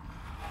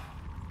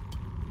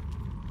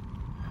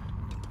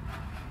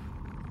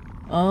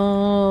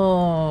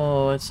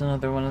 Oh, it's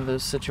another one of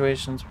those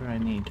situations where I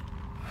need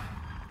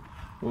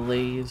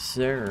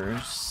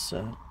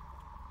lasers.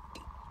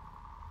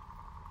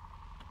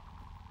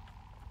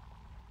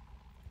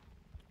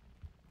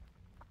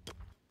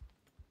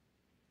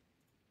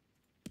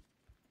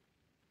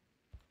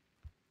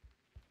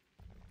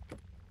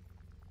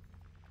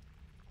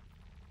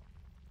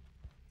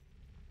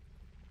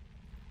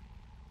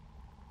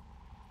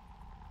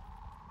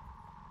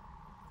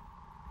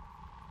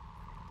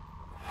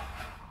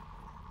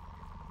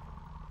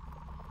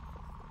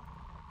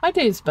 My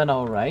day's been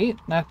alright,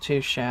 not too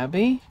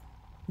shabby.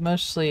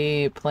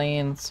 Mostly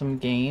playing some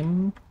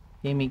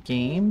gamey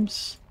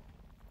games.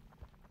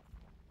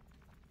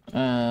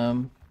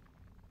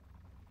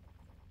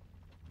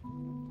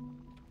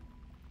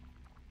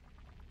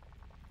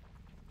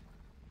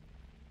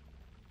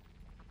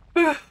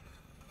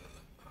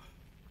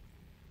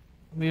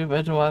 We've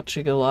been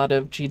watching a lot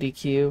of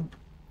GDQ,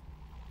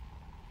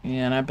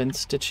 and I've been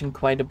stitching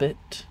quite a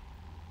bit.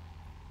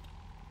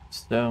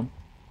 So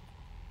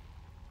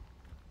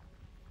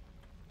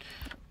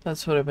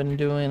that's what I've been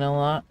doing a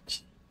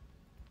lot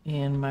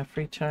in my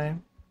free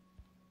time.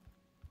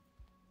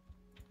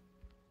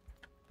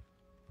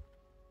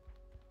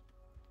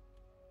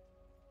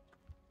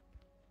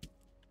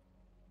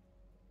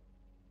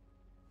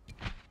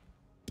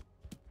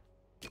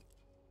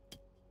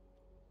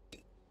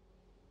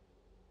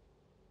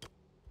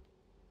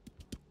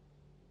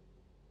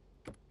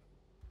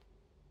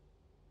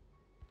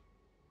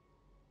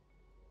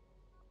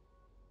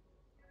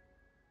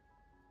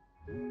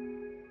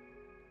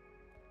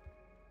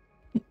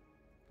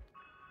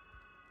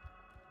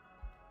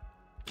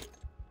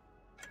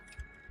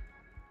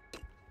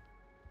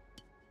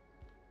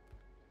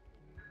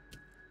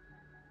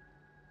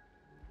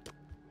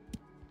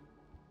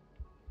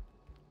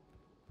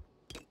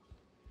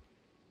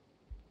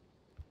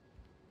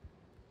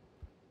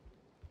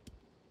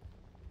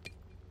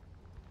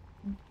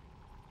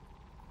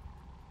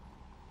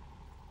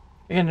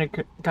 I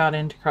got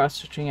into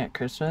cross-stitching at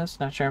Christmas.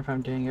 Not sure if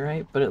I'm doing it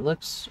right, but it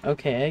looks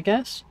okay, I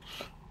guess.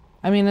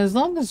 I mean, as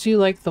long as you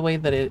like the way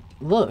that it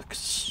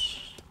looks,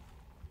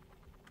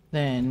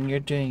 then you're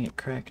doing it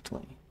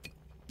correctly.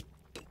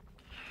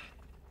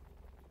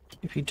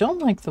 If you don't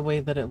like the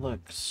way that it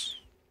looks,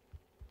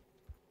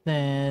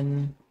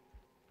 then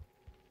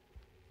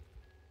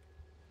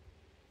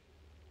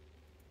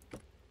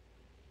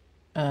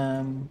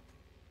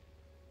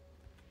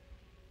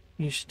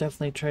you should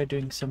definitely try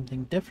doing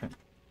something different.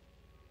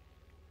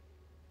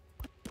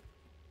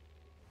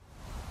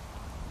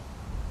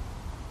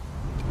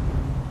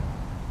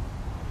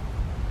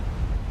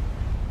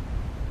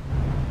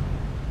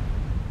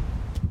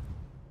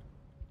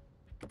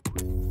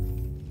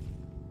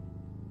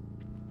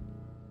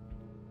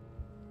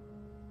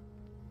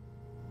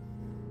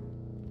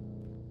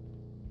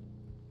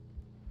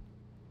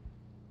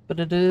 But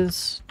it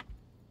is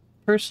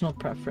personal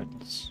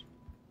preference.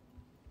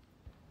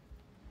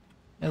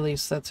 At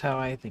least that's how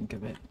I think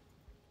of it.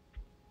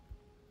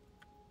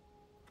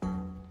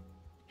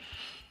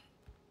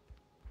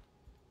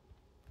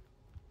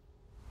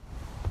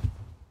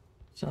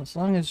 So as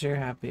long as you're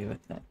happy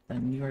with it,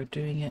 then you are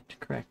doing it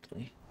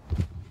correctly.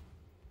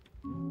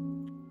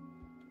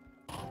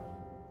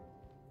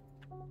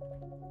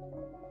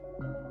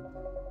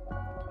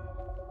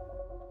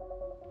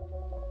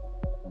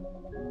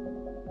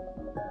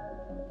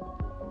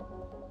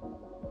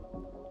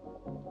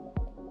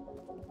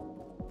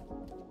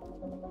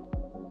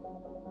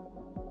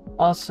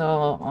 Also,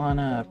 on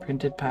a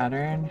printed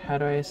pattern, how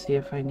do I see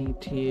if I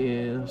need to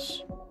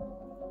use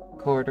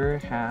quarter,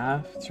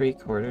 half,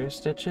 3/4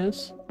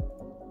 stitches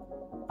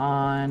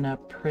on a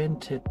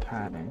printed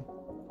pattern?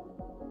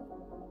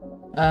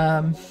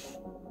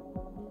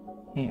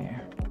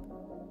 Here.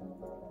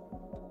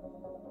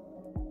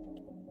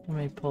 Let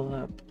me pull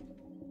up.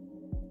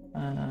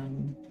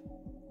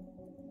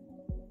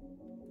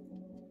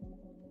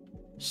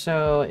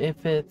 So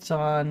if it's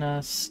on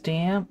a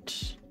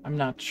stamped, I'm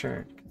not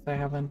sure. I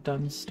haven't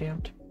done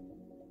stamped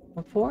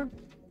before.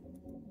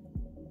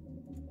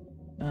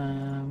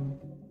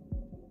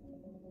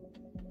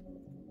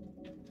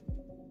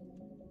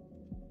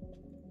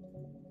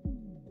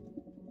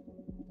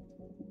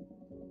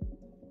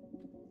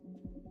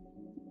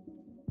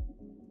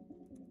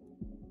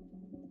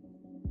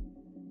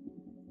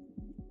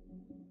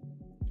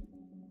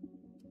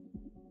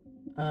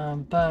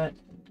 But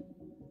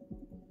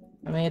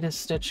I made a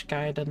stitch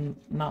guide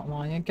not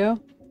long ago.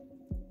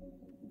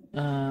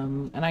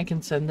 And I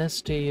can send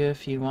this to you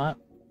if you want.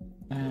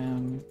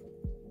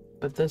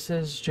 But this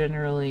is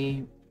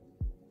generally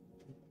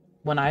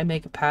when I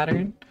make a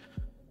pattern.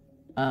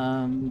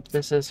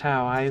 This is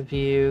how I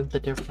view the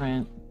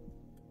different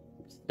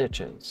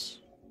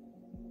stitches.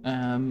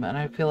 And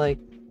I feel like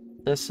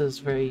this is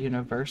very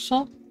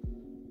universal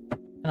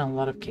in a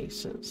lot of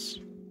cases.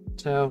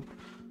 So,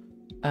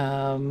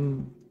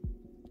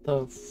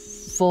 the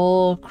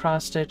full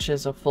cross stitch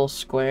is a full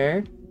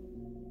square.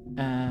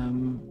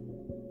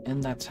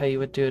 And that's how you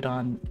would do it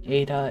on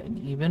Ada and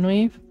even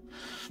weave.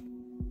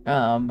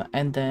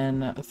 And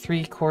then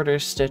 3/4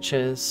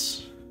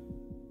 stitches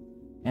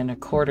and a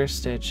 1/4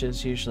 stitch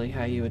is usually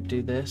how you would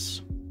do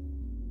this.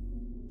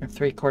 Your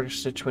 3/4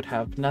 stitch would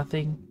have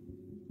nothing.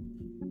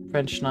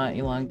 French knot,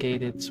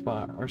 elongated,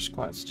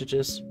 squat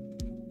stitches.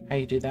 How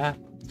you do that.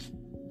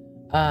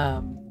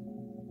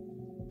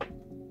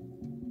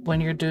 When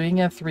you're doing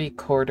a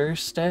 3/4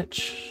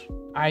 stitch,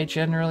 I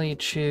generally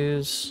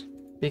choose,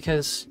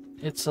 because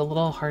it's a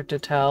little hard to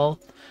tell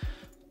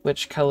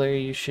which color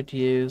you should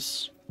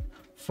use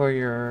for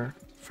your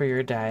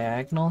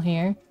diagonal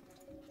here.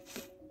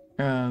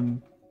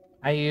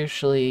 I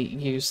usually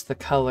use the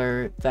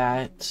color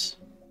that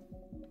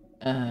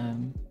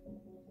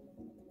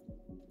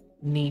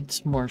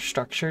needs more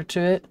structure to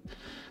it.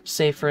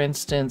 Say for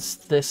instance,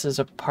 this is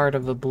a part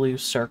of a blue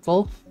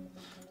circle.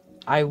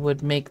 I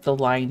would make the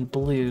line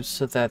blue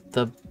so that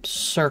the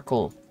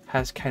circle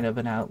has kind of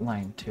an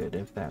outline to it,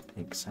 if that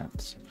makes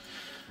sense.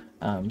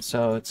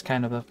 So it's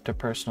kind of up to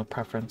personal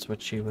preference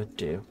what you would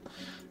do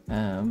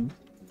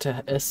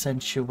to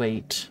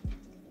accentuate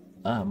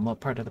what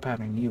part of the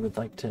pattern you would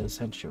like to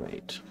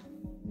accentuate,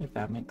 if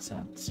that makes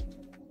sense.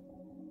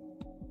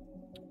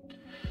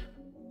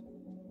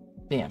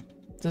 Yeah,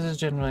 this is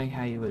generally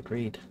how you would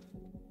read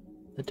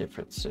the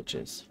different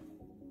stitches.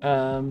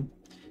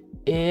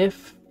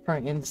 If, for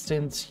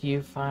instance,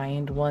 you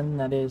find one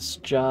that is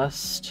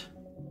just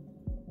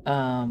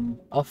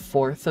a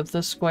fourth of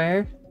the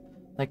square,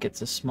 like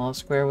it's a small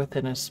square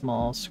within a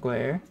small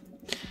square,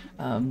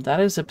 that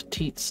is a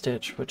petite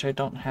stitch, which I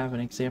don't have an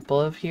example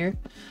of here,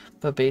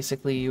 but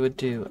basically you would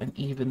do an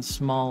even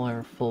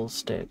smaller full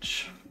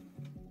stitch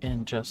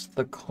in just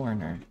the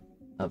corner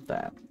of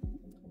that.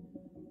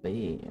 But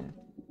yeah.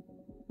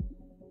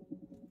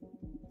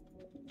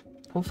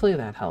 Hopefully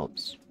that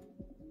helps.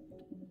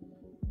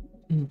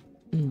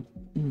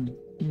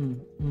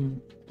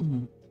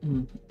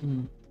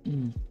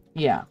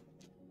 Yeah.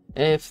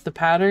 If the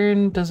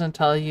pattern doesn't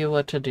tell you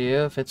what to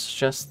do, if it's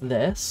just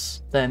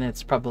this, then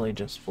it's probably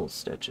just full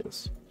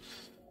stitches.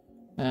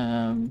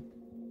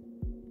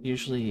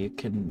 Usually you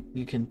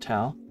can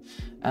tell.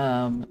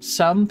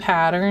 Some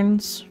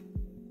patterns,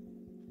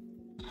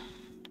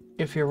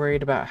 if you're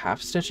worried about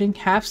half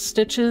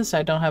stitches,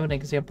 I don't have an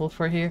example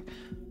for here,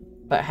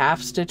 but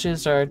half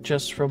stitches are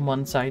just from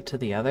one side to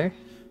the other.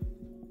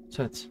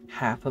 So it's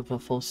half of a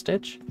full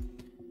stitch.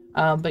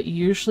 But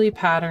usually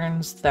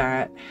patterns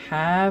that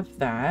have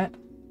that,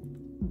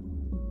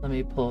 let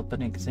me pull up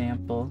an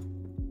example.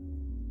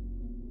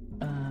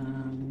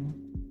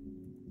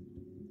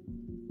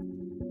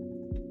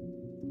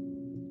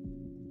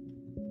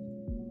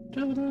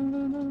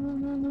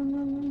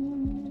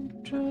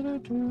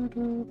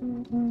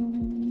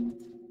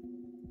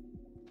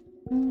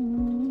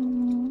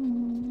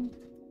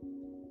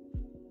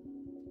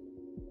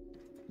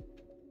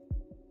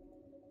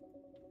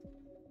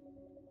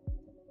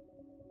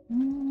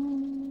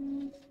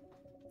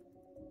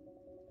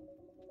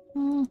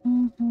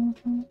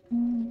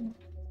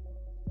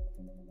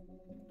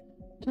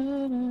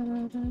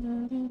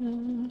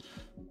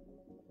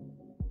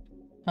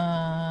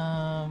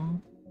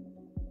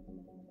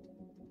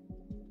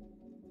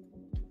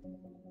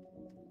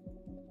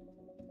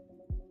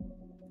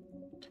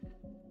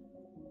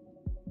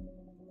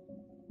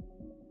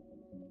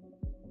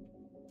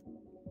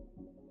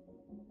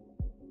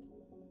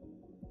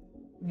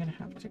 I'm gonna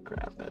have to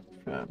grab it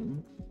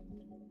from,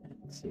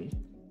 let's see.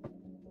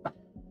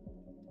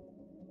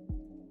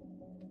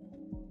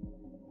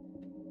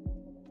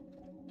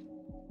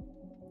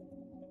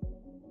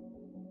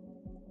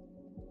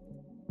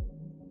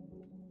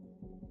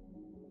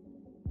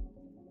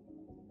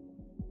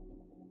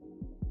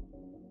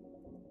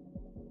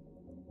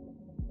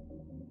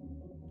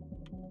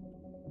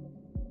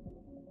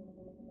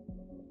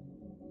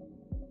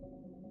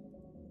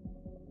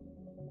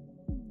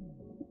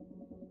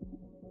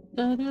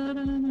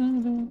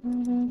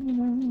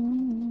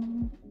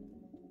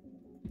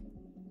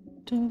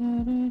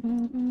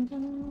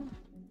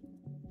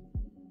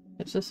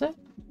 Is this it?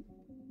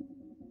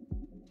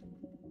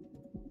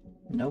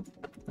 Nope,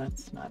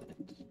 that's not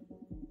it.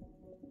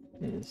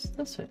 Is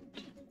this it?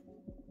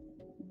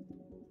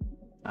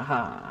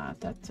 Aha,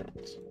 that's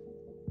it.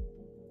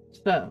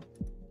 So,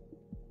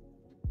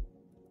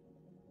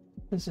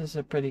 this is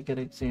a pretty good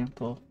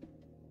example.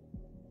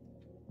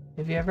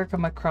 If you ever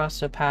come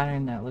across a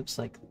pattern that looks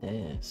like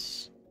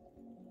this,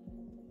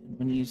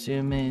 when you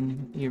zoom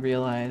in, you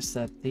realize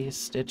that these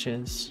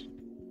stitches,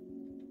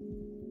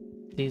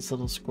 these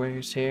little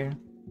squares here,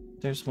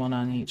 there's one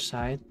on each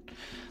side.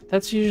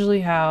 That's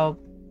usually how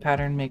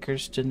pattern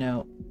makers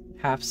denote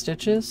half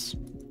stitches,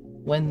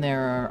 when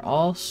there are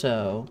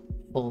also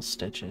full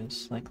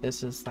stitches. Like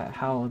this is that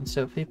Hal and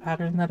Sophie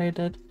pattern that I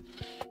did.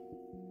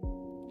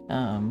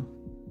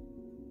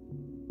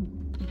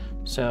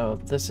 So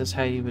this is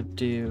how you would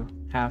do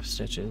half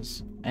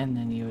stitches, and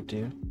then you would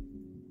do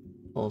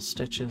full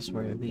stitches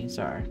where these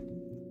are.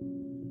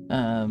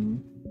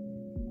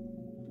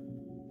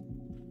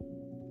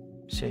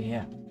 So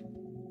yeah,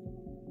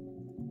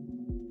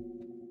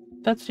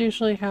 that's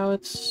usually how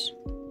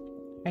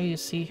you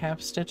see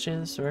half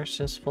stitches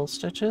versus full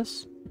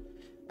stitches.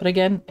 But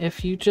again,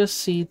 if you just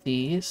see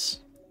these,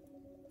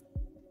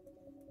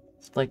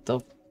 like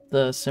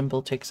the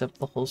symbol takes up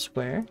the whole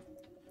square,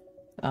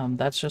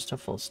 that's just a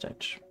full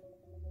stitch.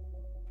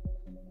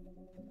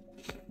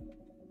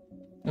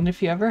 And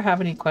if you ever have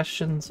any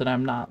questions and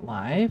I'm not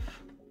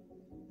live,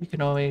 you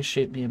can always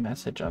shoot me a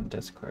message on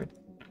Discord.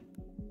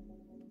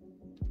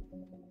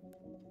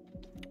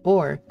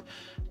 Or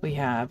we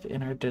have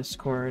in our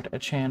Discord a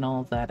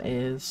channel that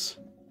is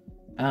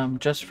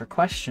just for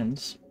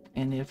questions.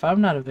 And if I'm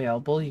not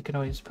available, you can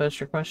always post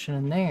your question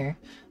in there.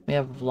 We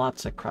have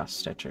lots of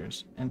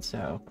cross-stitchers, and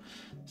so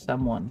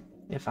someone,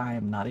 if I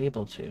am not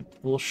able to,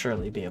 will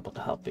surely be able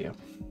to help you.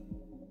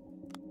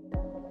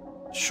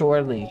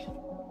 Surely.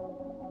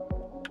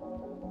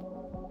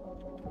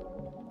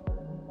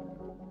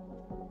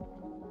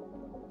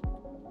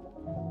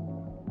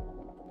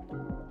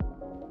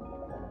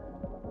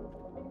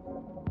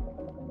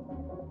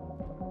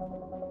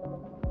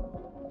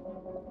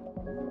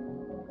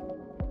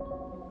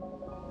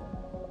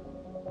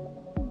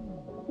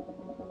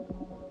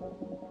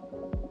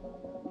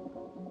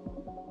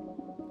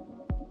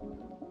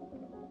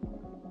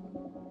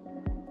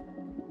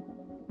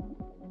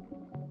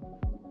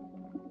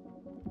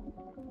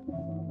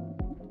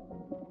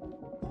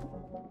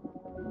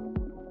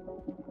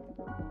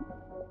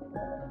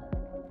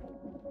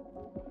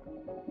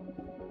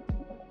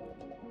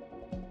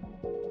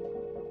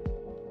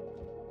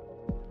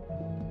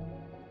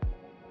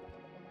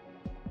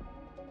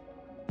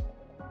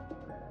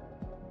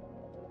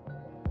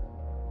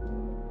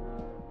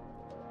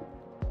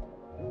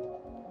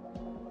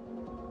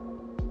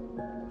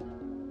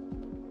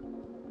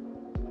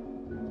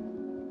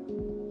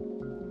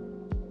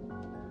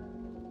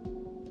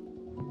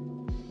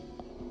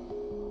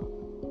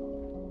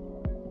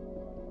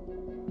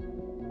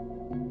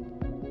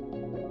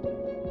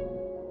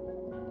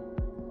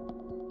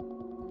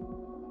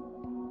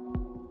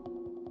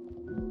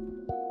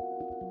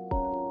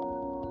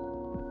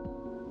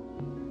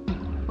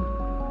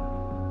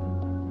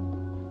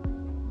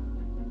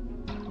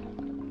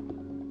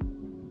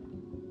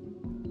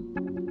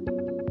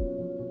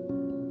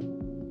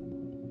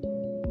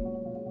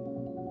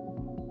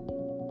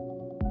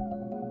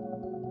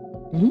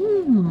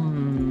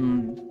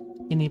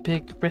 Guinea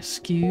pig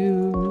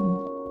rescue.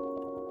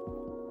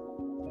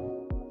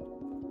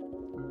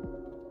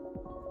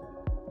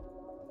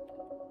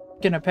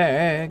 Guinea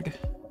pig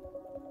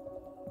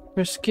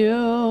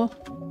rescue.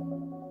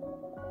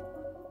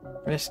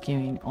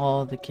 Rescuing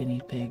all the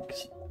guinea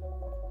pigs.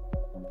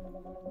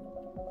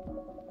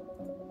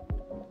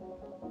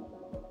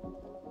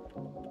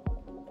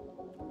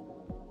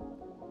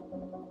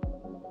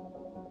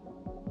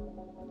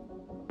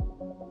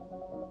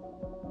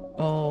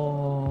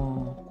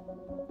 Oh.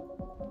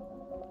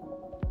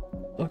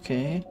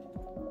 Okay.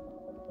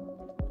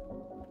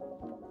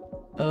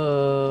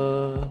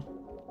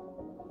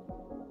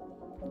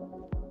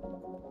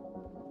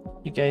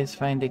 You guys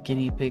find a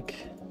guinea pig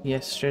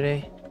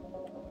yesterday?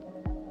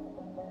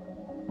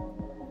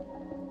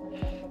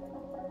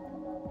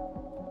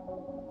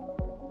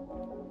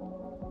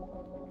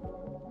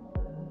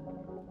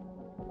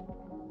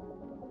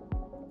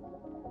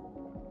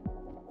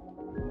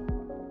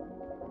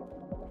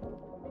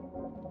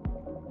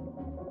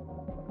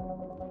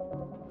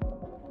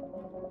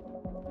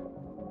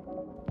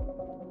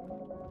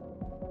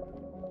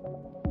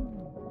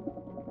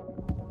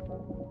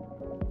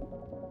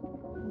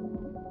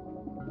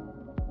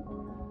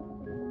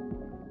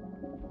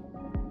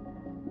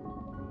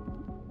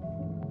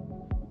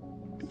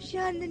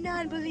 Sean the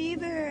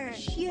non-believer.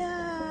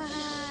 Sean.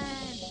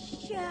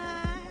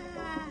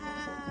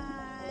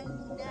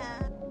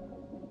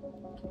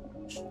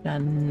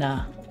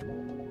 Shanna.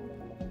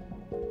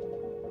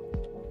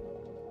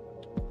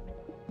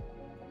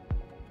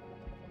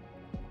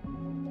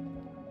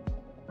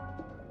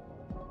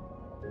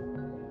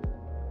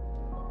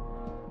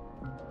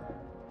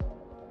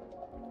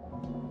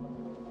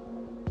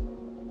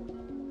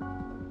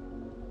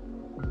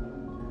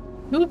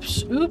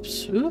 Oops,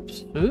 oops,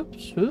 oops,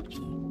 oops, oops.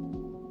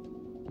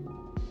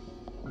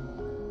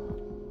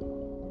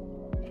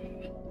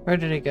 Where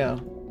did it go?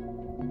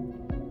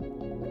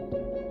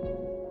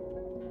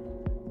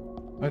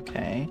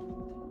 Okay.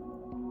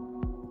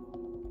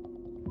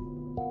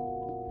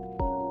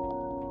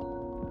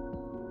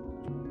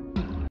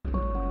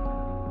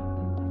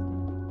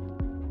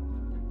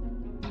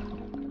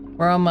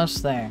 We're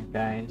almost there,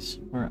 guys.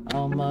 We're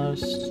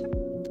almost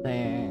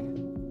there.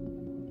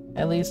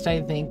 At least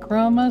I think we're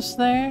almost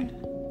there.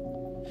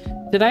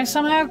 Did I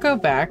somehow go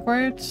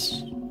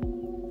backwards?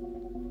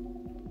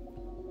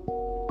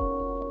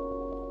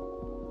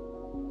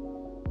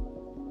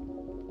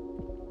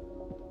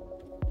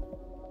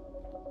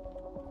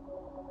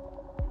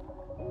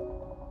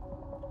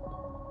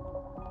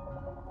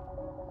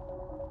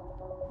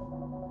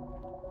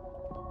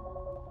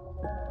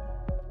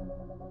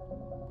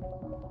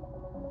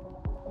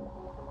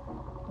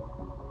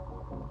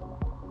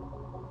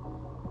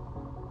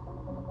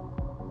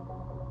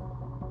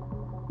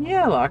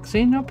 Yeah,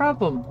 Loxy, no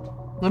problem.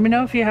 Let me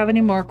know if you have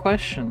any more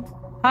questions.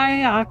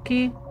 Hi,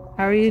 Aki.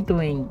 How are you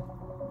doing?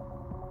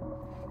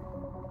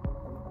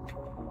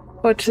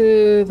 Go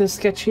to the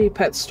sketchy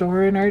pet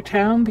store in our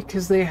town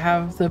because they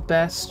have the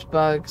best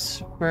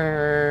bugs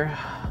for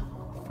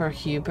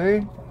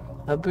Huber,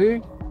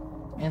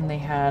 and they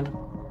had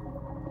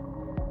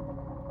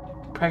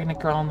pregnant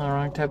girl on the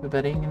wrong type of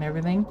bedding and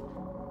everything.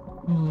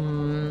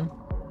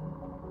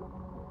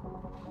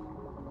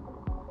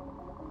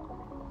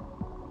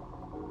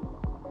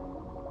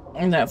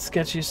 in that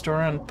sketchy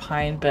store on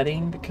pine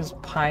bedding because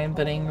pine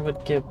bedding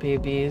would give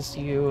babies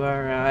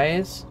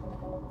URIs.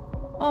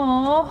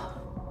 Aww.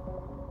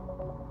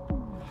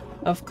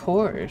 Of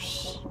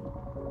course.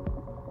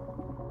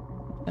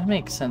 That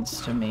makes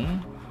sense to me.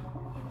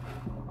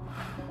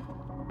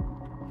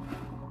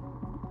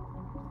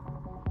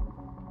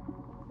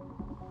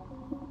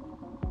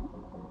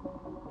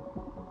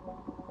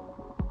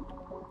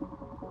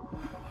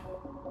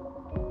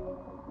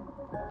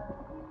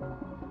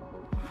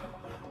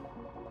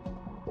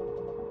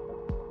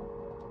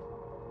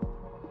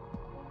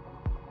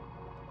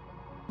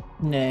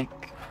 Nick.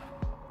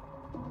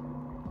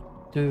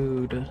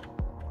 Dude.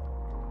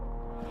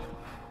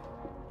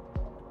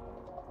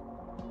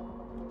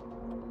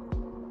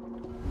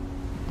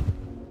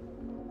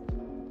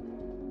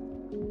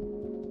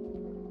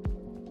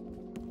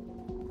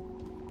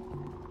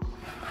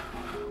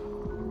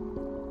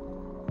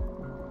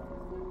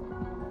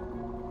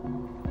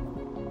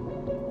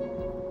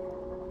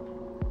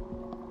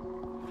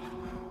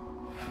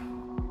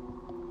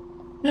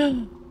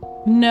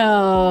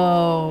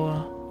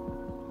 No.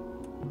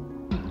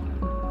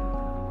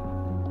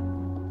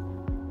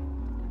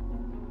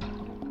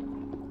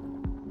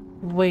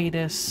 Wait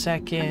a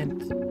second.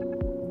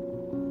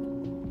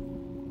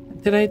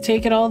 Did I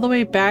take it all the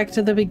way back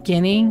to the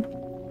beginning?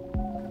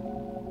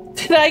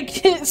 Did I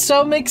get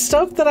so mixed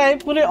up that I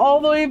put it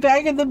all the way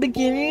back at the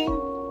beginning?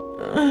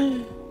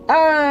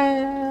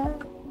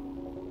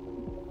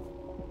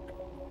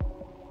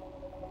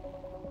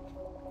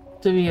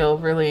 To be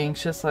overly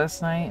anxious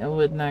last night, I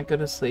would not go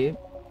to sleep.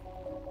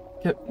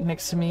 Kept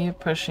next to me,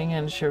 pushing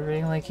and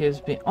shivering like he was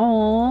being.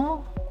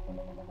 Aww.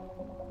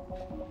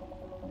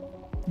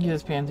 He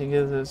was panting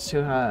because it was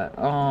too hot.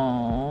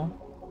 Aww.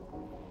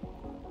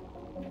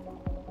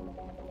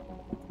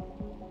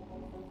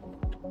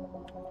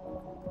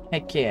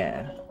 Heck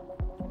yeah.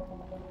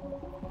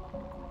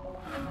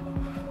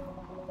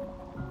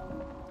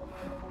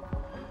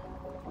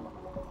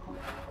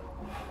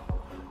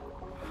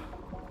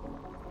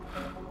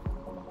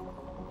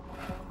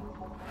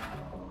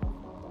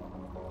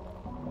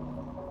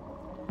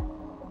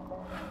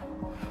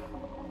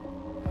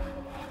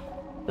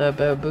 The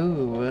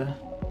baboo.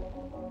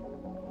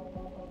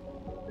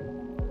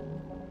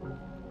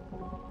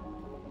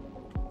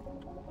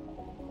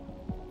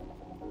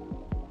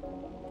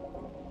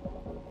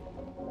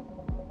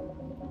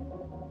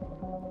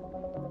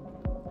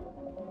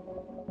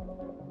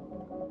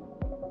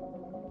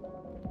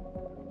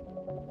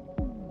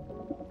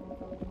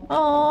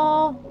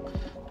 Aww.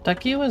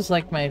 Ducky was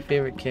like my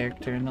favorite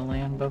character in The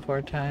Land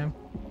Before Time.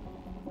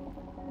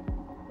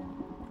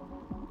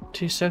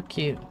 She's so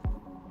cute.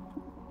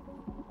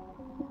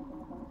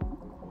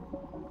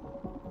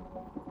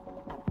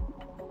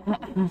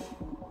 Mm-mm.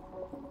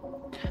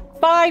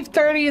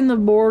 5:30 in the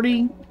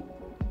morning.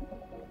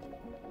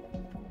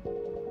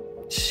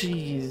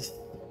 Jeez.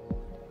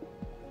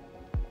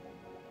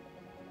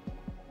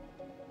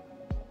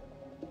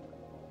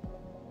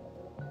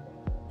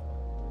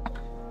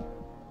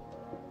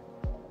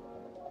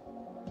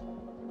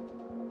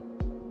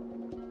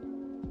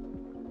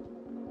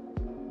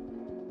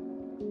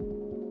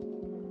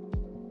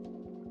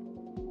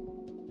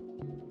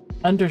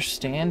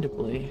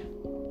 Understandably.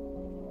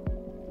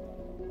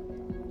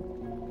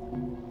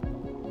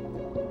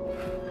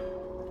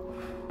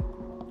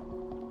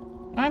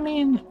 I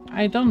mean,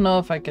 I don't know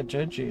if I could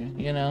judge you,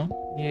 you know?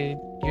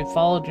 You're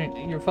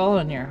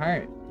following your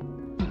heart.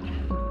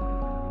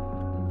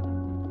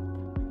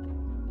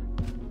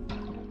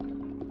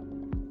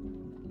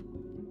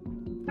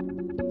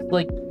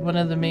 Like, one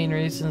of the main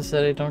reasons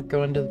that I don't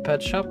go into the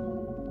pet shop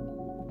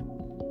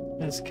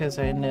is because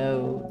I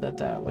know that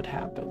that would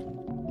happen.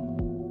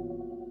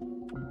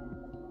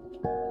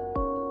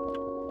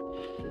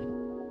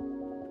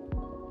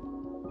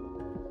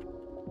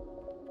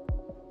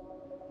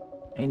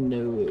 I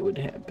know it would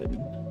happen.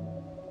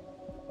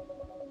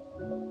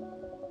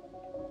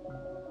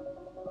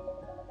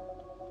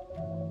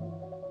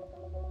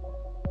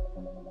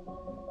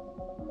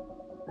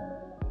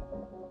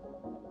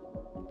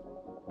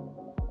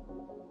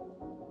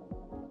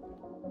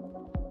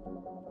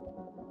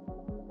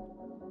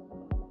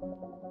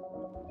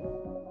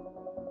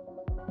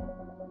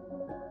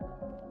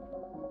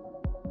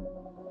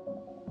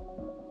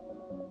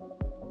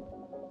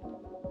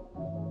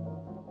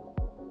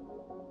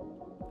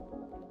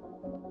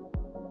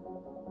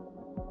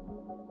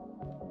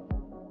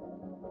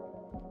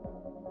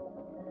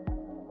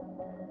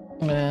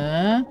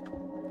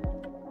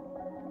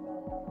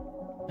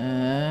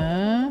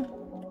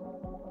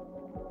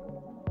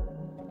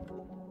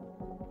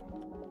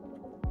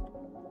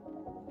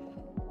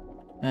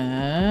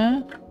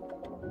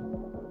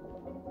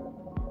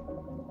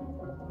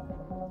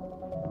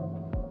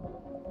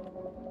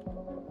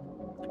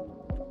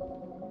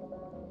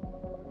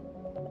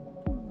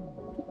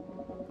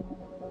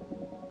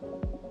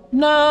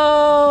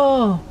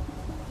 No!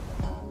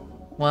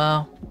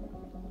 Well,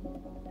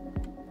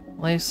 at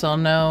least I'll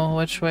know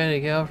which way to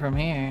go from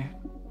here.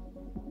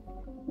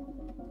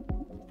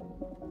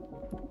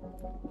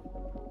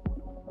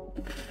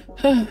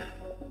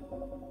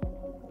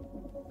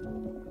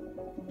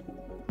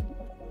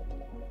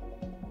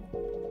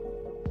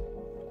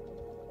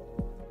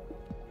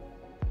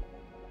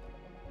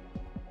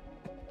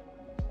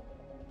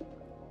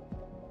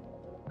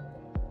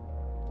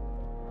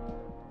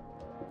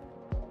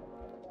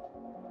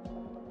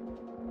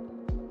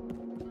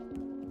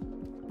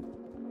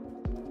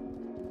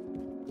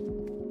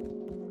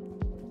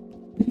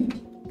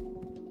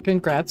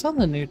 Congrats on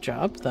the new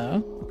job,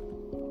 though.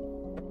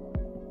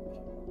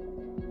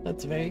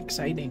 That's very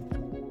exciting.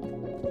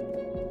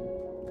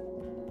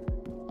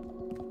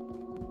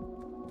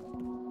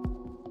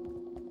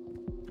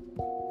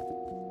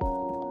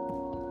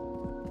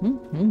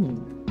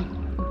 Mm-hmm.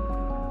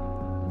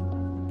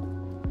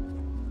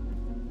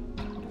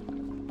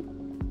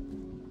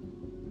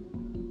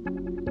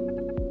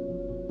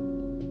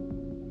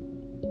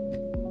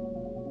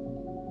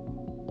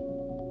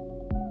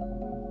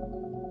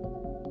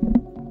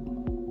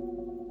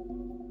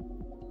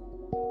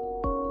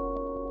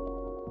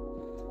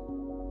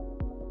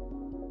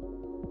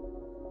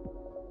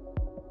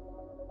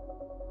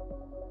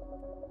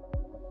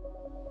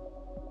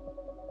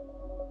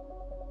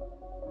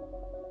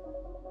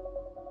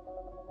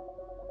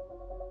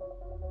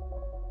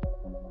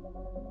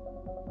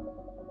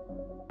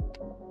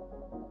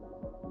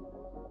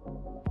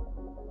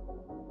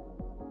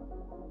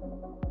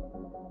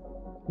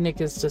 Nick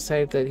has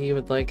decided that he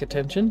would like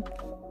attention.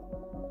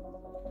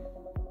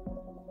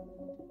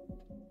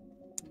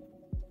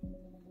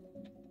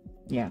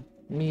 Yeah,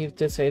 you've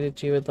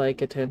decided you would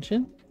like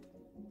attention.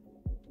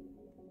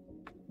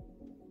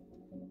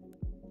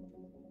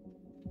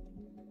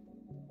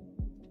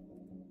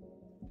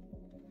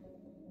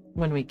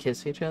 When we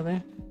kiss each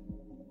other.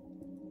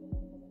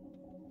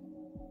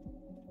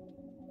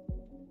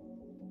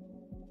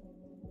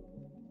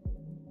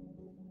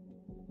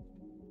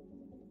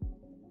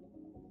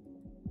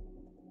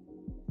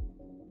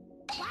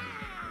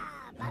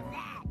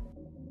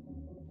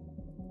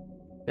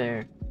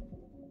 There.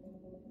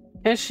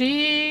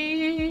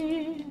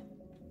 Keshi!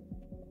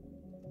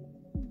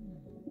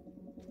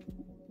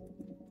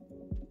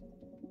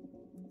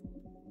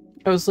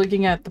 I was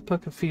looking at the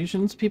Book of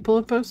Fusions people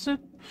have posted.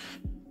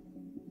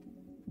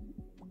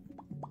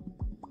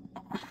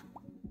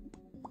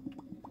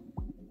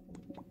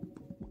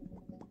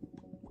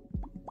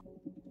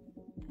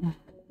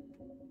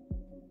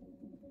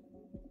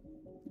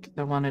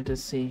 I wanted to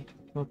see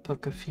what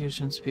Book of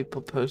Fusions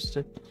people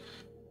posted.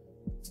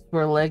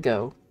 For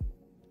Lego.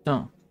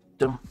 Dun,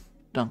 dun,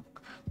 dun.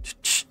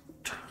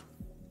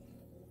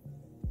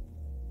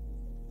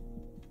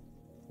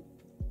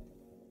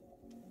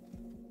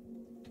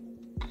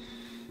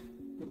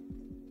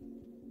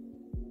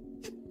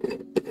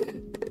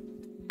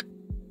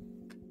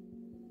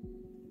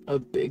 A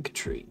big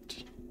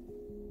treat.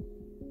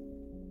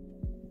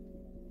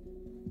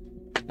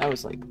 That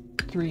was like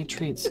 3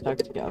 treats stuck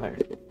together.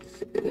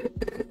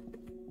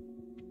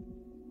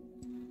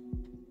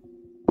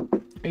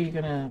 Are you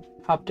gonna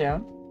hop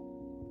down?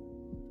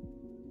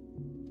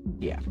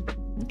 Yeah,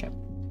 okay.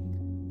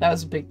 That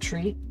was a big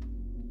treat.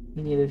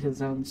 He needed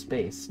his own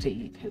space to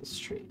eat his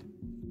treat.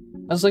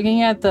 I was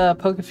looking at the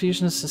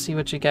Pokefusions to see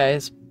what you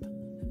guys...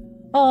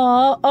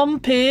 Aw,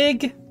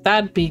 pig!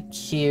 That'd be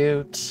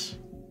cute.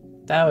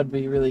 That would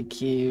be really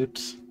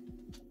cute.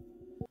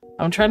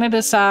 I'm trying to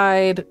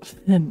decide...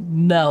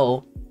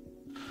 No.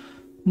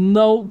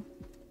 Nope.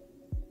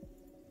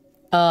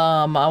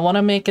 I want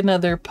to make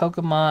another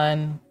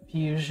Pokemon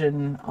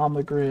Fusion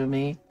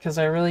Amigurumi because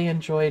I really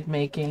enjoyed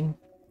making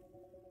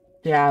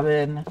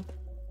Gavin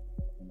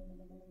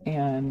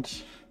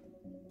and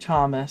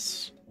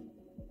Thomas.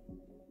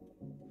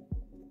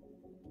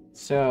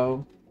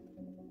 So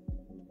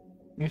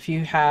if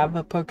you have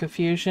a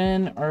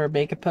Pokefusion or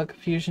make a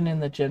Pokefusion in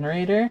the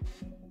generator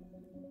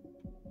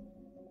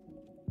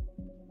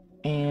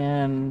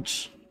and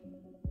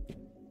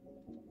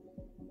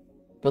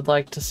would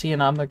like to see an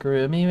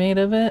Amigurumi made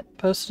of it,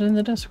 post it in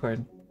the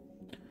Discord.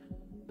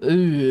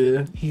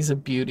 Ooh, he's a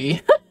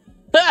beauty.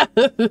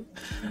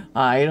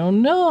 I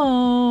don't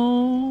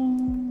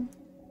know.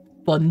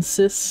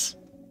 Bunsis.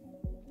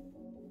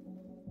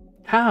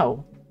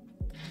 How?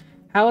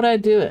 How would I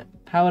do it?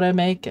 How would I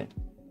make it?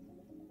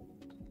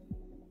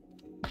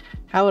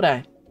 How would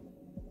I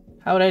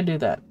do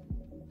that?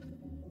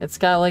 It's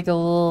got like a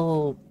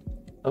little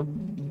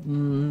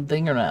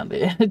thing around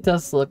it. It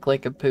does look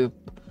like a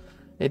poop.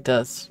 It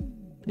does.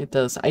 It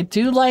does. I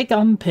do like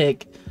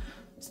Umpig.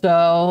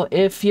 So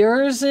if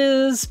yours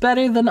is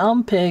better than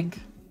Umpig,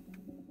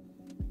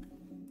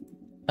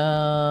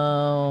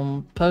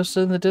 post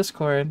it in the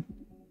Discord.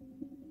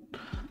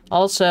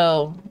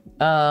 Also,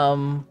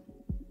 don't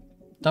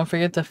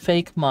forget the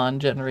fake mon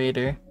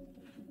generator.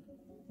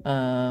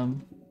 I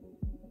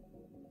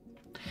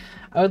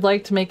would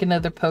like to make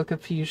another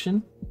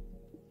Pokefusion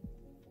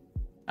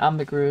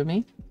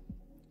Amigurumi,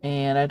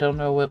 and I don't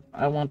know what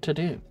I want to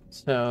do.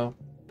 So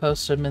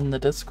post them in the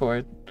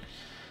Discord,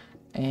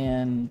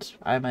 and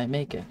I might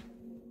make it.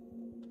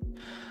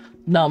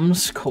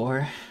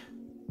 Numbscore.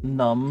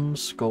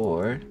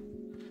 Numbscore.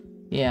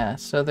 Yeah,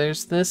 so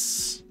there's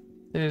this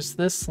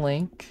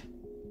link.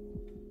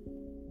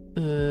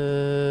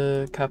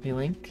 Copy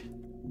link.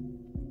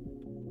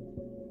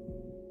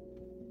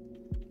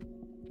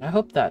 I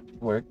hope that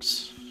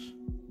works.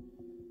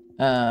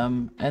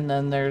 And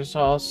then there's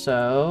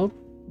also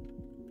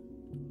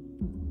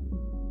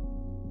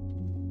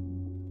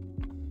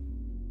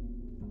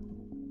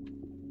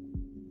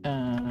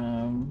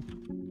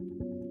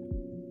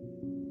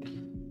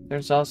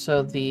there's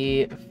also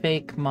the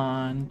fake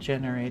mon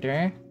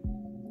generator.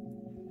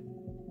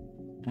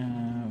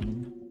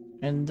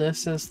 And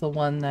this is the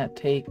one that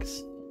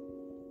takes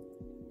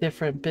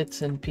different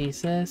bits and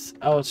pieces.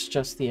 Oh, it's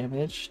just the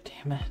image.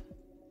 Damn it.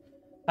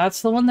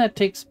 That's the one that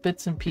takes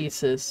bits and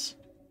pieces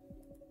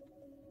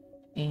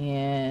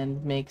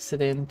and makes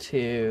it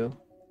into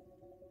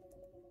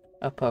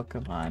a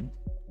Pokemon.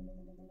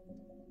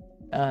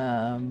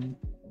 And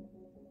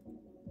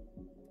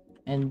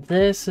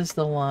this is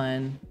the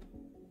one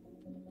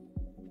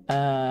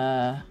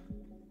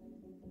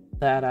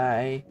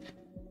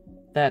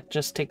that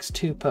just takes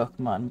 2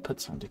 Pokemon and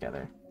puts them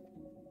together.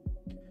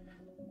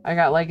 I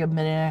got like a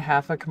minute and a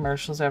half of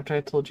commercials after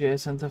I told you I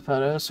sent the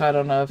photo, so I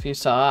don't know if you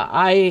saw.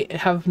 I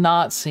have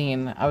not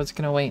seen. I was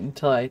gonna wait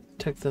until I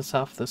took this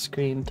off the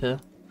screen to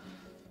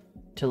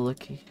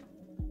looky.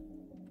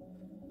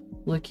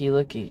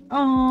 Looky.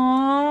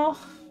 Aww.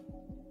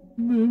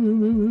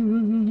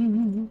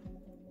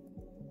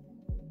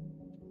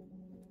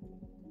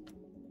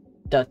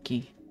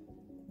 Ducky.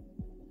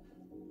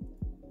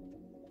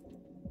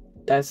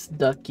 That's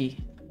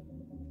Ducky.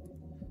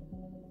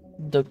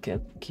 Look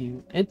at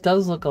cute. It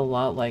does look a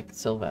lot like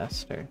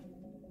Sylvester.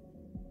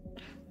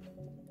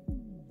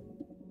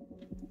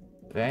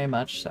 Very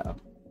much so.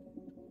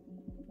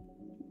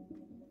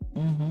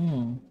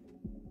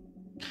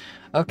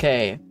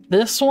 Okay,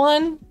 this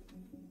one.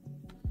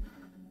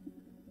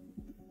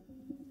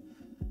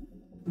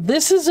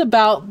 This is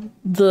about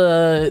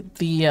the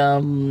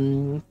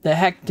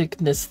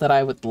hecticness that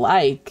I would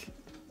like,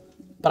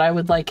 but I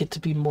would like it to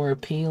be more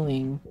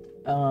appealing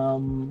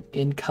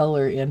in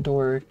color and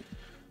or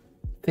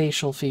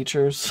facial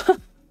features.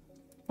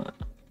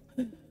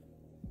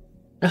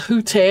 A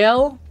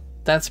Hootale?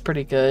 That's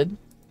pretty good.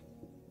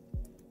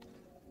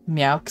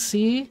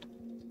 Meowxie?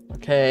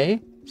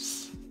 Okay.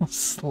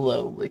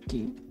 Slow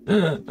licky.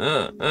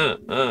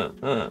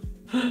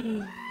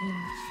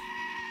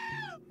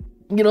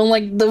 You don't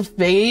like the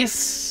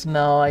face?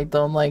 No, I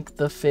don't like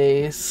the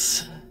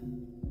face.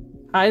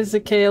 Hi,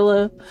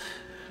 Zakayla.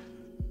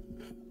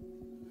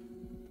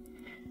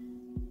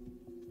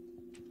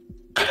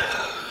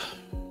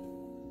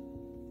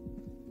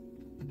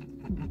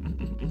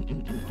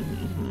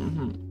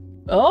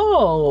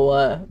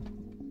 Oh,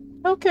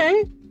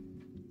 okay.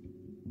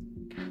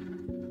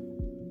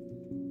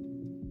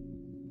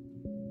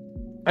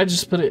 I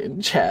just put it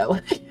in chat.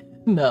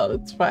 No,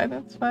 it's fine.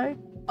 It's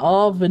fine.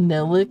 Oh,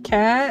 Vanilla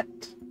Cat.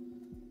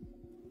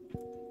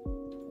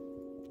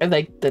 I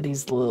like that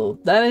he's little.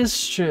 That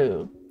is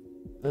true.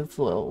 That's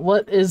little.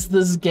 What is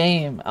this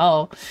game?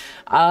 Oh,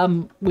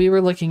 we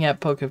were looking at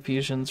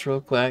Pokefusions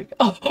real quick.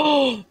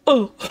 Oh.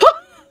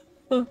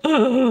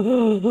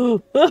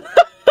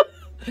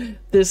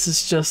 This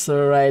is just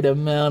the right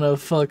amount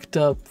of fucked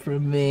up for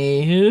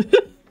me.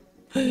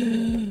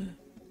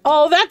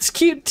 Oh, that's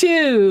cute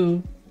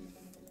too.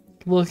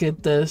 Look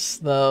at this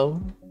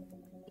though.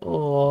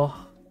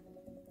 Oh,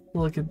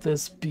 look at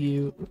this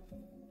beaut.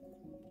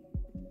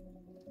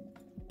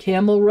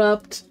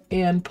 Camelrupt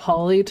and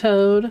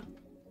Politoed.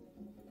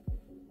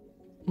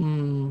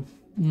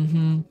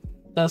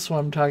 That's what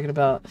I'm talking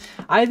about.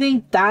 I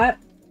think that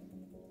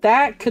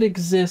could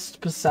exist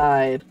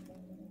beside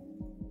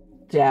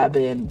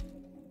Dabin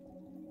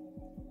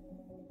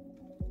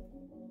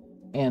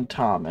and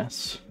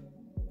Thomas.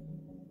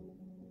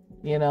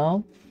 You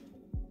know?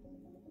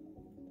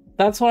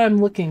 That's what I'm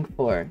looking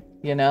for,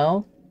 you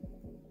know?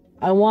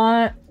 I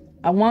want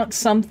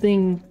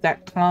something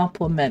that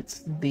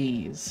complements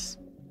these.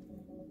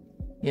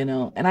 You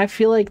know? And I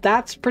feel like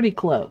that's pretty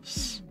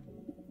close.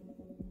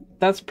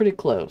 That's pretty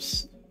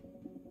close.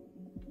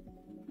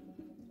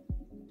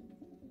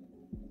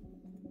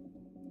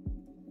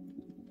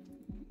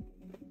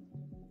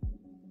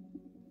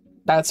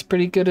 That's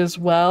pretty good as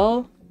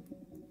well.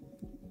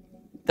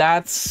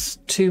 That's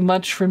too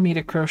much for me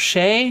to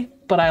crochet,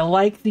 but I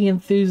like the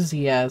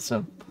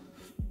enthusiasm.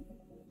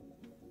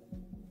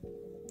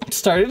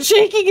 Started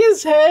shaking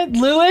his head,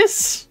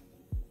 Lewis.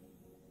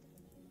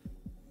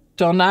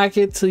 Don't knock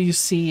it till you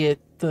see it.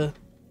 The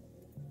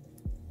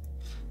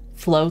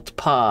float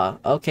paw.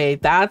 Okay,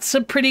 that's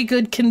a pretty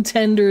good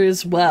contender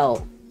as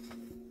well.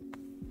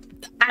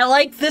 I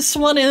like this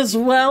one as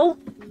well.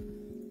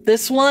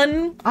 This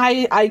one,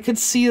 I could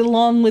see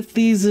along with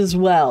these as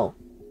well.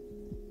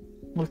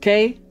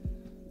 Okay?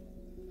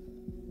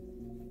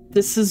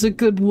 This is a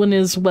good one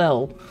as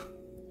well.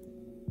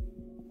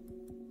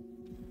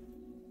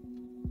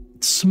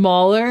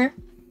 Smaller.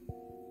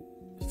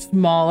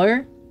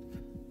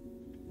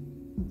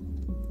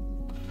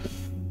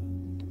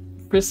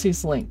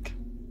 Chrissy's link.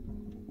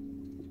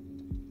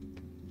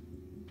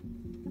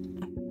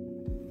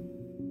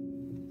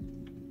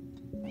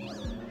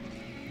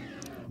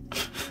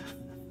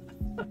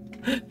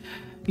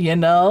 You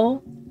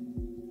know?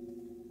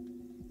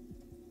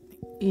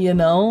 You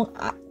know?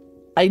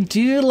 I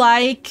do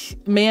like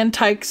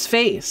Mantyke's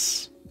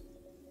face.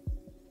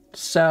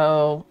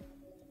 So...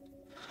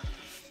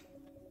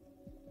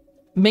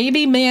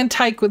 maybe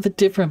Mantyke with a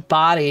different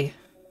body.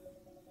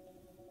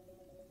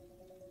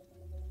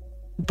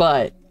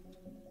 But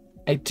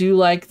I do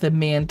like the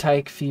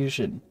Mantyke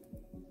fusion.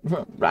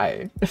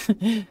 Right.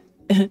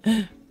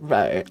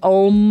 Right.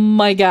 Oh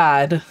my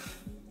god.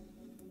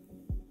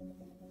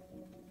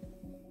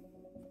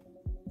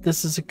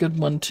 This is a good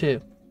one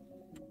too.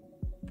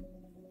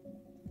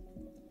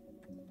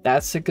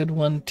 That's a good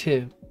one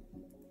too.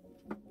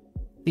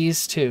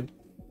 These two.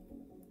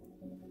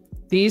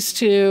 These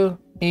two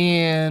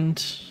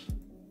and...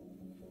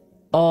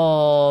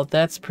 oh,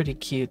 that's pretty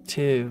cute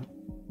too.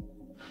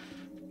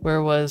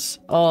 Where was...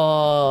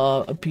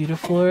 oh, a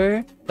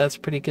Beautiful? That's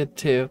pretty good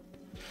too.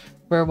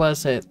 Where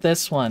was it?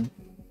 This one.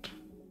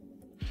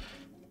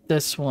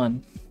 This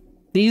one.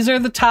 These are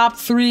the top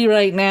 3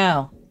 right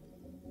now.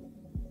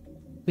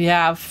 We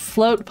have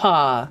Float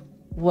Paw,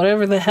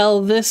 whatever the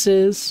hell this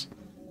is,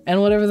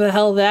 and whatever the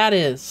hell that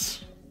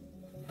is.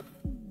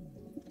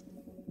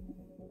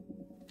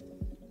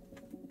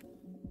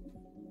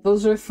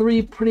 Those are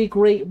 3 pretty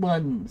great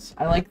ones.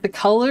 I like the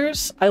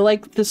colors. I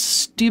like the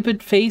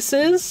stupid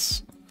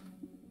faces.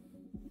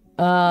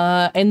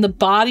 And the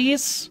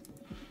bodies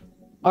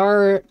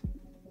are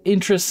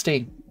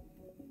interesting.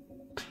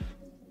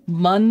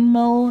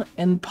 Munmo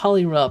and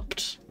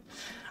Polyrupt.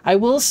 I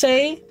will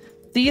say,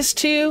 these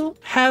two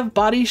have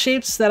body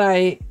shapes that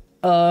I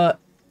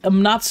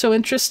am not so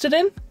interested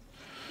in.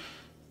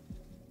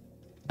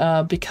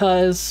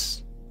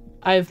 Because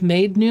I've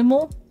made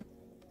Numel,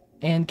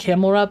 and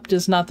Camelrupt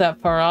is not that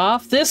far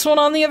off. This one,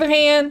 on the other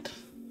hand,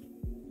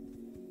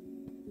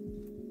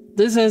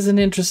 this has an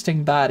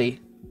interesting body.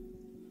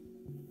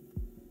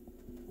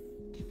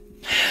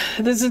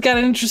 This has got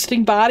an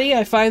interesting body.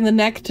 I find the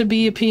neck to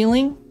be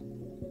appealing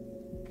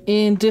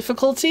in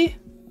difficulty.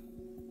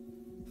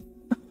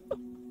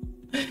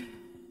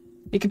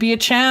 It could be a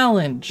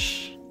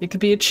challenge. It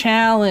could be a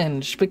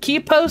challenge. But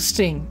keep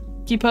posting.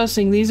 Keep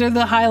posting. These are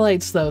the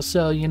highlights though,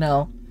 so you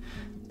know.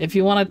 If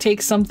you want to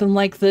take something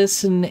like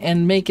this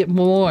and make it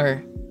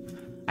more.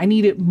 I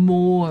need it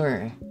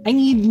more. I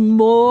need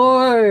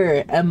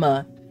more,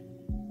 Emma.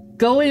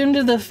 Go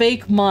into the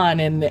fake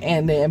mon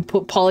and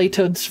put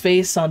Polytoad's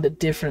face onto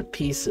different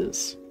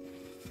pieces.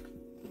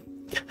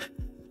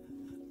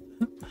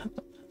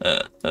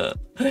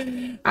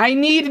 I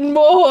need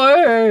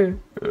more!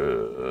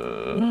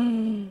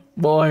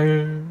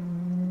 More.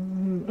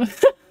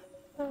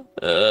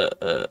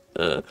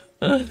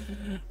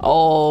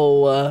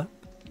 Oh,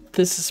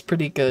 this is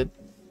pretty good.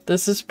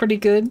 This is pretty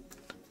good.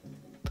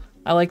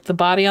 I like the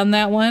body on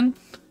that one.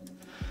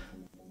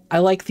 I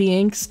like the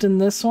angst in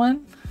this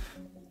one.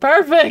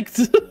 Perfect!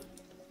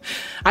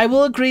 I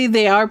will agree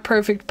they are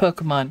perfect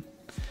Pokemon.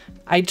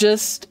 I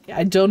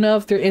don't know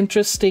if they're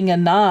interesting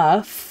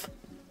enough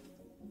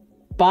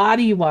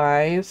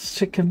body-wise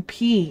to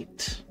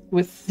compete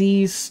with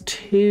these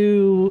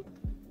 2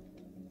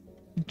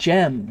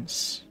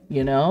 gems,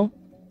 you know?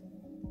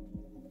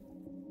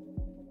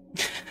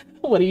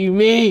 What do you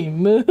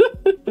mean?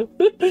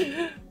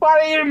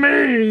 What do you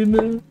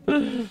mean?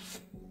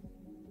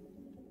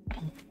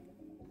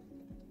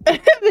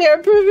 They are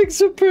perfect,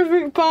 so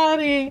perfect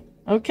body.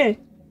 Okay.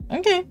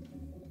 Okay.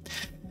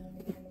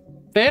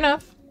 Fair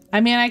enough.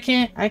 I mean, I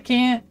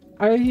can't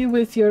argue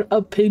with your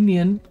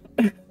opinion.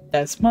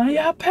 That's my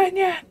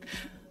opinion.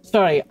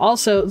 Sorry.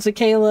 Also,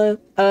 Zakayla,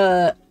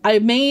 I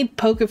made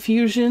Poke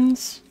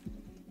Fusions,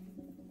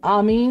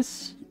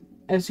 Amis,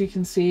 as you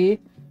can see,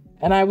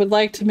 and I would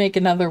like to make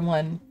another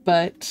one,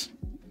 but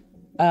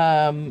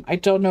I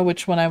don't know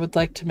which one I would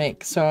like to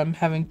make, so I'm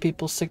having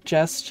people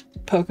suggest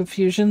Poke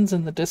Fusions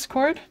in the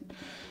Discord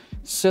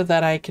so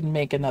that I can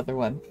make another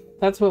one.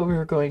 That's what we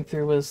were going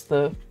through, was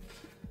the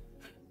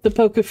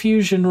Poke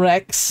Fusion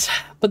Rex.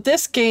 But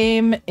this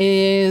game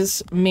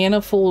is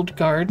Manifold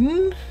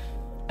Garden,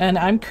 and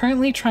I'm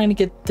currently trying to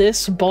get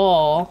this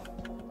ball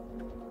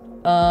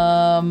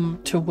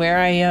to where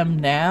I am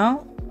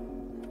now.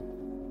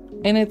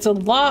 And it's a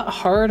lot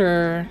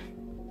harder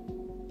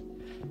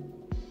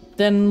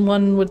than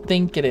one would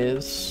think it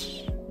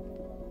is.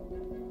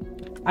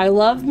 I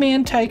love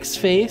Mantyke's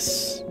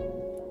face.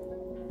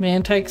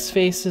 Mantyke's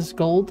face is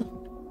gold.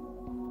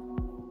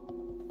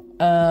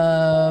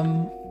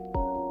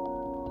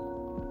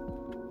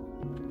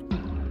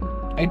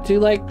 I do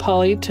like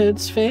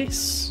Polytoad's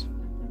face.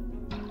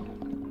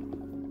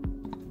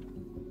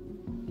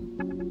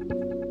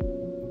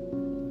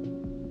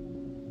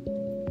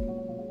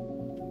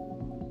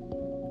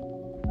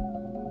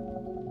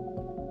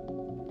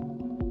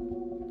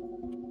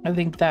 I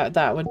think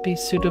that would be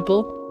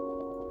suitable.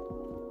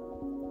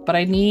 But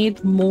I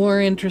need more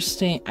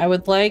interesting... I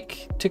would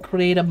like to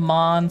create a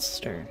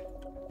monster.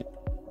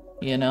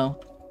 You know?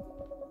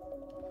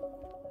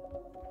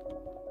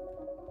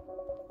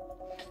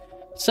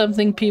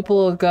 Something people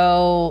will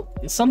go...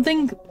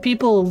 Something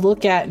people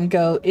look at and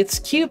go, it's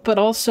cute, but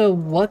also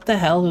what the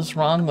hell is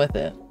wrong with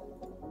it?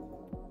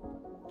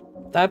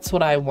 That's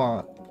what I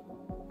want.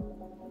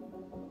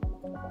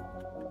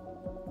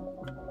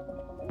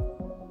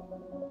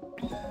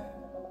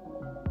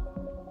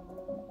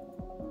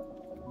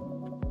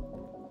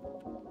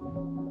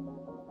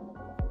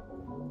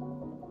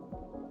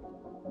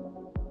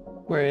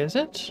 Where is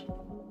it?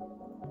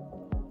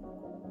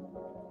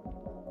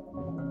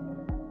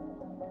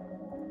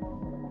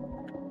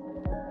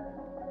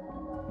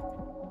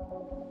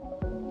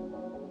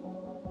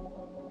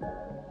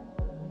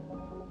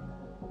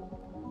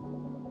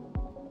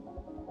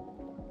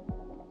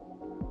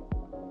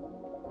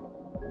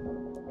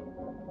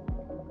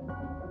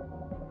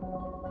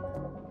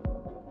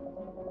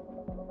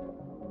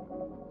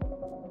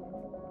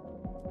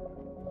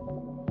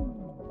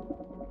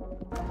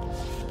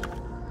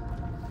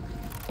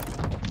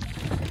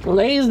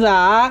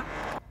 Laser!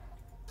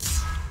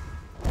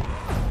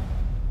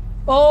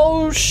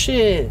 Oh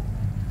shit!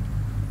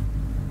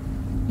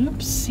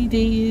 Oopsie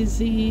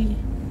daisy.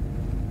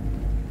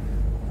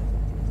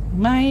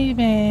 My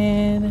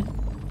bad.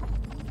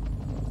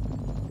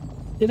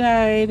 Did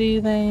I do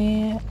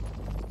that?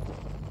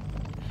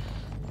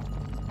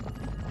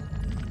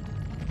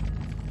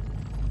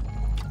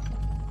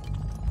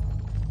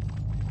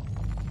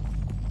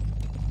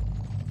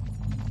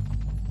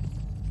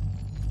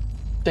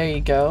 There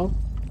you go.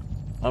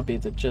 I'll be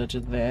the judge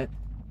of that.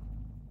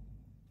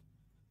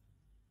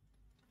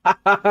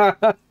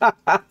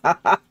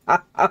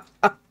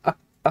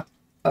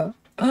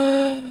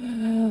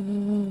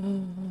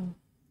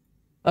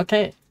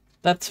 Okay,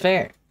 that's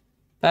fair.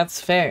 That's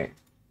fair.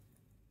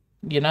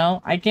 You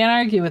know, I can't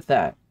argue with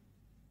that.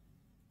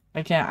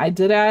 I can't. I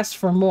did ask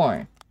for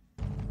more.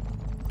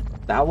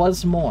 That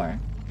was more.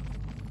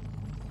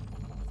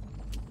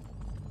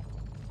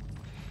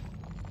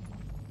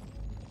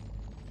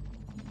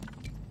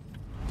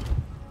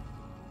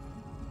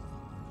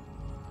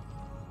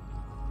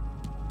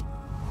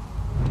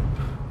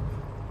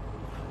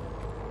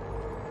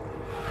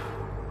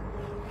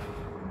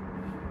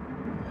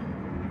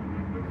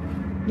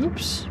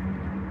 Oops.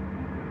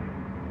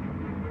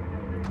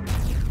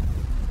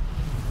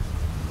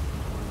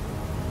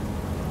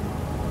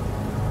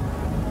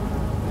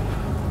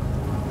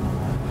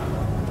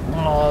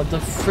 Oh, the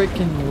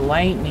freaking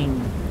lightning.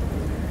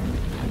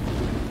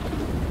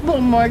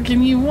 What more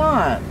can you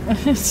want?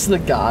 It's the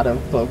god of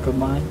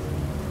Pokemon.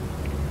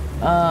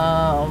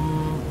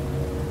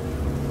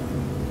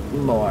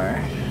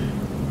 More.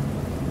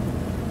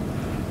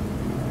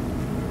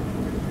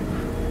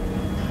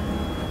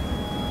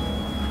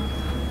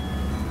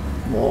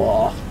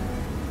 Whoa.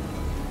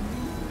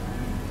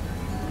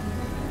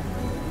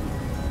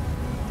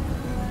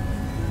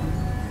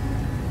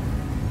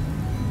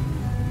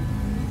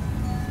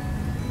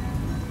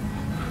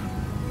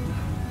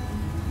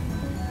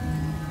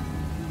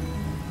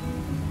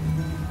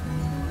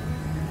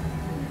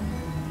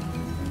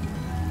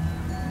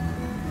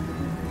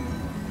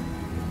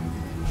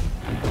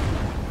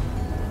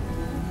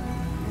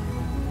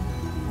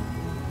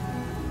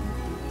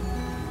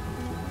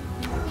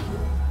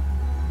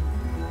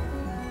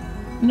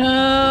 No,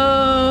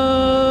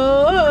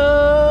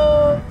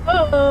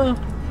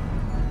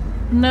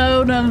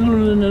 no, no,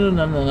 no, no, no,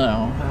 no, no,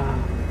 no.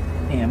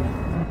 Damn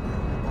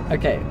it.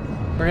 Okay,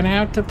 we're gonna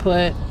have to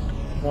put,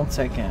 1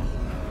 second.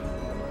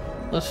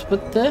 Let's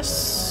put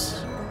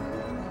this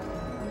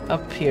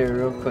up here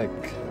real quick.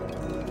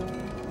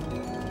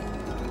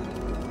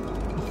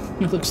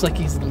 It looks like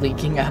he's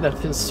leaking out of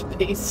his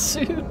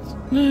spacesuit.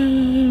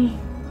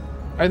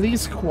 Are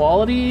these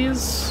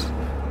qualities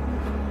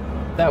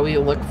that we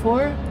look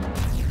for?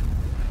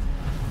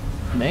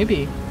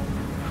 Maybe.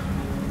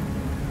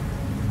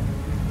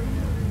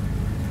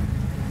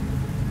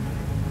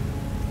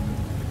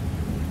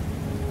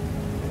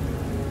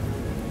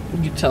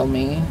 You tell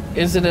me.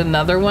 Is it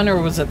another one or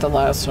was it the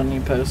last one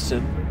you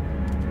posted?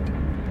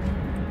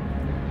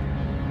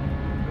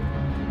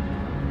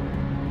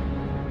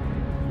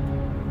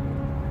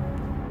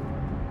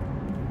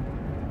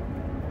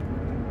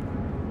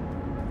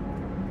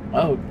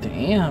 Oh,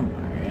 damn,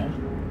 Maria.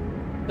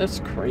 That's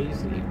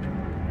crazy.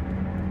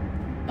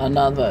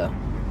 Another.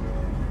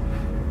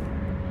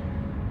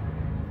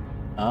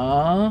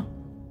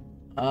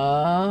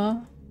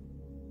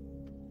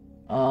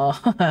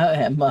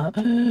 Emma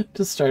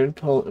just started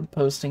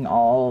posting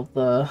all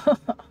the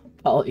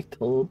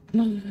polytold.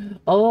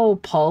 Oh,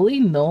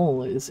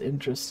 polynull is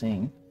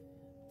interesting.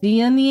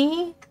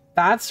 DNA?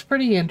 That's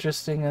pretty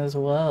interesting as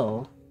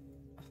well.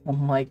 Oh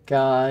my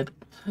god.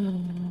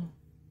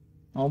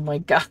 Oh my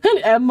god,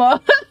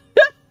 Emma.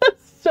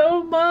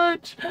 So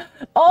much.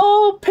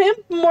 Oh,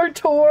 Pimp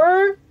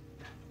Mortor.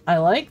 I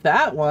like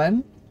that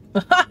one.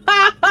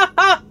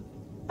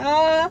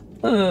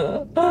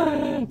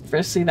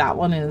 Frissy, that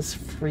one is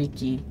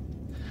freaky.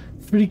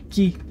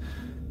 Freaky.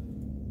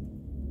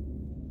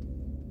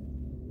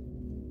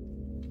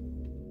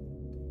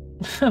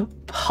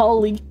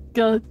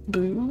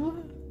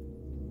 Polygaboo.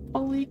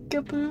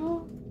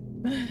 Polygaboo.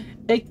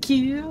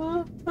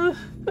 EQ.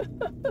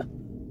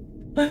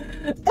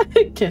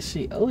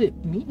 Kishi, oh, it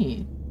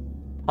me.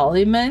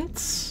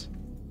 Polyments.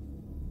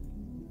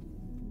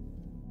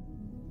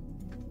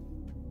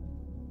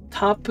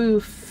 Tapu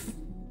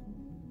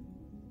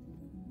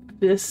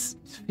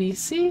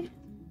Fisi?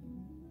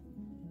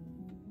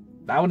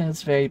 That one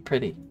is very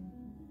pretty.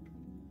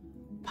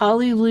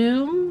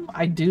 Polyloom?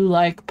 I do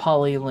like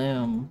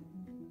Polyloom.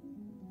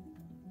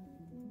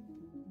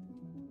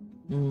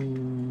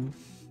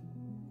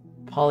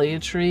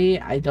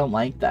 Polyatry? I don't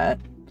like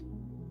that.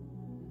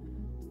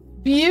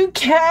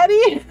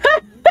 Bucatty?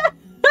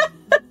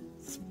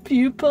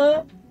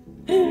 Pupa?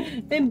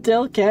 And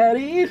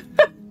Delcatty?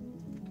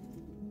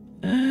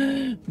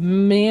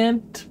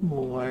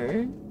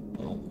 Mantmore?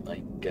 Oh my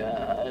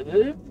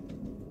god.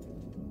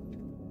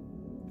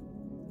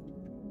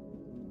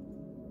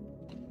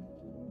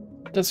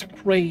 That's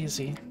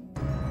crazy.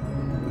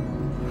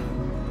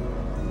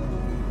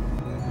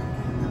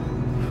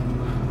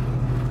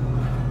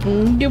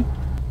 Yep.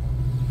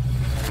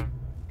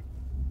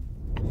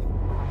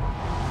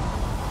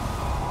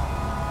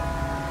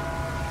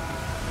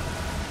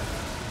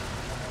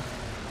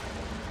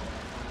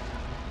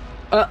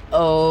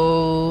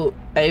 Uh-oh,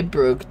 I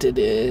broke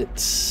it.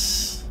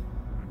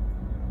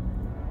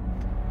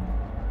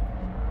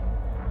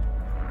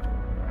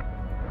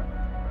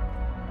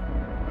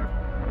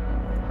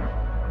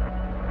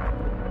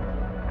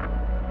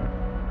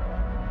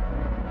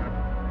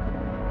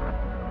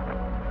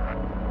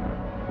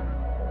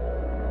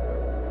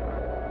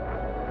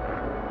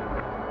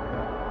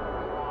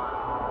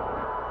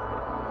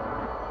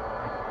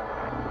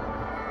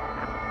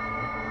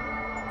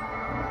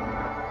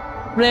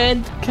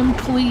 Red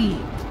complete.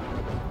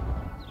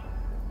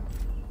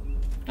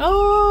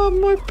 Oh,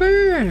 more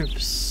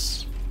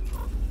burps.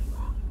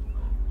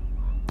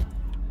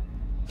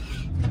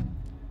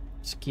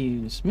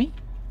 Excuse me.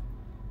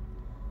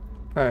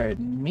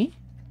 Pardon me.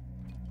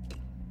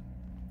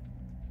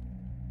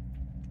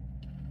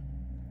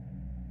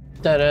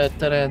 Da da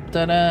da da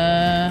da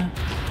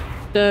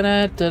da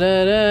da da da da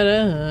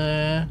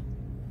da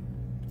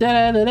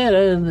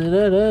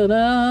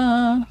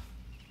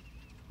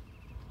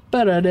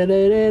da da da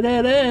da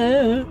da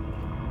da.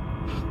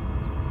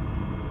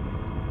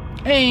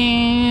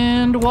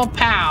 And well,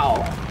 pow.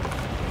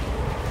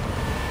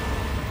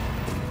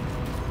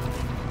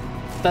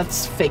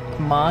 That's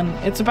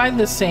Fakemon. It's by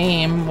the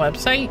same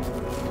website.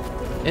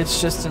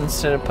 It's just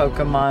instead of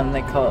Pokemon,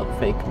 they call it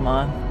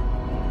Fakemon.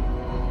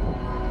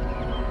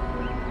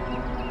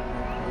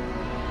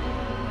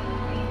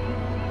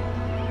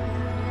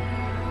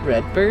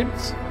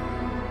 Redbirds?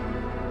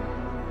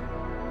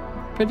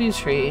 Pretty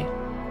tree.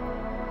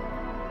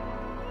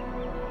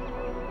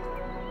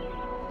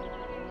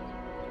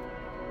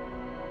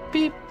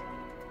 Beep.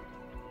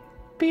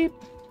 Beep.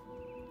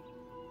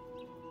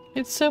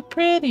 It's so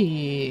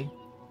pretty.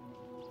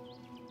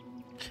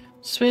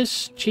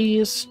 Swiss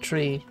cheese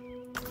tree.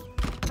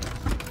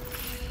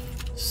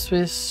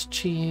 Swiss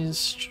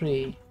cheese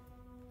tree.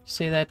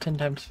 Say that 10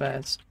 times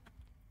fast.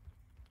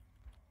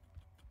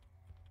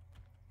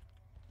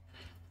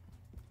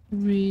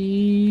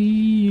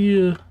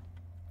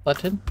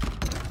 Button.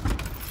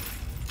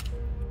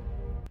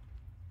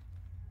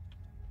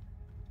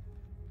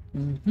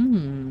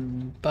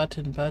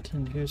 Button,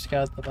 button. Who's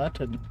got the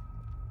button?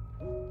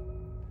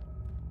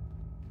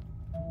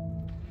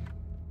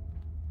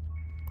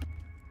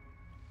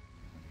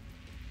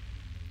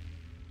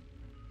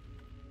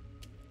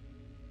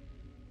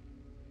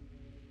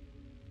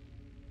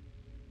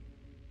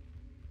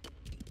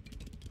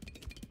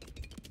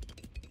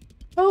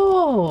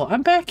 Oh,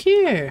 I'm back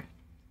here.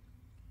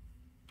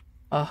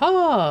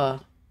 Aha.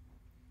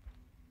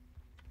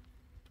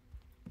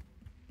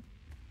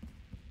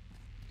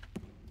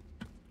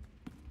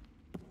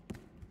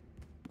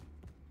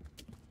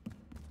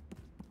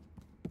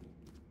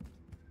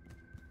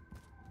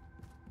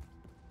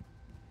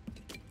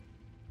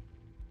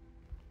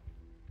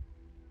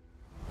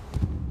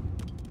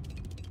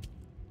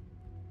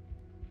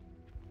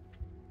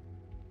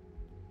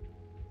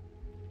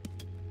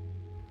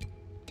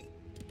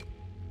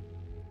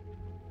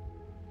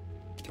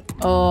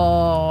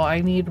 Oh, I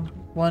need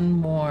one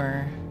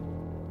more.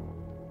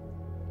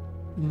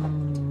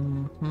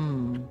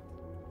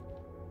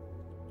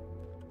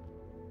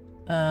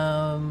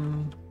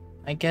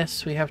 I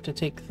guess we have to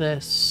take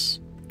this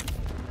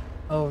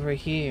over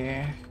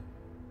here.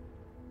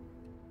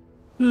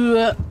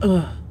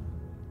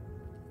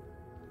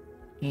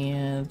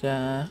 And,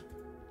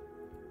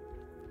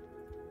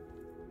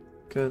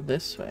 go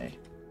this way.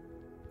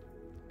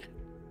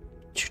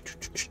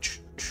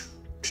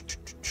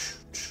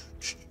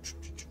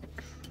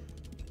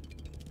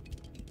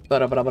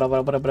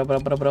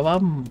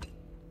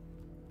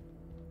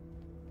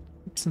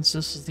 Since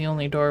this is the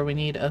only door we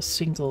need a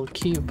single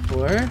cube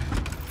for.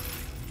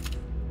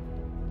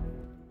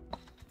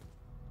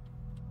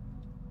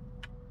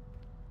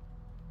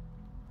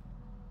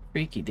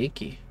 Freaky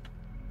deaky.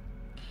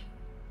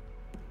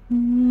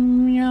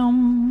 Yum.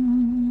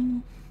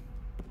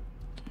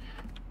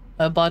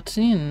 A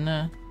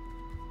button.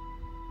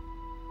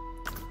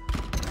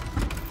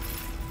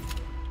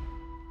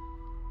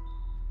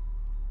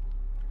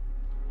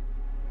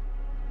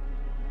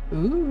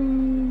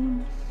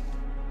 Ooh.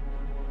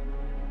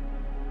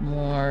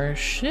 more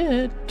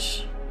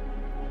shit.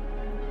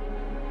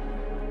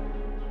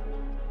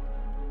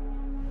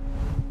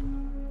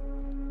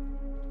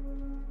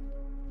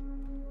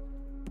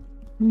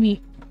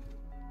 Meat.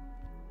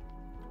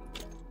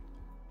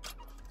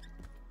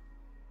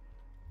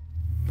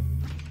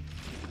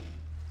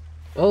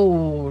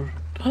 Oh,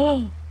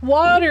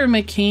 water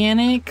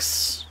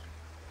mechanics.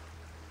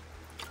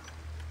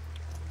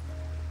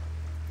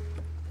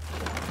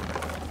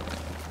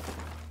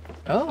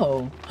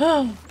 Oh,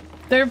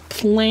 they're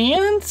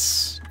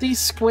plants? These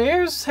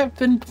squares have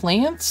been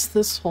plants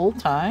this whole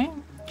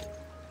time?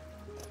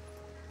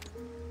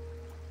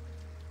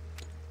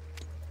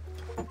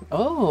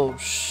 Oh,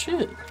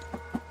 shit.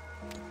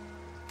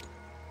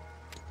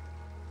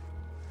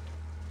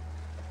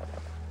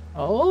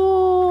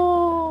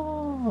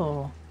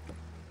 Oh.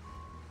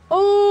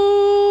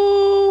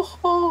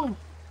 Oh.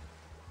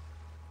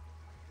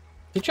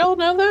 Did y'all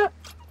know that?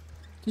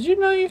 Did you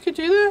know you could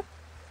do that?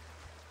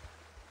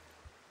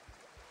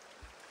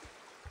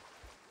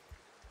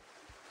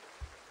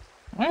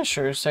 I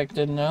sure as heck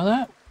didn't know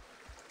that.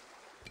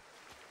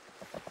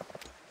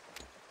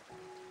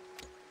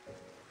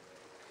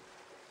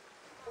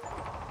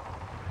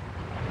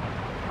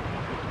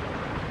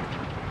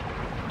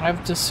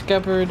 I've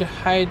discovered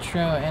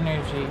hydro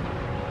energy.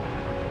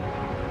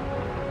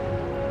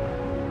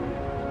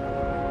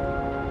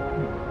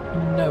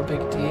 No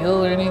big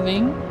deal or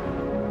anything.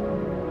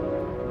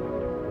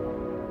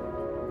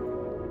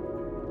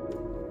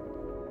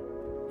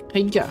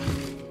 Hey, yeah.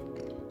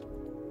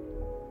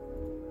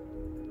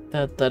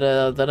 Da da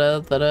da da da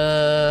da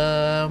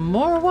da.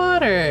 More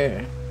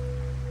water.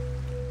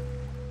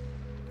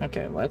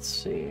 Okay, let's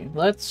see.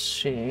 Let's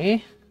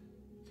see.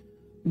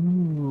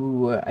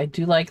 Ooh, I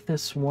do like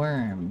this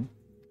worm.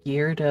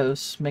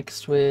 Gyarados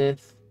mixed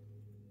with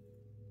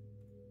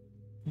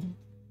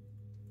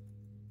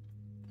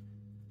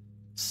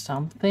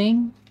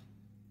something.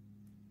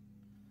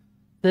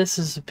 This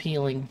is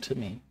appealing to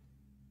me.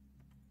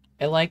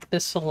 I like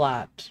this a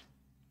lot.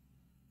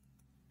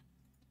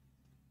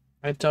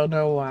 I don't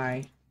know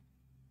why.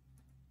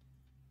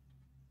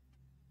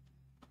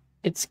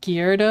 It's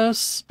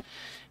Gyarados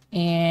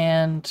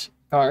and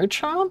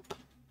Garchomp?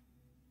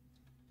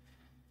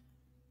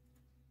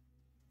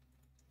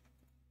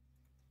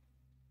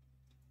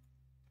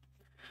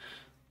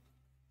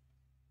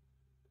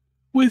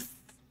 With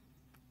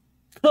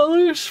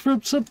colors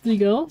from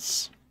something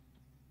else?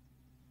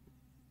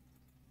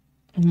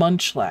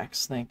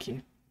 Munchlax, thank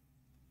you.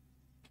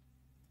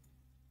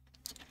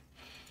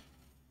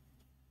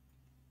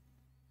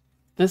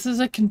 This is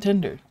a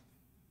contender.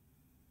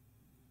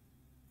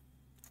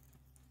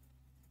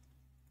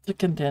 It's a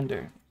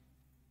contender.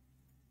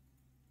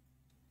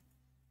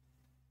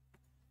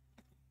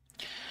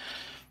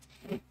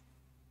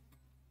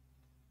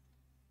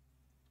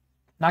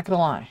 Not gonna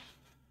lie.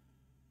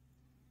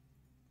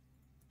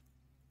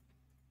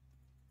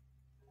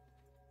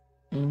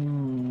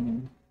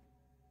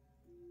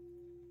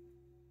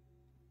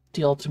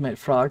 The ultimate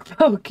frog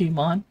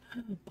Pokemon.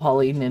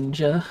 Poly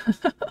Ninja.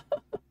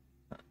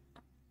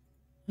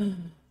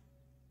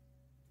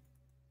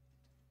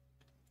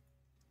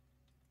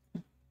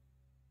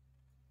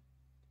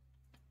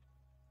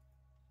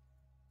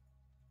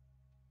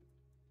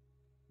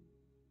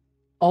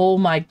 Oh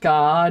my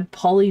god,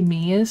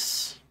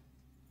 Polymeus?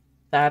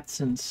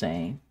 That's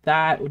insane.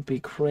 That would be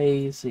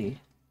crazy.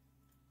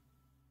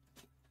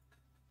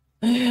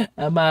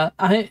 Emma,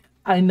 I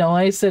know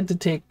I said to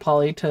take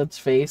Polytoad's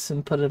face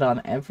and put it on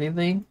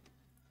everything.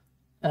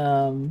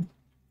 When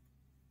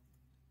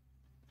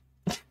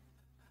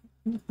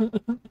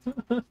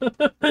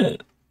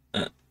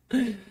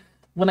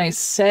I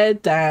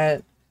said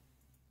that,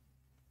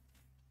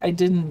 I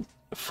didn't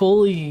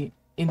fully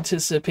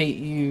anticipate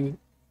you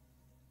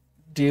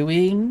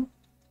doing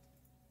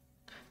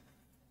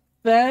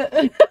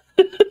that.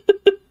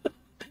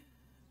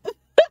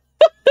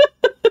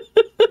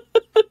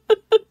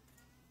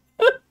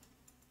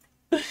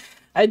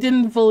 I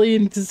didn't fully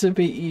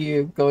anticipate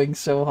you going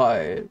so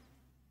hard.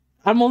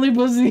 I'm only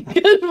posting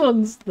good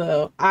ones,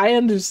 though. I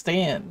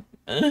understand.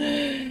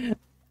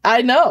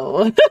 I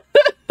know.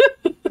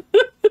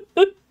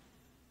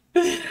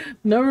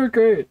 No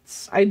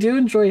regrets. I do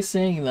enjoy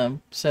seeing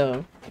them,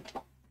 so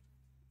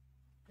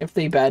if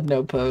they bad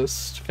no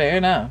post, fair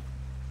enough.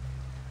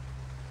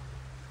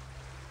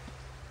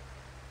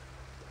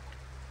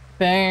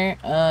 Fair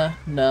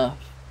enough.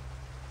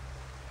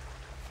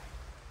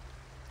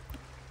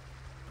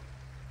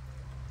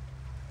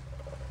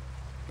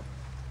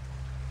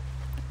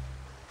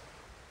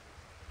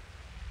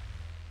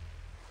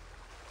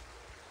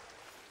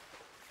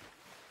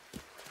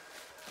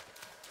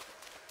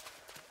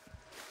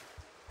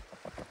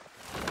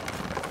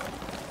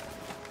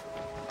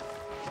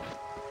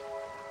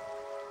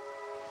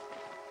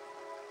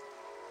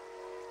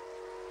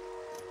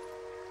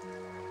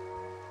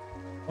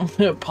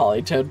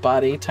 Polytoad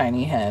body,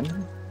 tiny head.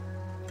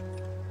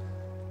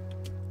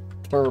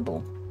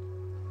 Verbal.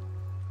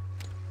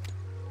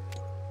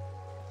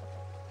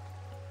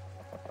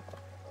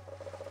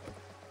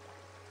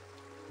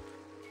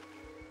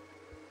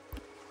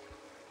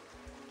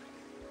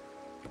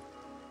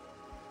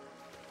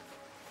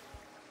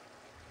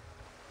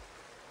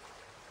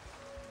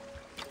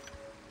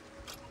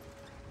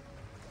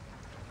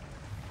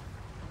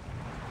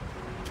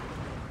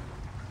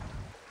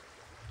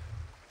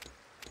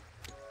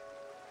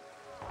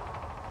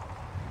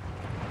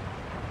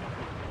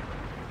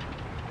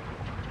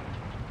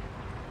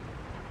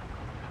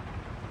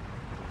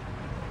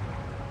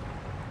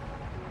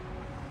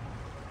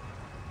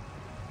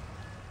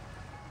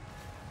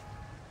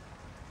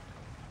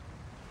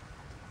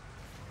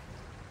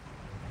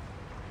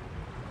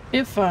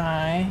 If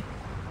I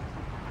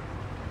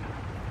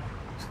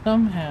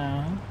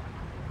somehow...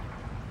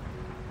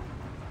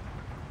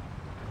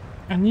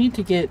 I need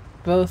to get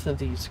both of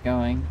these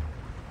going.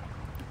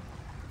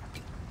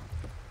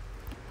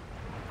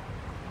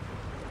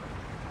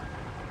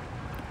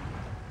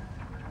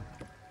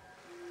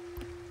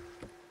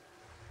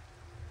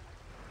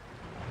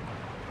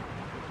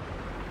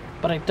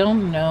 But I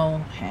don't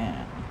know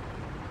how.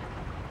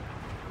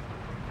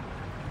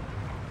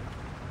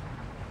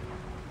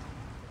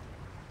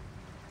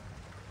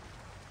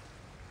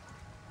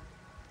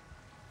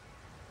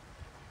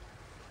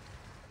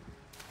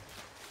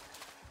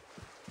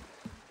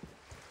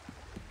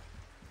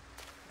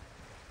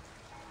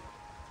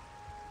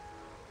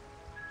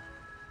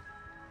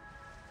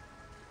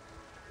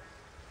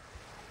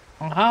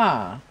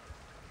 Aha!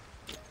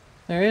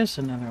 There is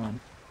another one.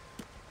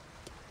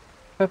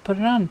 If I put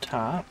it on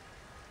top,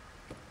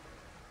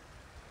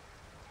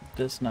 it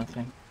does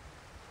nothing.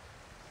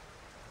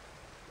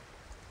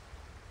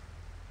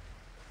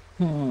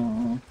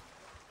 Hmm.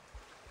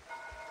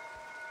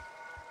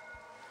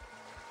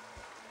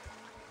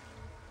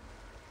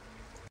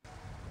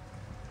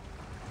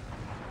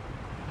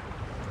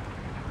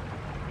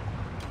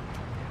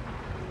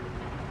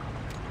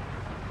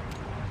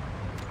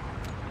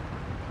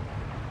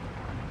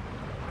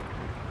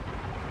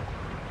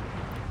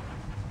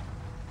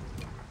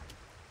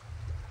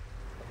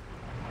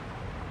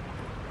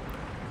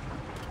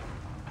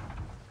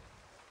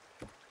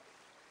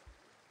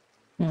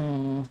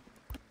 Hmm.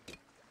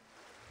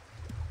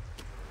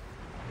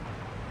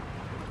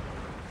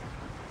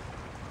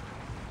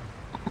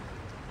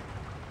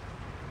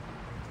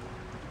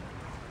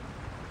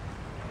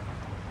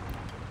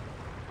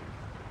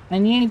 I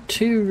need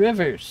 2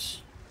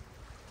 rivers.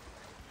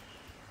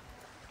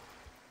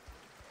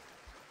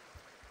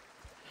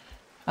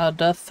 How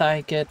doth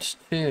I get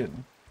 2?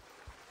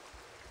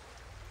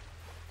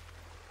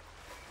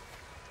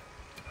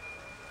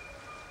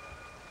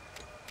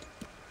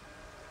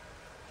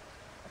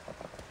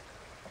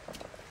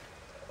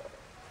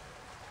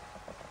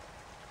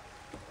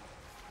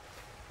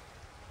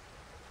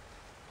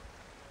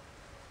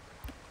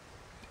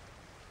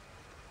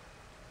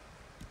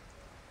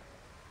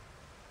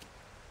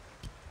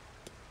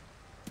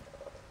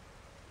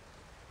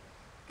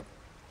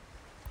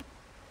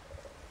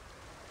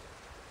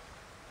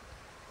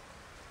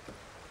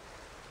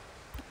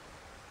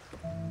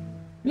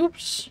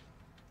 Oops.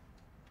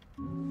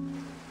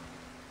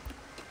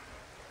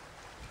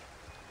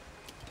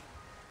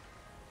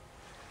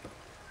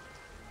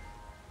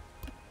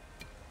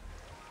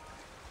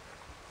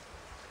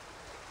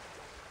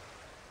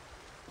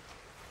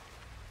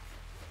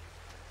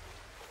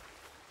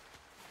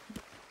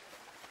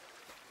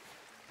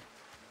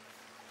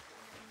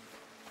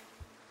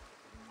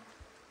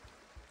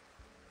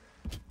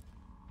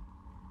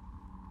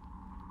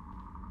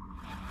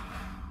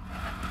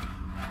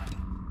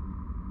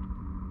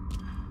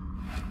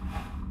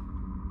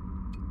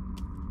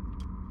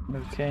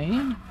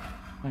 Okay.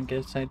 I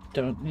guess I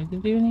don't need to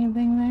do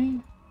anything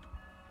there.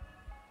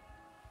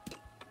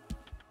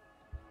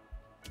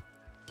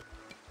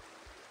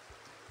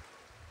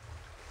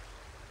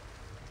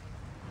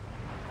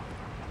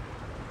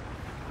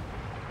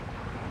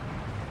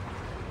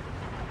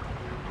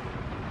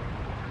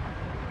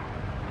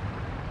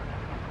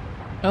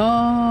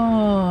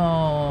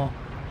 Oh,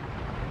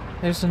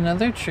 there's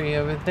another tree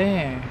over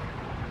there.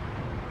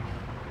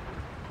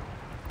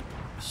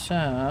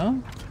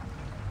 So,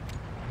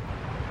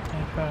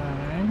 if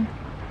I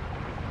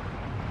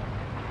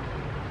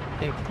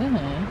take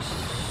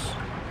this,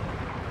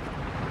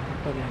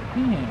 put it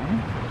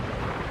here,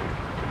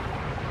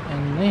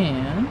 and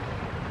then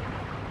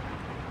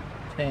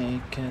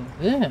take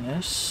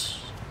this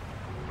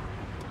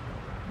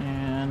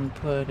and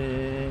put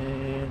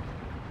it,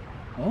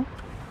 oh,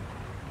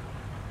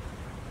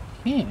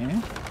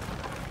 here.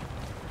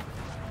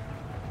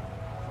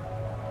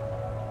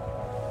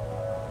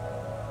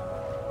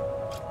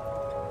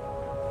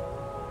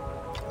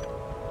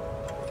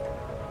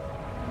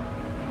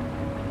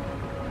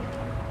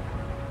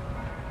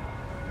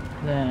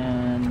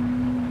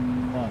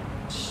 Then what?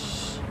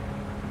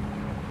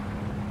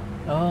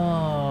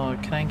 Oh,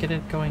 can I get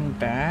it going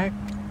back?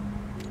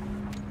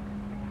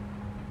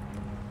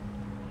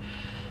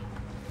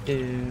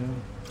 Do.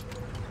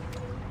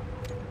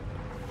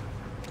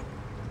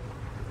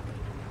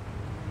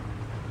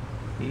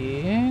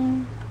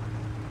 Here.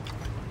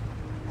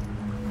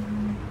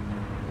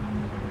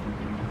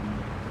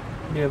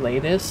 Your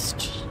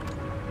latest.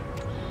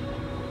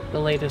 The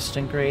latest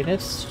and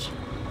greatest.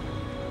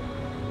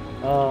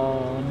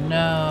 Oh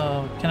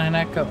no, can I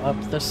not go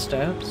up the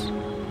steps?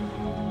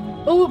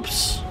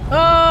 Oops!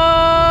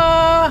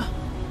 Ah!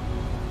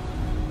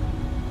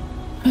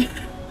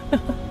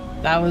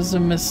 That was a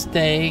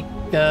mistake.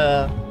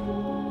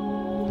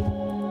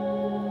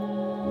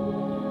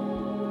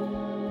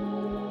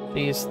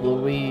 Jeez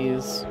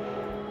Louise.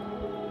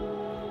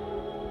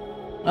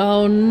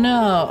 Oh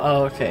no!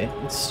 Oh, okay,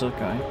 it's still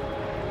going.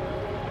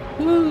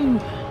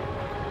 Woo!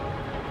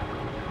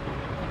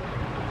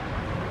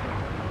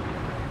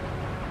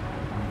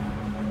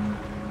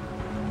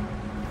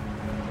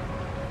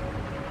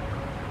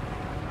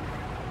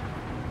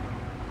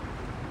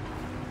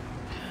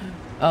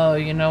 Oh,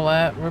 you know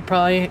what? We're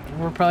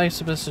probably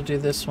supposed to do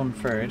this one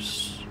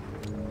first.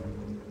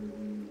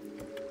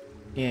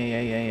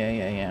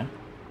 Yeah.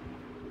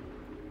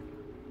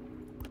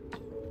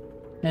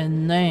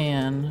 And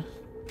then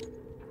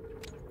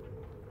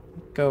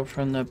go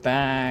from the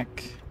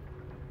back.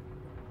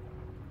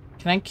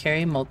 Can I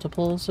carry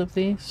multiples of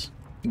these?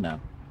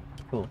 No.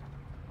 Cool.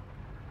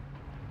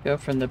 Go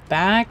from the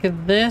back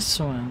of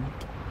this one.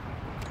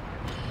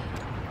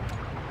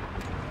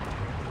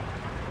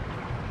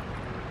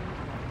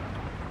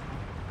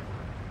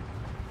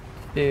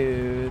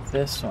 To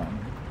this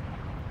one.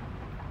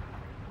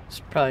 It's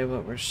probably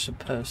what we're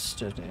supposed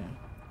to do.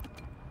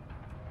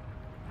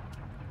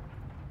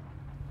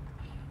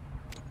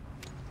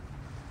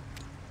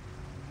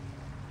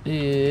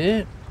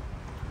 Yeah.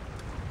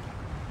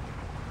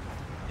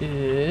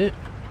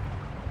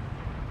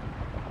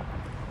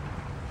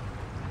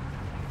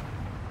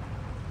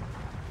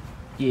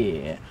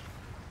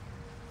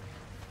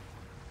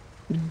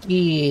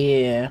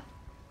 Yeah.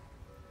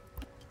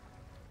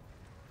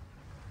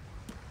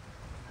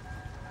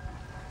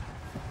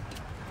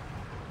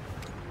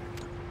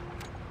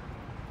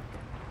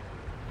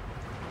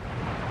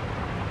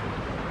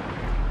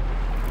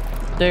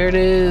 There it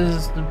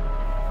is, the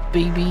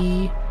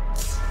baby.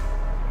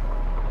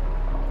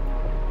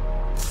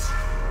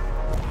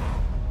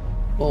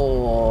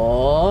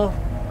 Oh.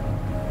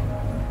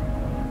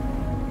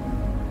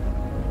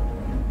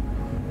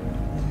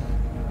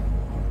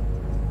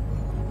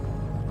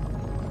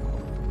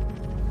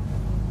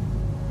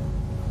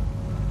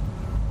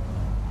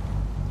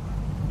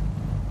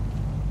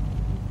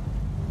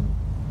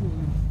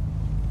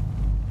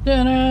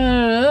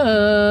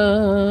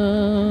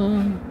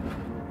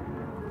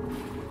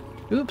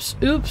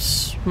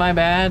 Oops, my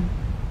bad.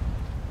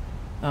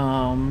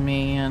 Oh,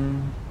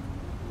 man.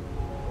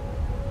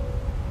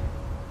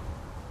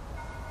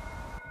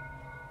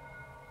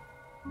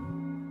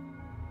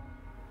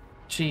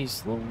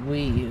 Jeez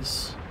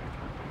Louise.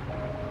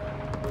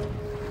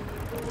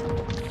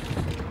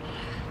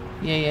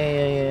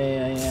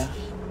 Yeah.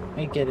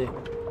 I get it.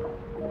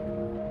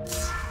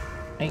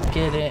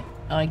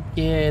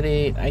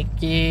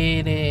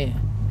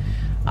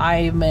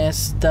 I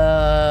messed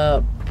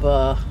up.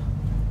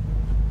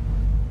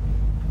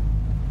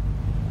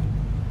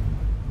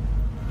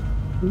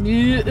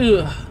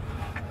 Yeah.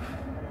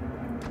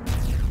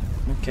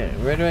 Okay,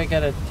 where do I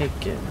gotta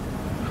take it?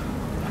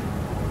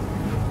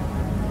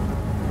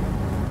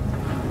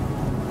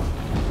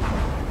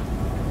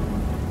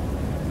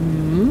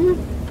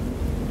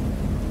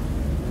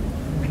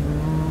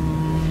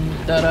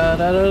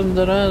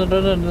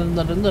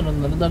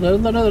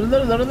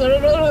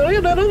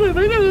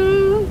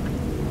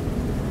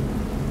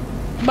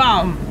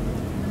 Bomb.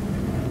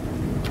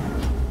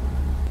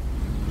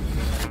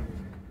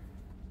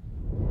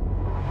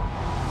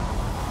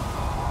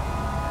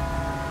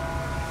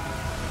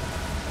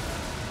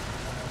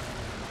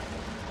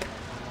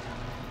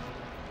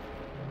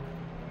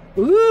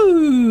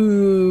 Ooh,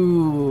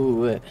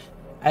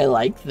 I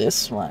like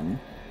this one.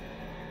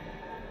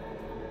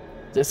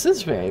 This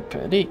is very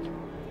pretty.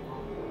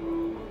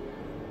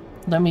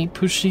 Let me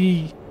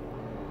pushy.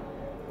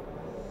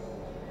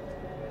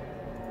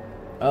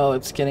 Oh,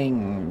 it's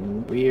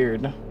getting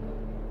weird.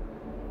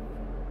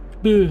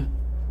 Ugh.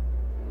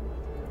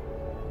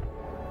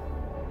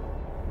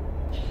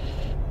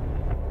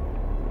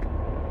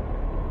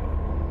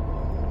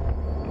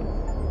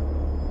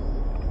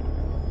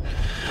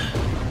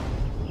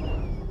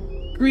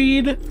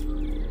 Greed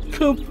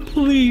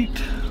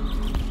complete.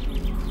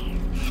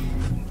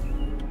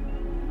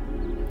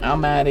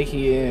 I'm out of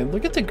here.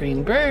 Look at the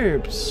green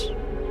burbs.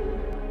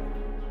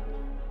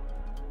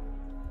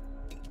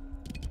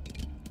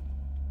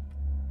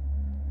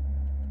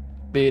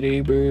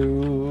 Bitty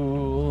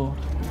boo.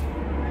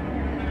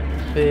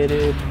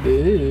 Bitty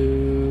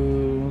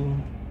boo.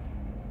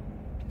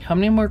 How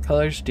many more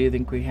colors do you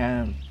think we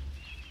have?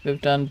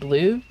 We've done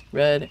blue,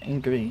 red,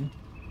 and green.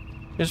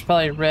 There's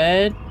probably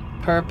red,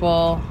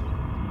 purple,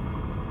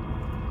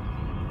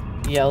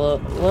 yellow.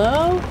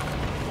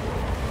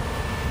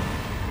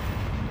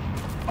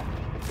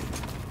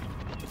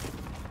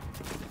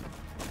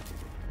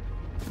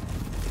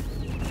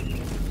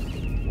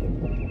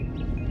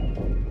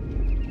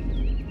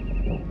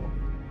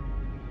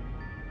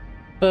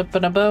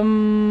 Ba-ba-da-bum.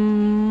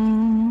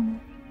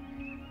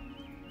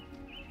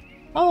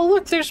 Oh,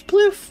 look, there's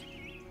blue.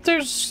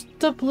 There's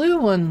the blue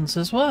ones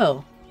as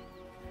well.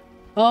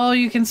 Oh,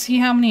 you can see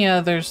how many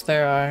others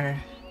there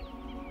are.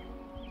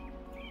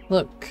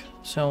 Look,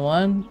 so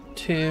 1,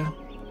 2,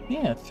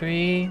 yeah,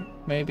 3,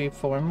 maybe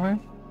 4 more.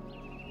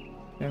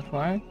 There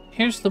 4.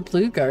 Here's the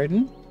blue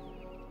garden.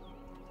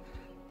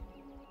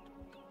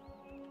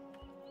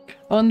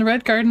 Oh, and the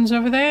red garden's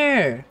over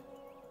there.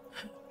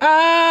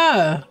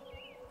 Ah!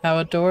 How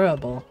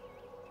adorable.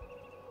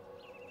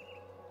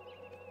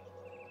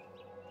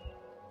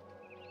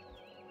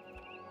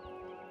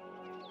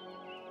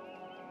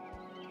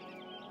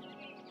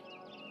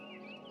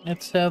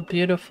 It's so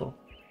beautiful.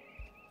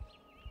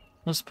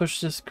 Let's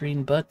push this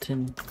green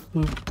button.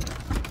 Boop.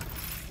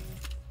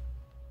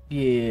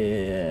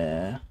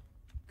 Yeah.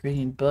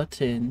 Green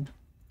button.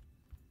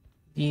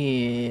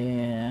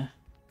 Yeah.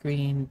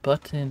 Green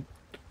button.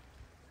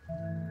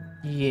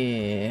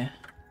 Yeah.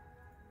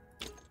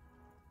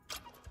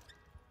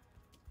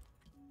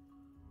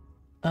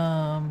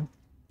 Um.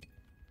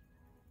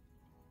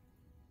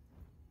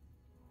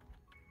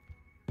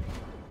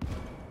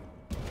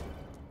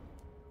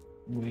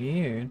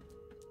 Weird.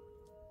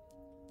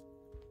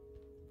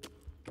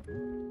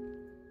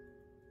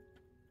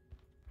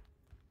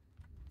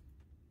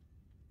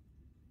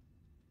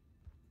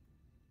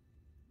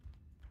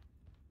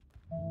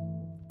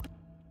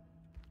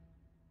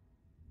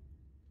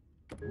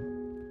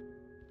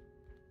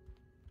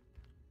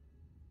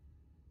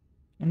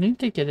 I need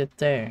to get it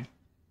there.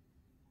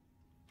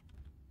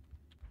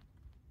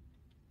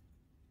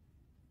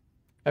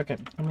 Okay,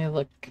 let me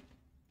look.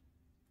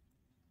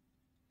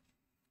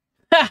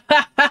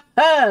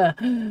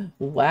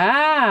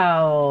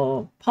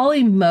 Wow.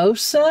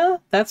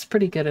 Polymosa? That's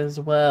pretty good as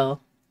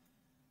well.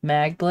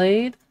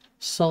 Magblade,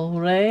 Soul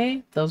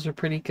Ray, those are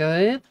pretty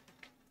good.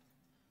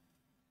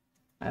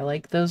 I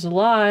like those a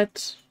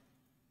lot.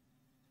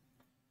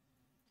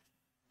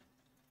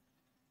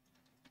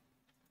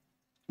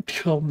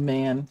 Oh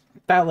man,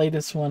 that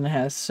latest one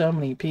has so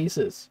many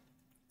pieces.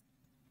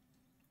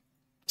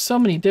 So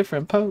many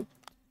different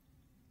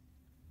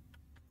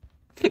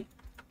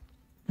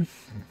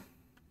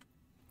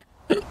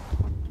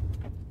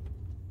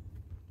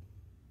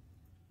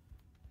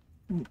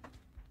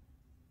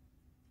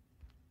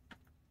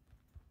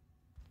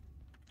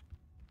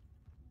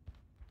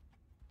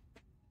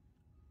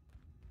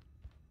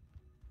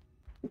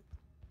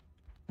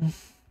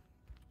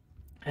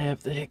I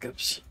have the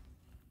hiccups.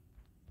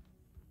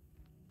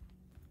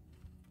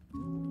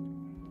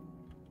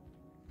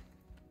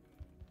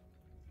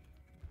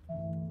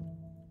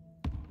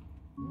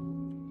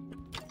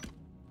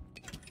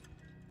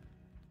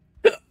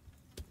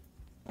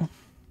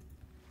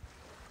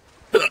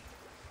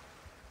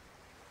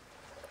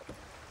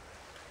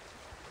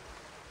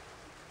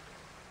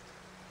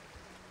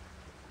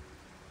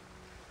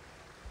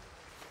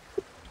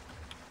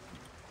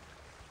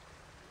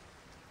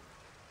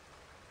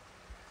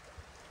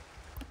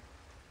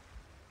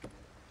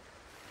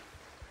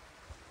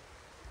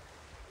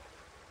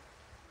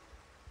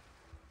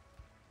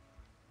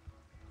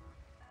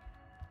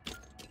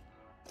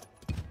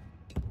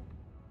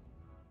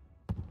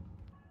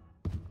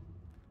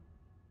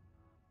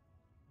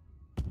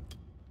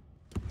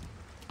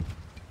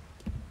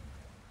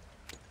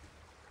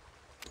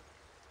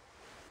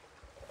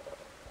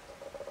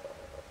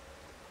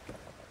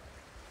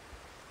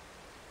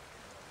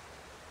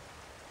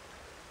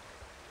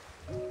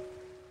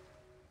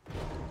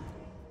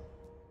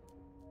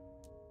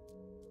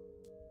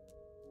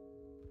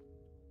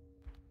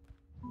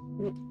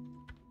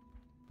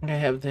 I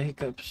have the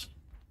hiccups.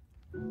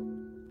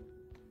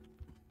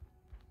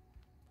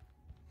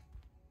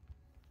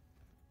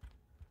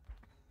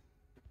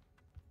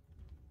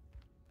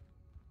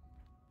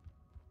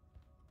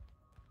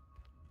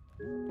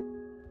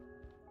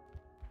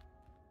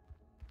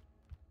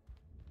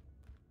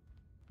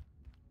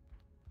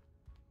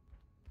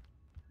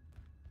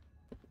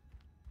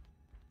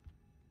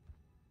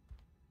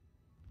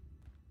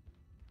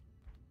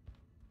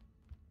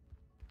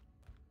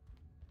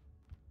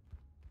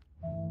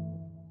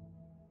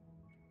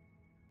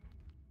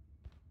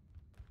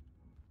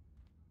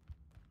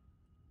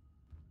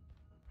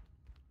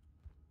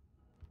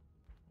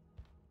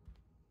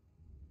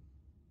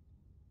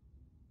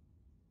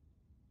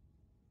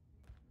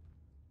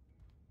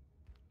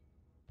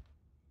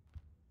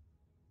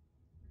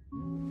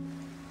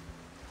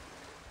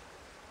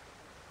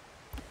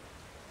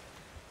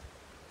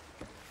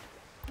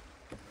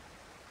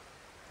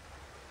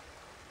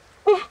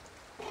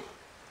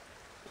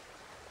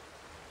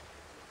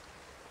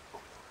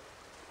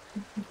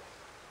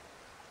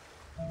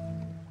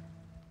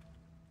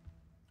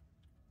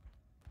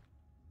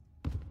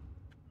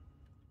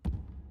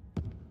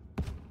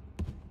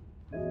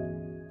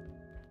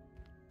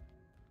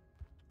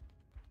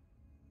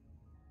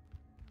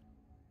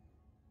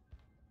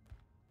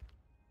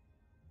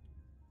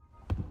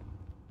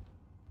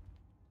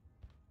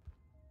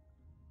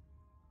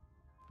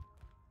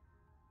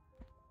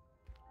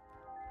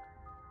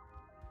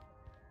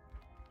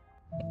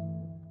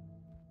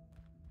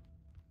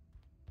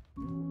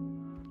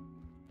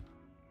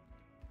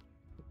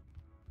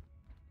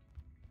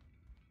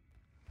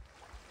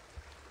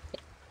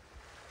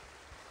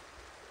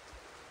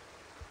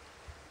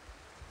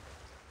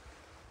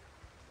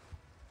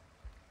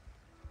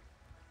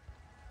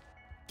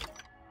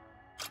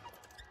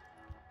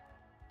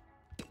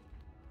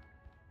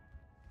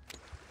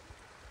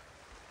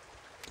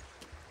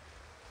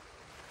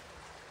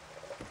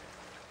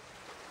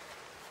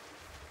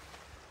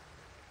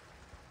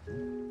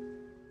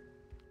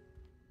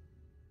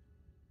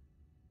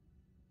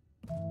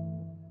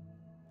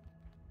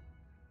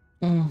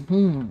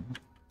 Mm-hmm.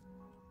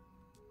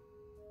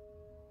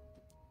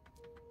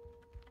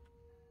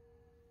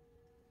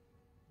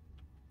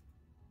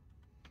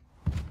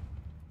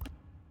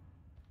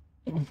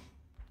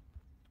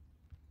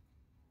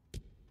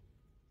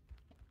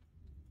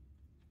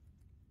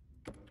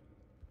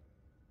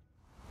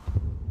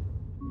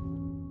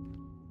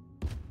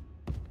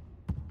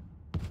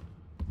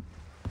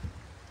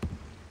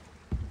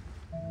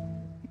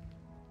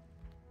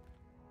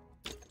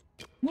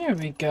 There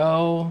we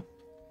go.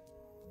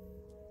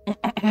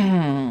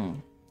 That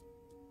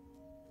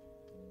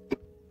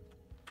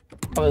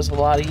was a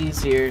lot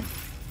easier.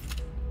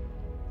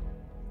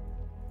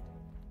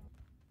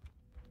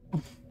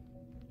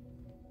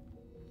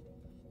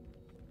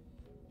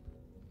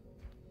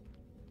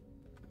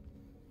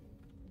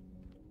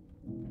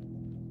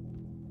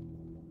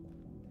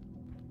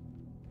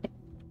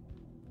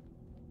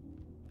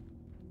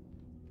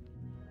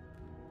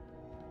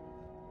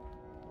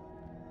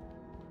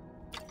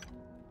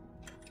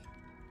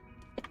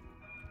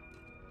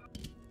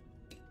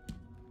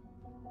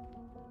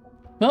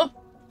 Huh?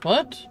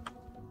 What?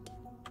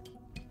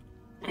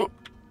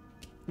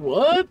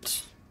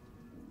 What?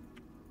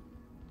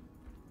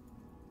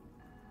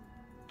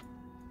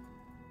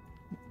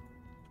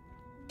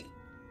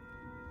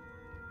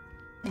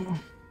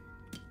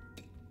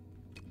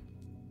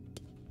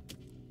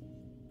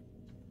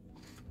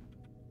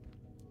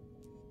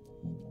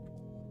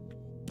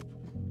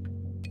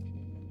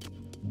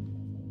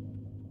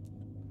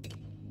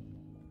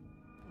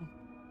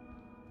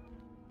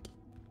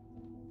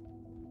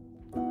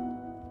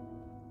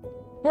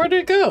 Where'd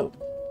it go?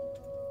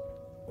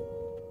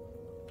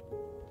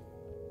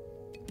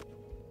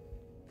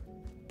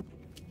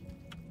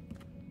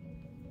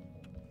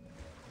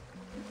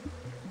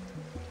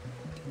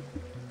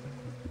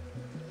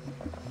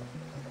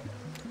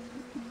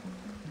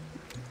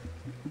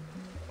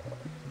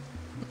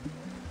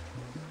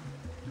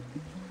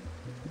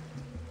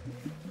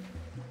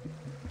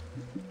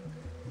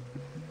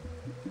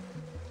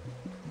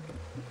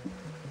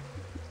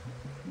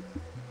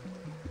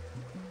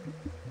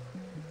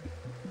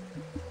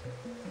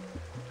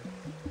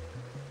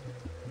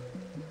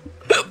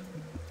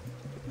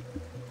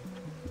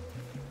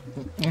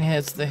 It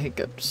has the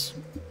hiccups.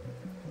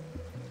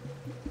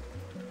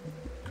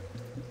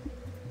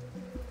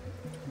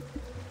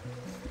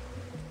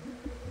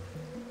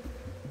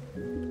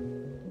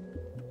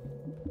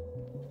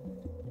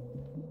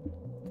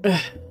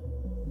 Ugh.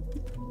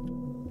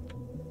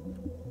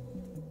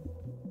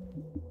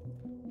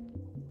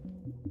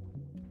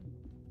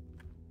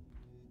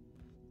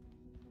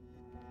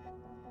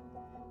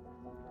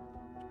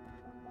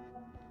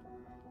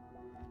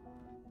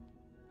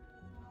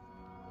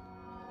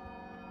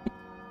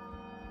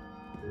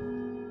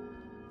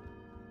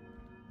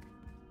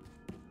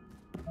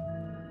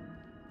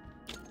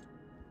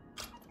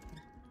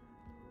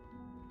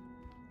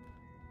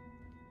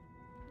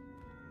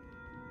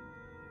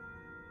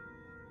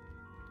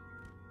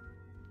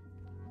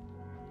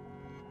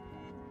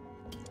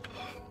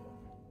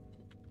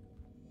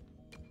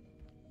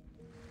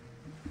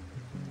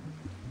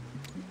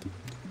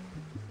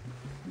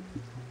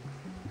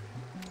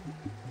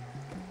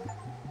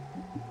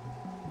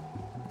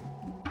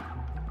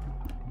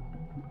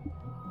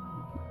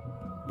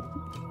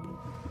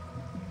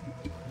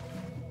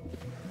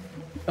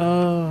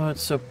 Oh,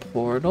 it's a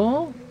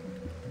portal?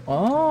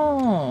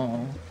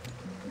 Oh.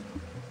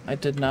 I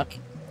did not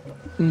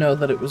know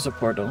that it was a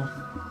portal.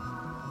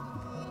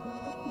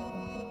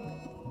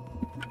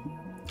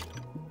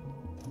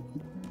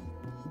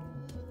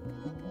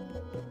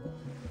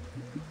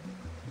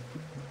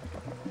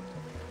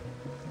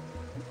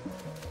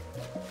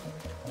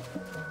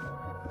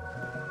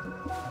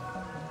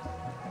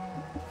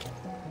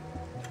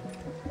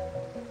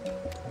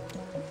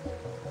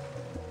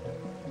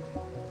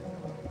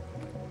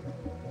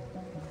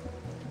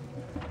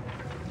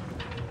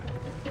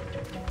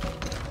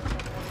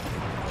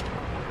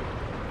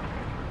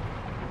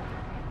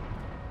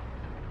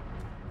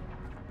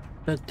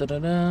 Da da da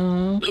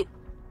da.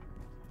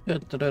 Da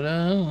da da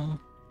da.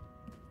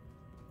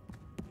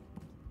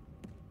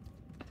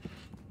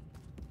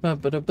 Ba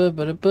ba da ba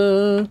ba da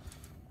ba.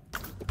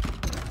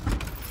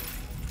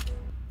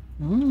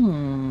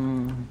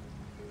 Mmm.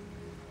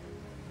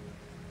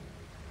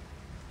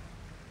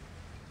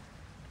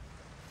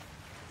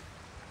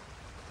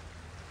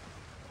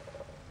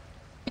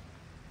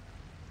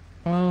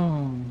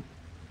 Oh.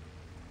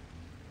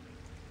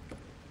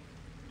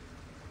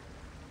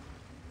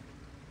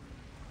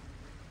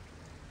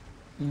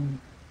 Mm.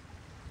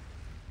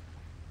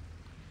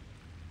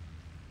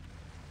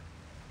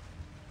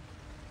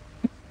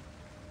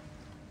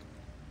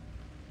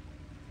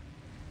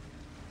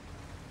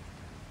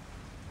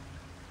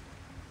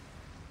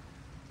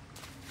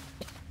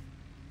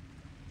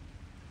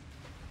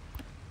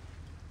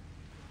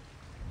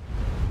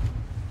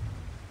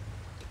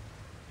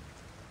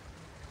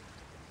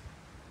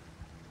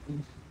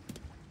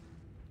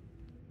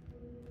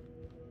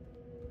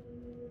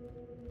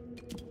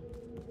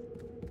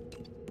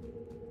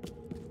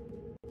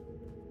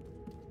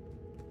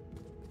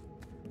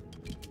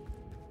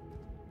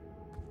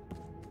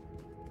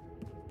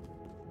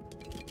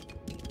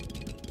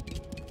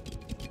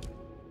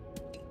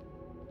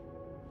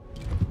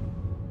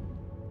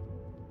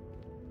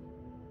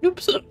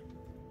 Oops.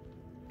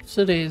 It's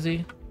a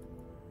daisy.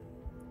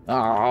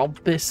 Oh,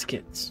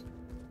 biscuits.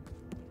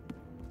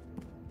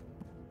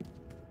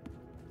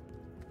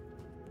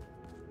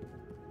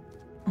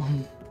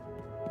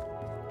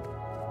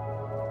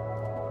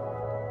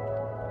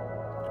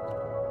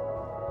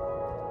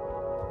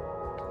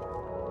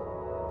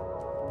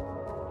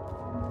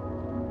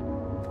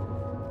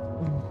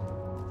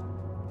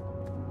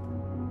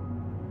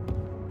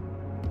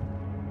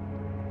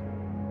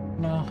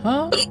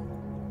 Uh-huh.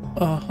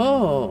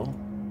 Oh-ho.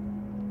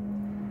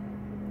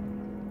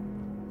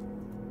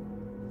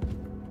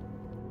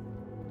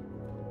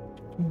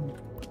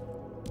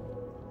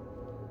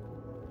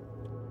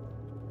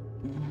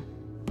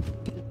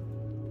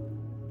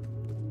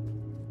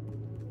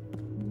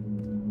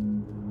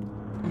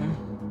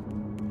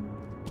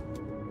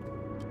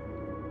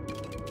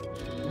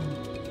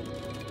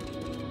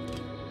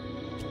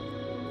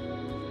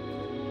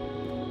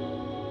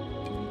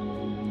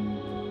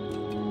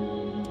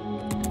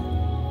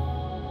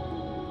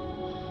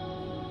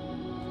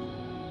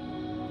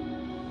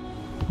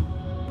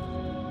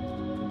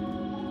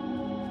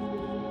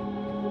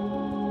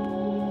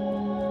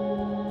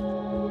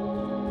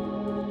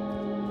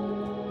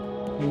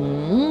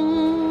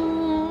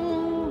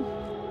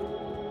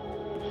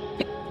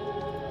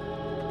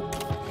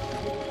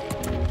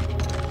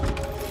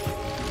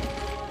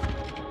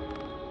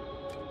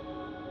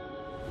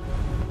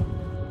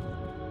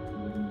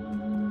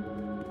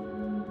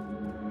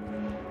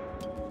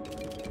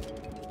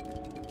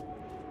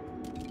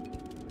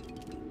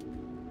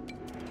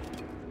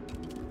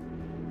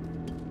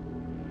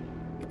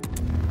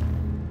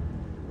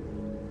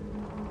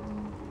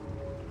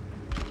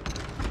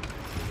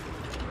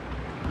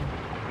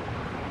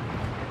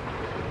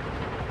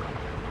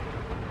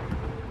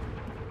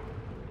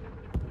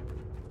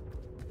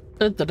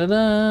 Da, da, da,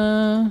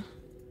 da.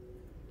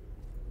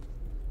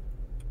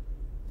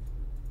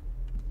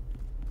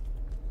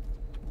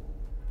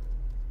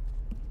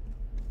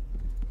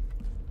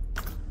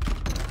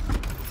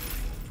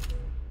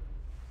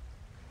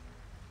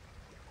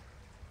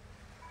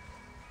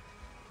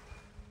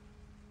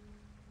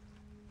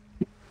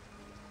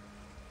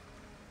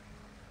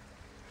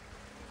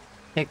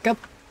 Hiccup.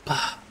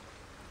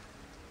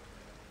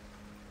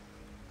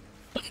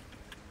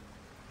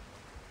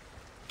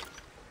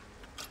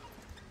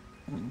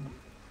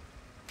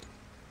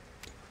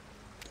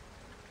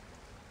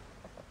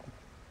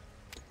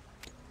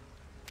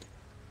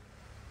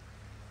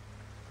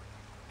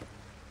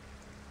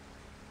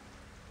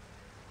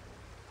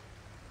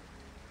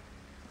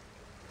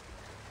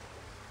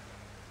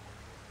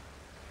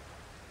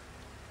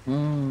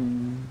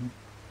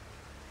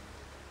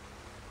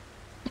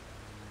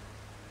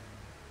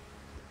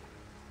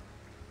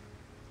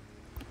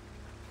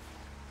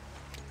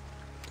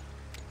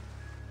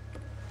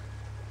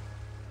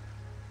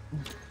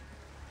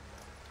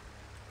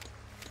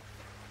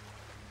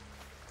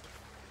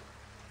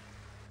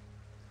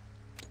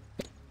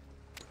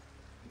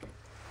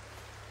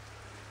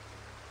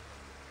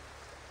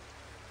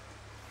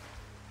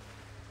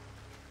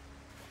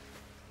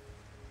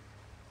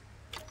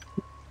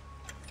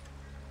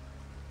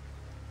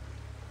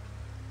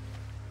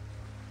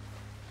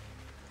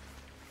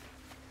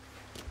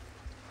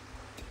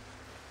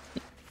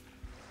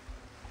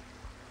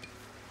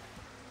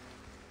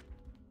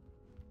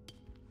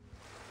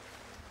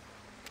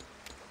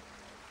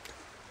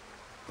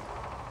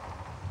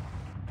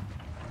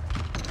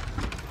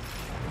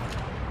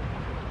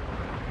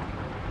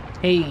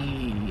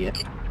 Hey.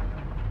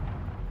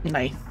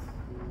 Nice.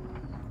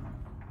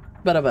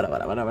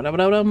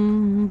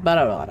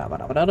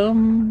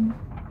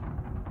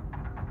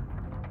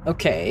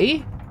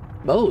 Okay.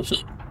 Oh,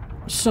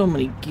 so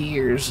many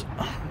gears.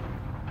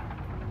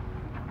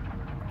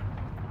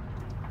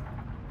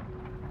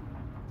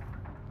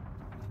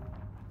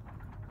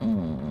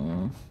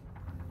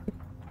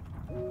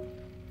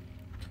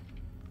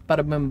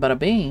 Bada boom, bada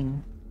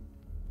bing.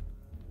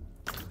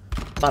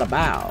 Bada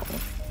bow.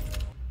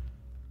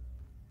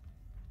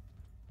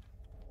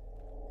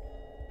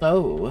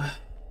 Oh.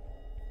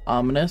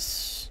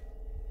 Ominous.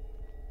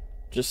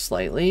 Just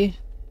slightly.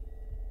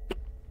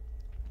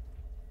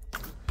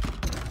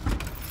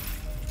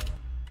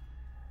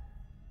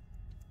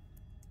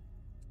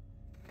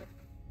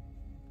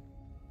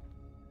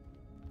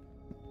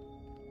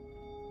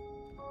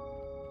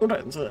 What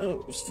are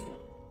those?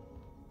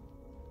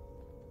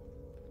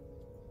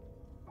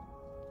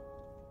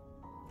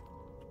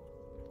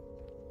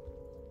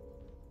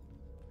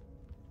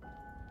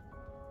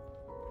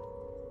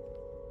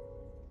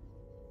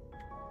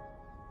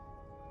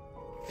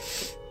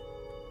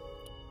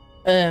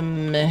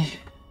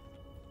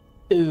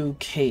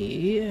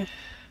 Okay.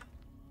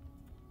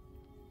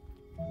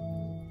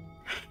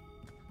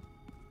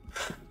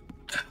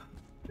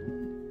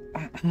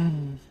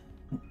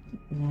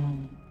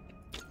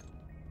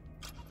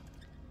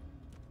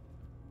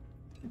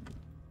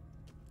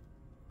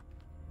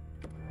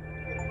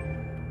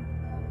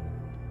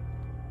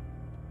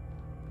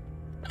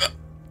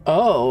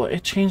 Oh,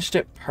 it changed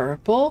it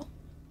purple?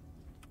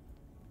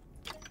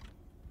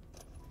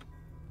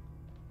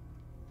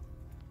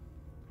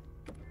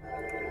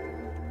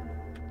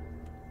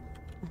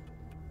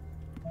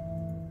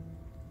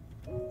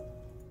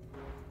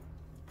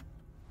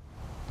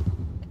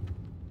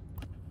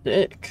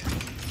 Dick.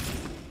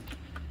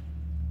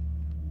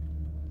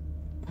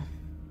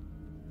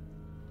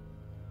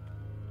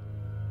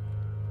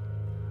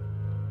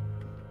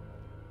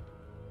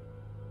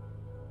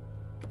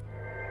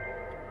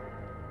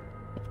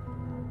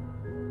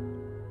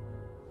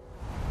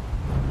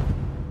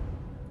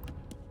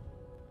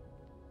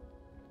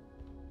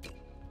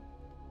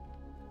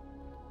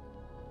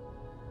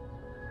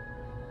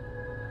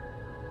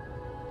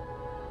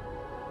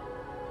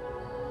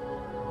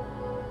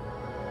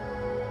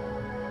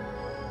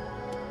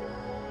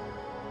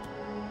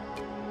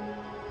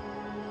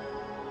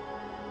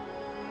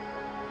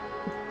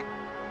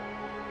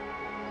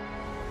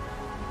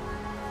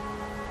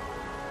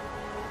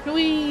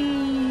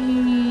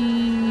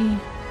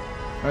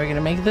 we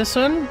gonna make this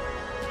one?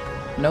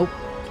 Nope.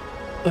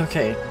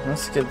 Okay,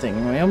 that's a good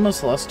thing. We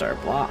almost lost our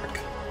block.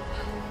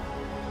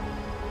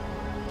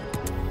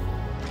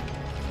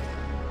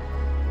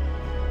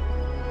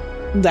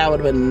 That would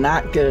have been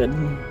not good.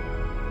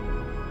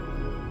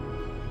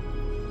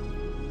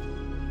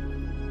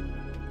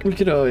 We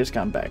could have always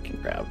gone back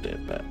and grabbed it,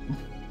 but...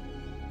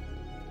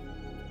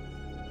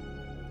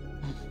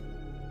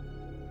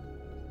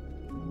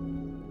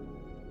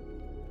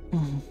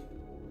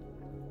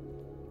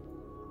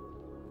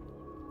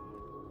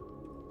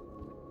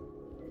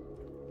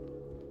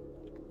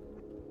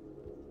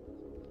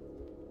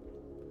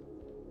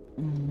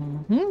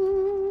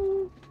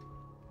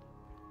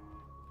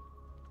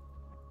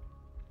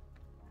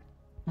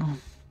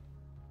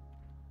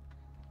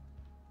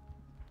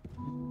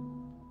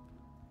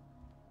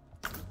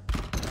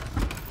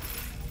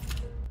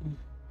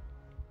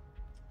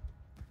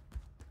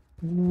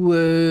 Whoa.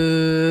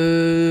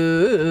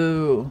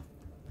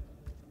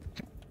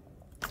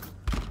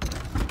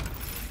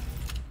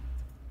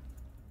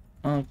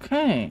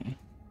 Okay.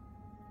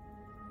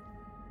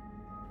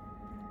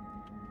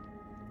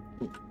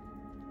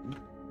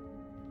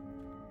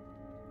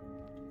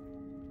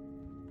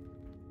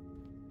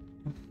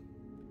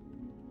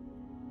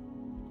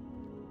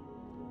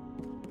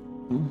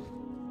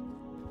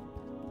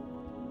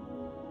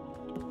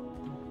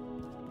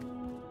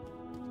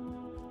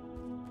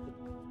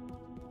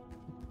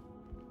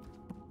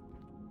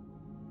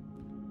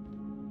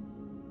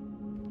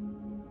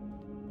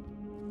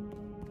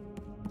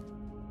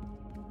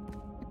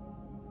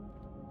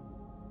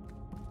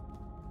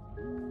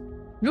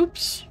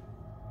 Oops.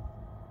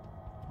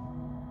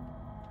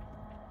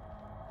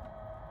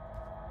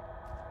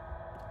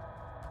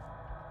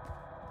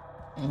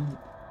 I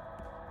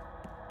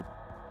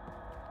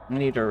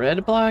need a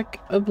red block,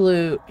 a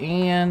blue,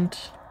 and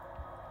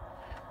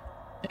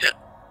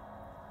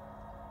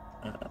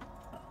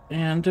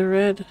a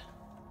red.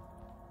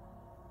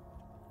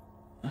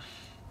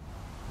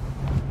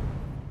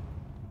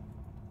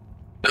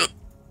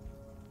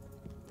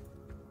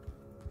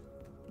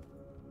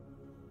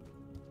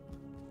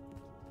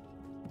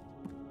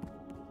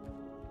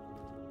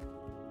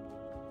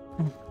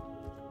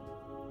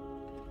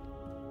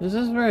 This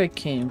is where I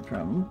came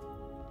from.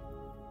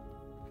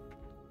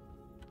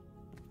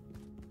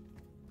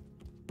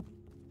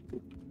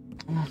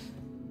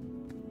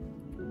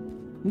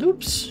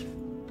 Oops.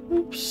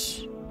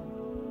 Oops.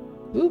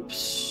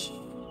 Oops.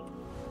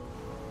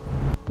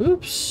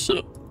 Oops.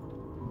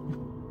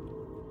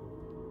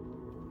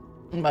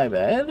 My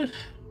bad.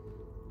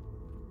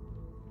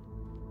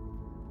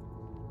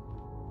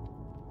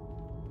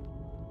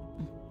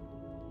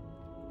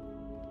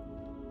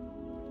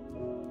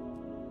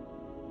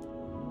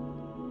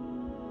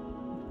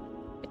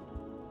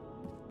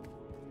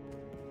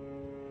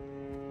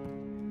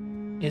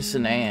 It's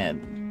an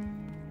ad.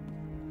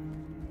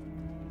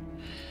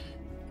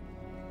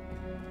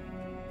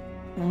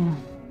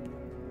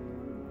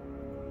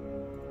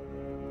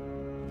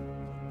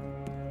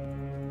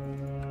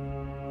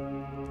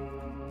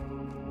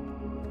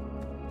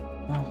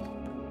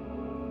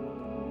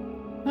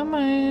 How am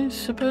I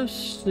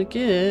supposed to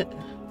get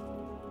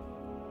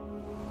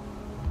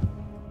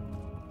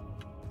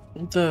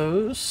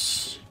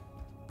those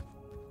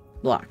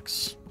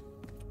blocks?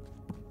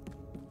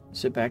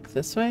 Is it back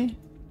this way?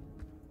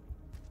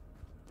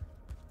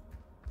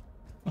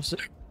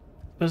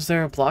 Was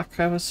there a block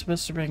I was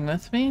supposed to bring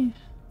with me?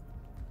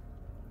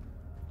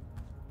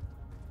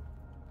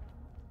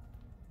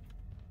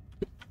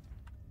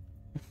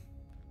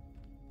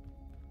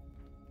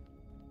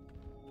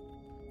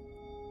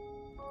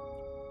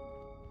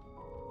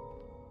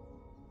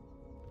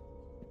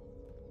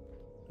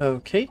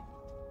 Okay.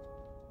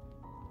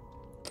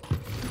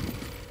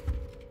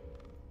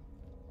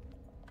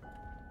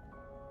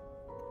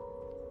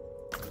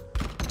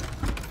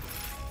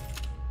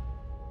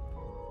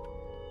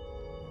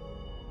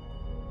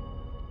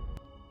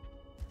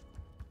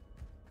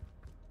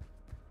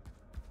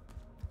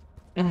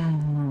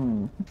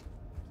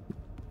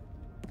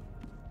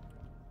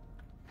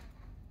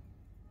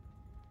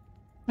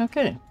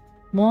 Okay.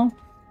 Well,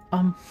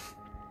 I'm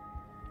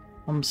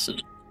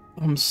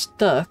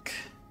stuck.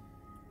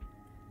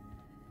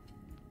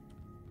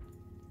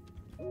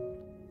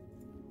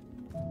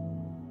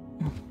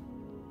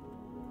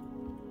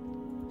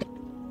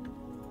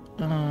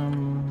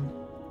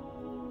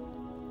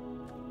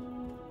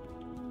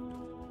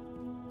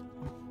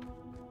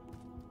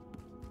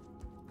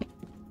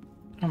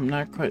 I'm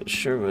not quite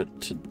sure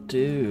what to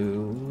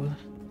do.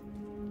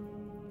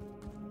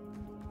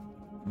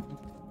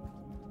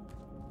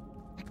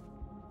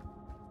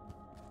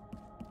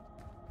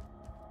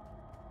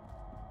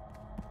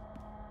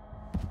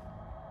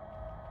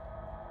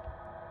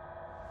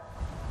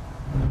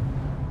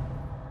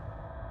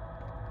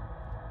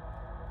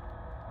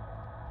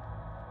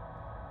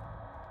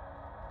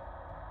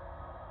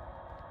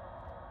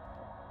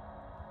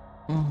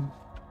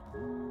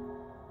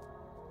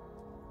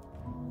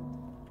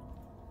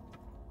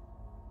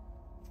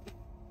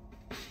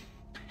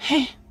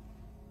 Hey.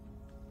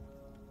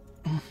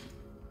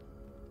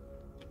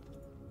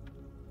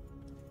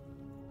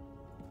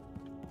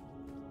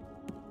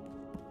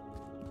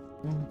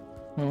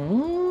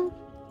 Hmm?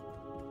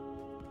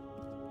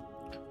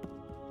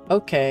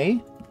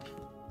 Okay.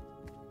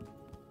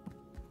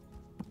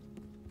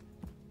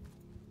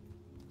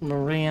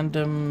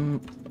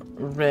 Random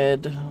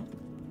red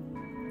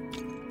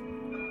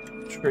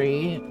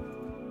tree.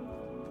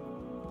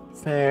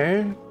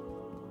 Fair.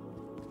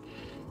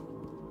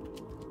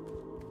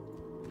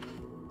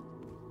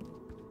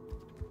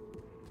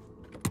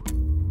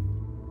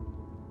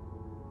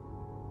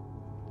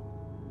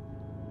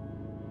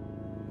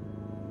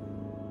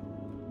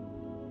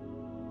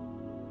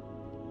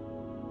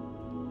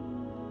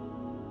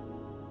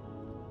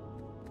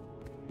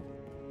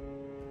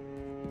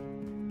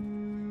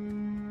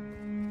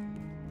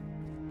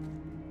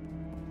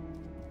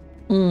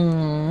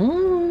 Mm.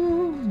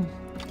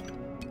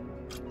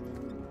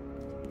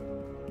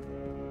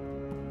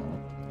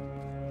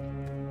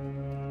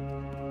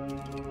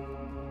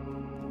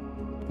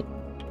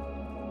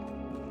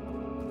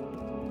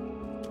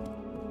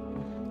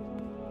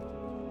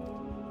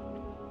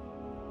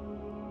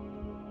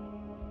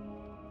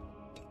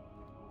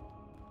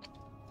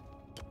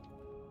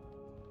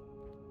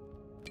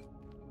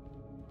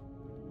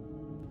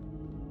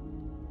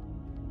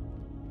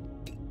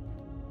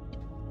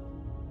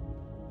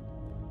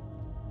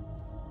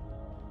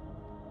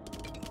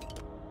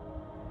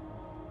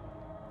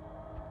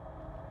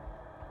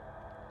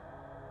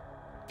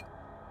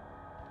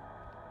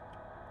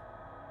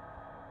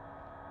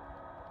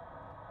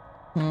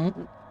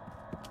 Mm.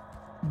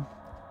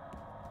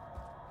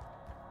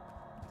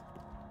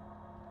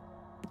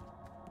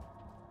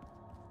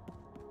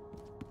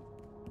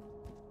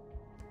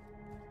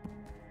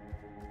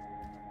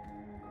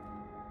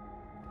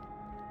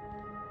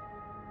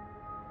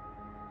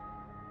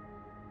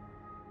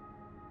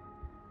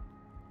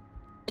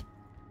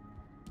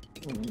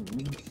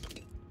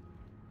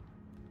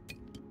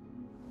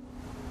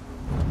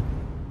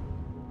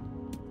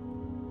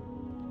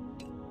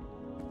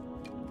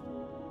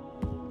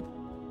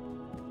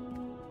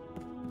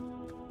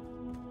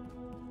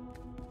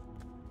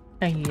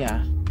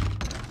 Yeah.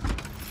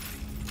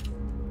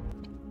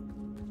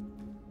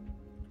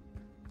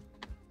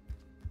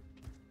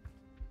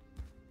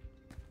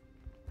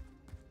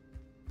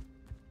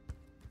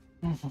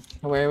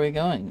 Where are we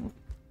going?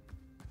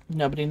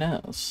 Nobody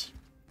knows.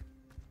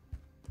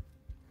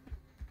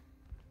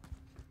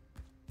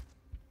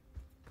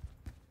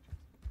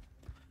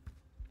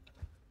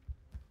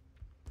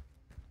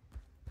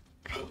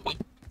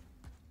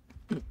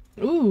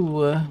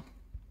 Ooh.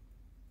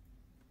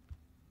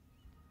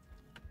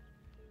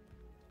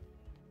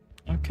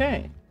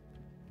 Okay.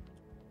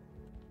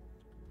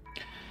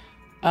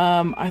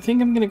 I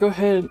think I'm gonna go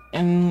ahead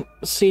and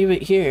save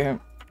it here.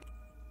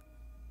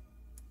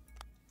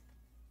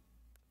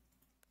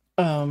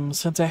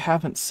 Since I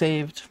haven't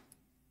saved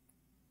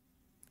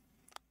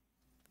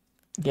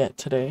yet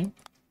today.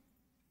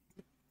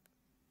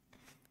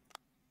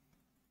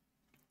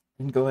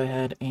 And go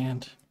ahead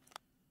and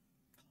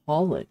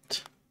call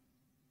it.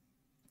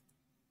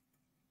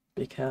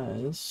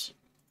 Because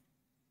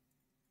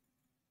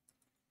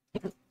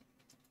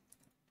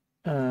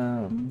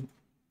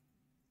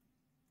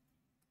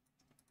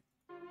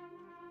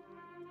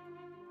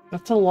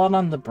that's a lot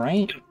on the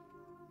brain.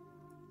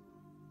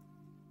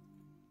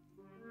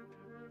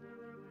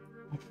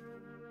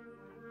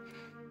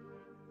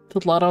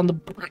 It's a lot on the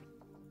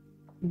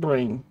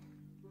brain.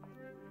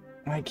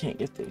 I can't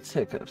get these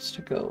hiccups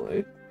to go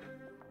away.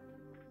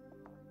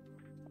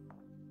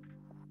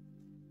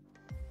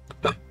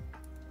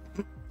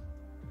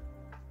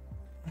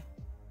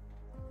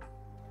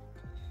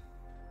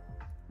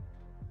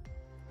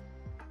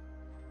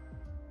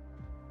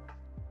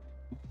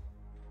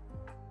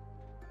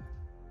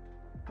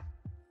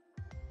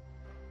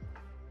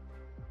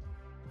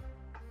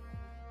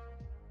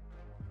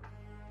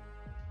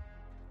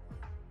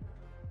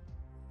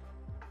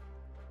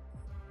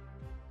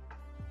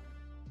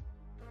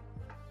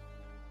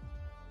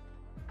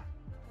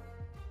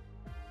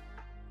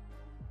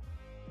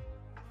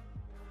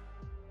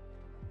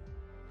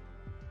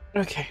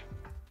 Okay.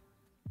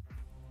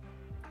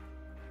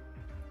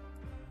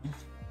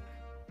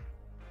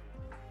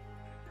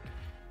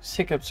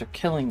 Hiccups are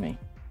killing me.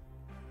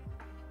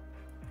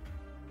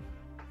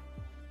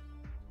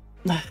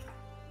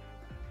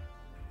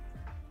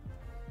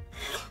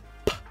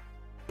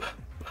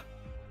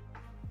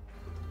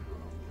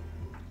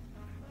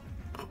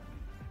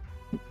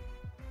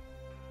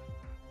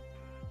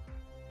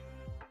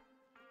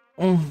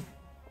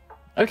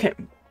 Okay.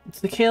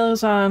 So the Kale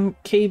is on,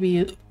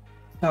 KB is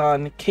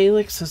on,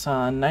 Calyx is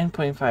on,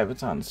 9.5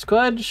 is on,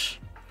 Squudge,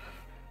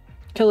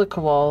 Killer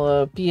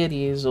Koala, Be at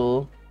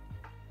Easel,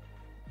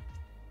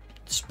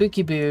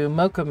 Spooky Boo,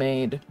 Mocha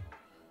Maid.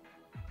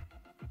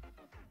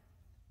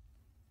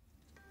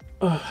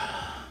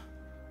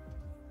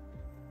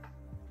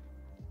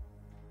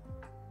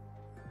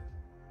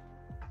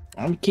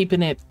 I'm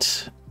keeping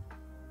it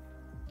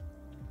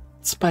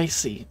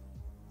spicy.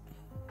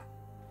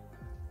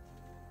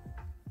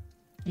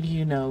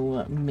 You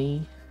know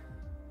me.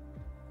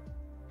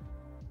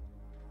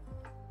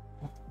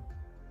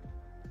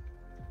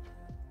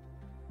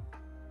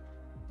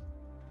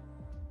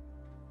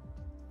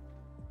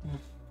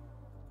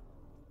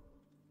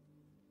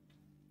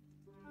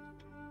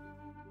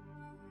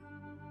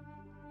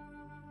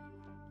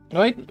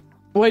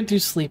 Why do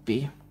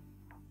sleepy?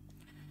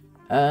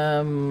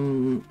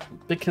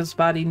 Because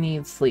body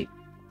needs sleep.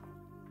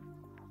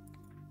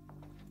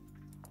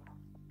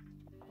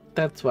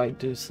 That's why I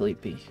do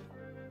sleepy.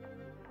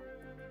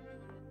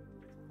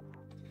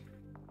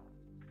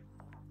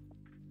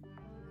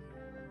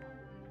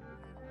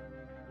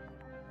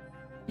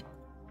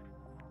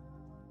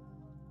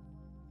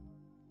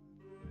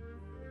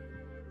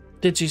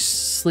 Did you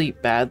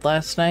sleep bad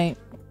last night?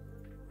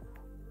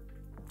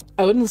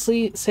 I wouldn't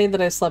say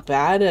that I slept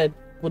bad. I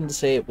wouldn't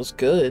say it was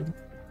good.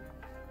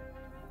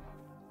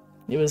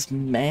 It was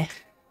meh.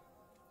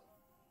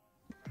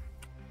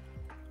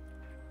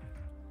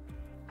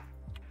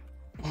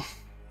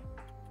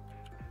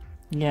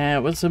 Yeah,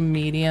 it was a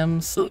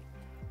medium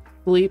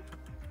sleep.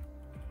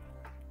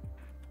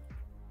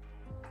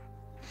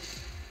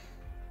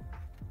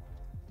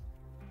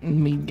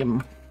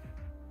 Medium.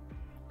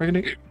 We're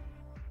gonna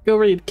go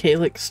read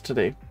Calyx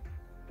today.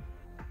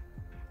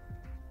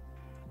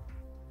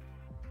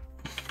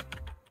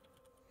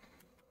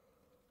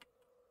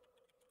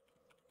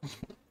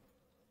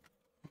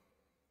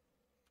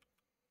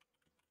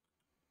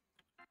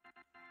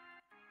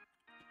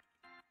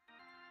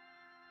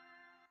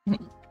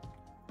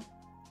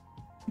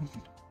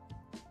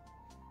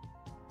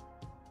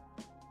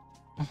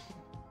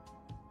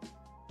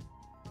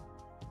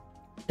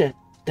 Duh,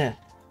 duh,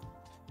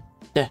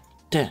 duh,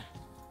 duh,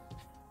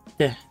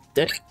 duh,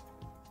 duh,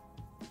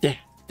 duh,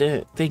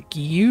 duh. Thank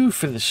you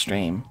for the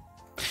stream.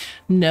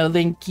 No,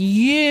 thank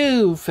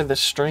you for the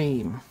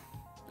stream.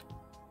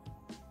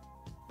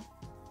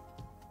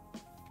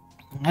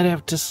 I'd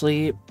have to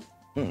sleep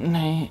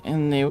night,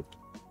 and no,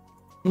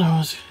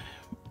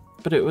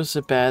 but it was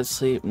a bad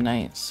sleep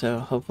night, so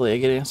hopefully I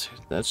get answered.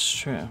 That's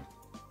true.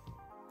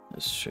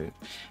 That's true.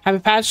 Happy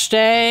patch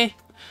day!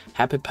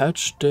 Happy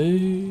patch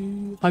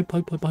day! Hype,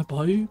 hype, hype, hype,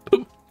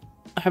 hype.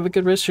 Have a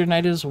good rest of your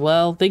night as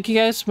well. Thank you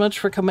guys so much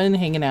for coming and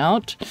hanging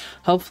out.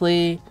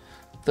 Hopefully,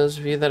 those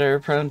of you that are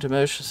prone to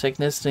motion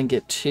sickness didn't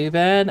get too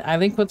bad. I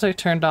think once I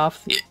turned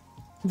off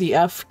the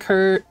F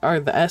curve or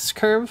the S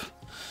curve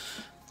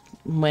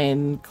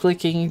when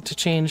clicking to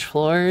change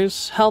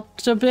floors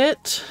helped a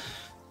bit.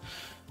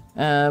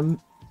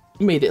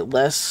 Made it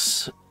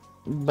less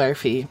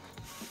barfy.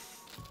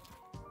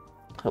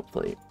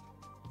 Hopefully.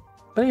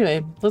 But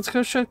anyway, let's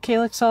go show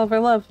Calyx all of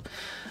our love.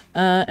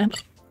 And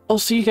I'll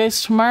see you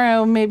guys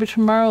tomorrow. Maybe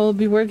tomorrow we'll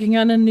be working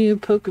on a new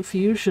Poke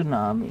Fusion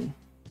army.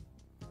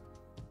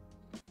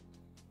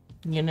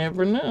 You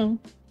never know.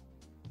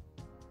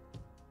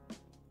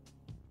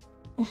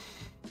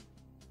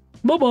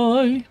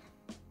 Bye-bye.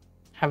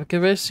 Have a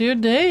good rest of your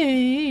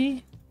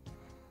day.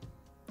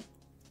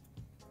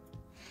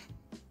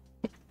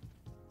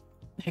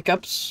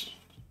 Hiccups.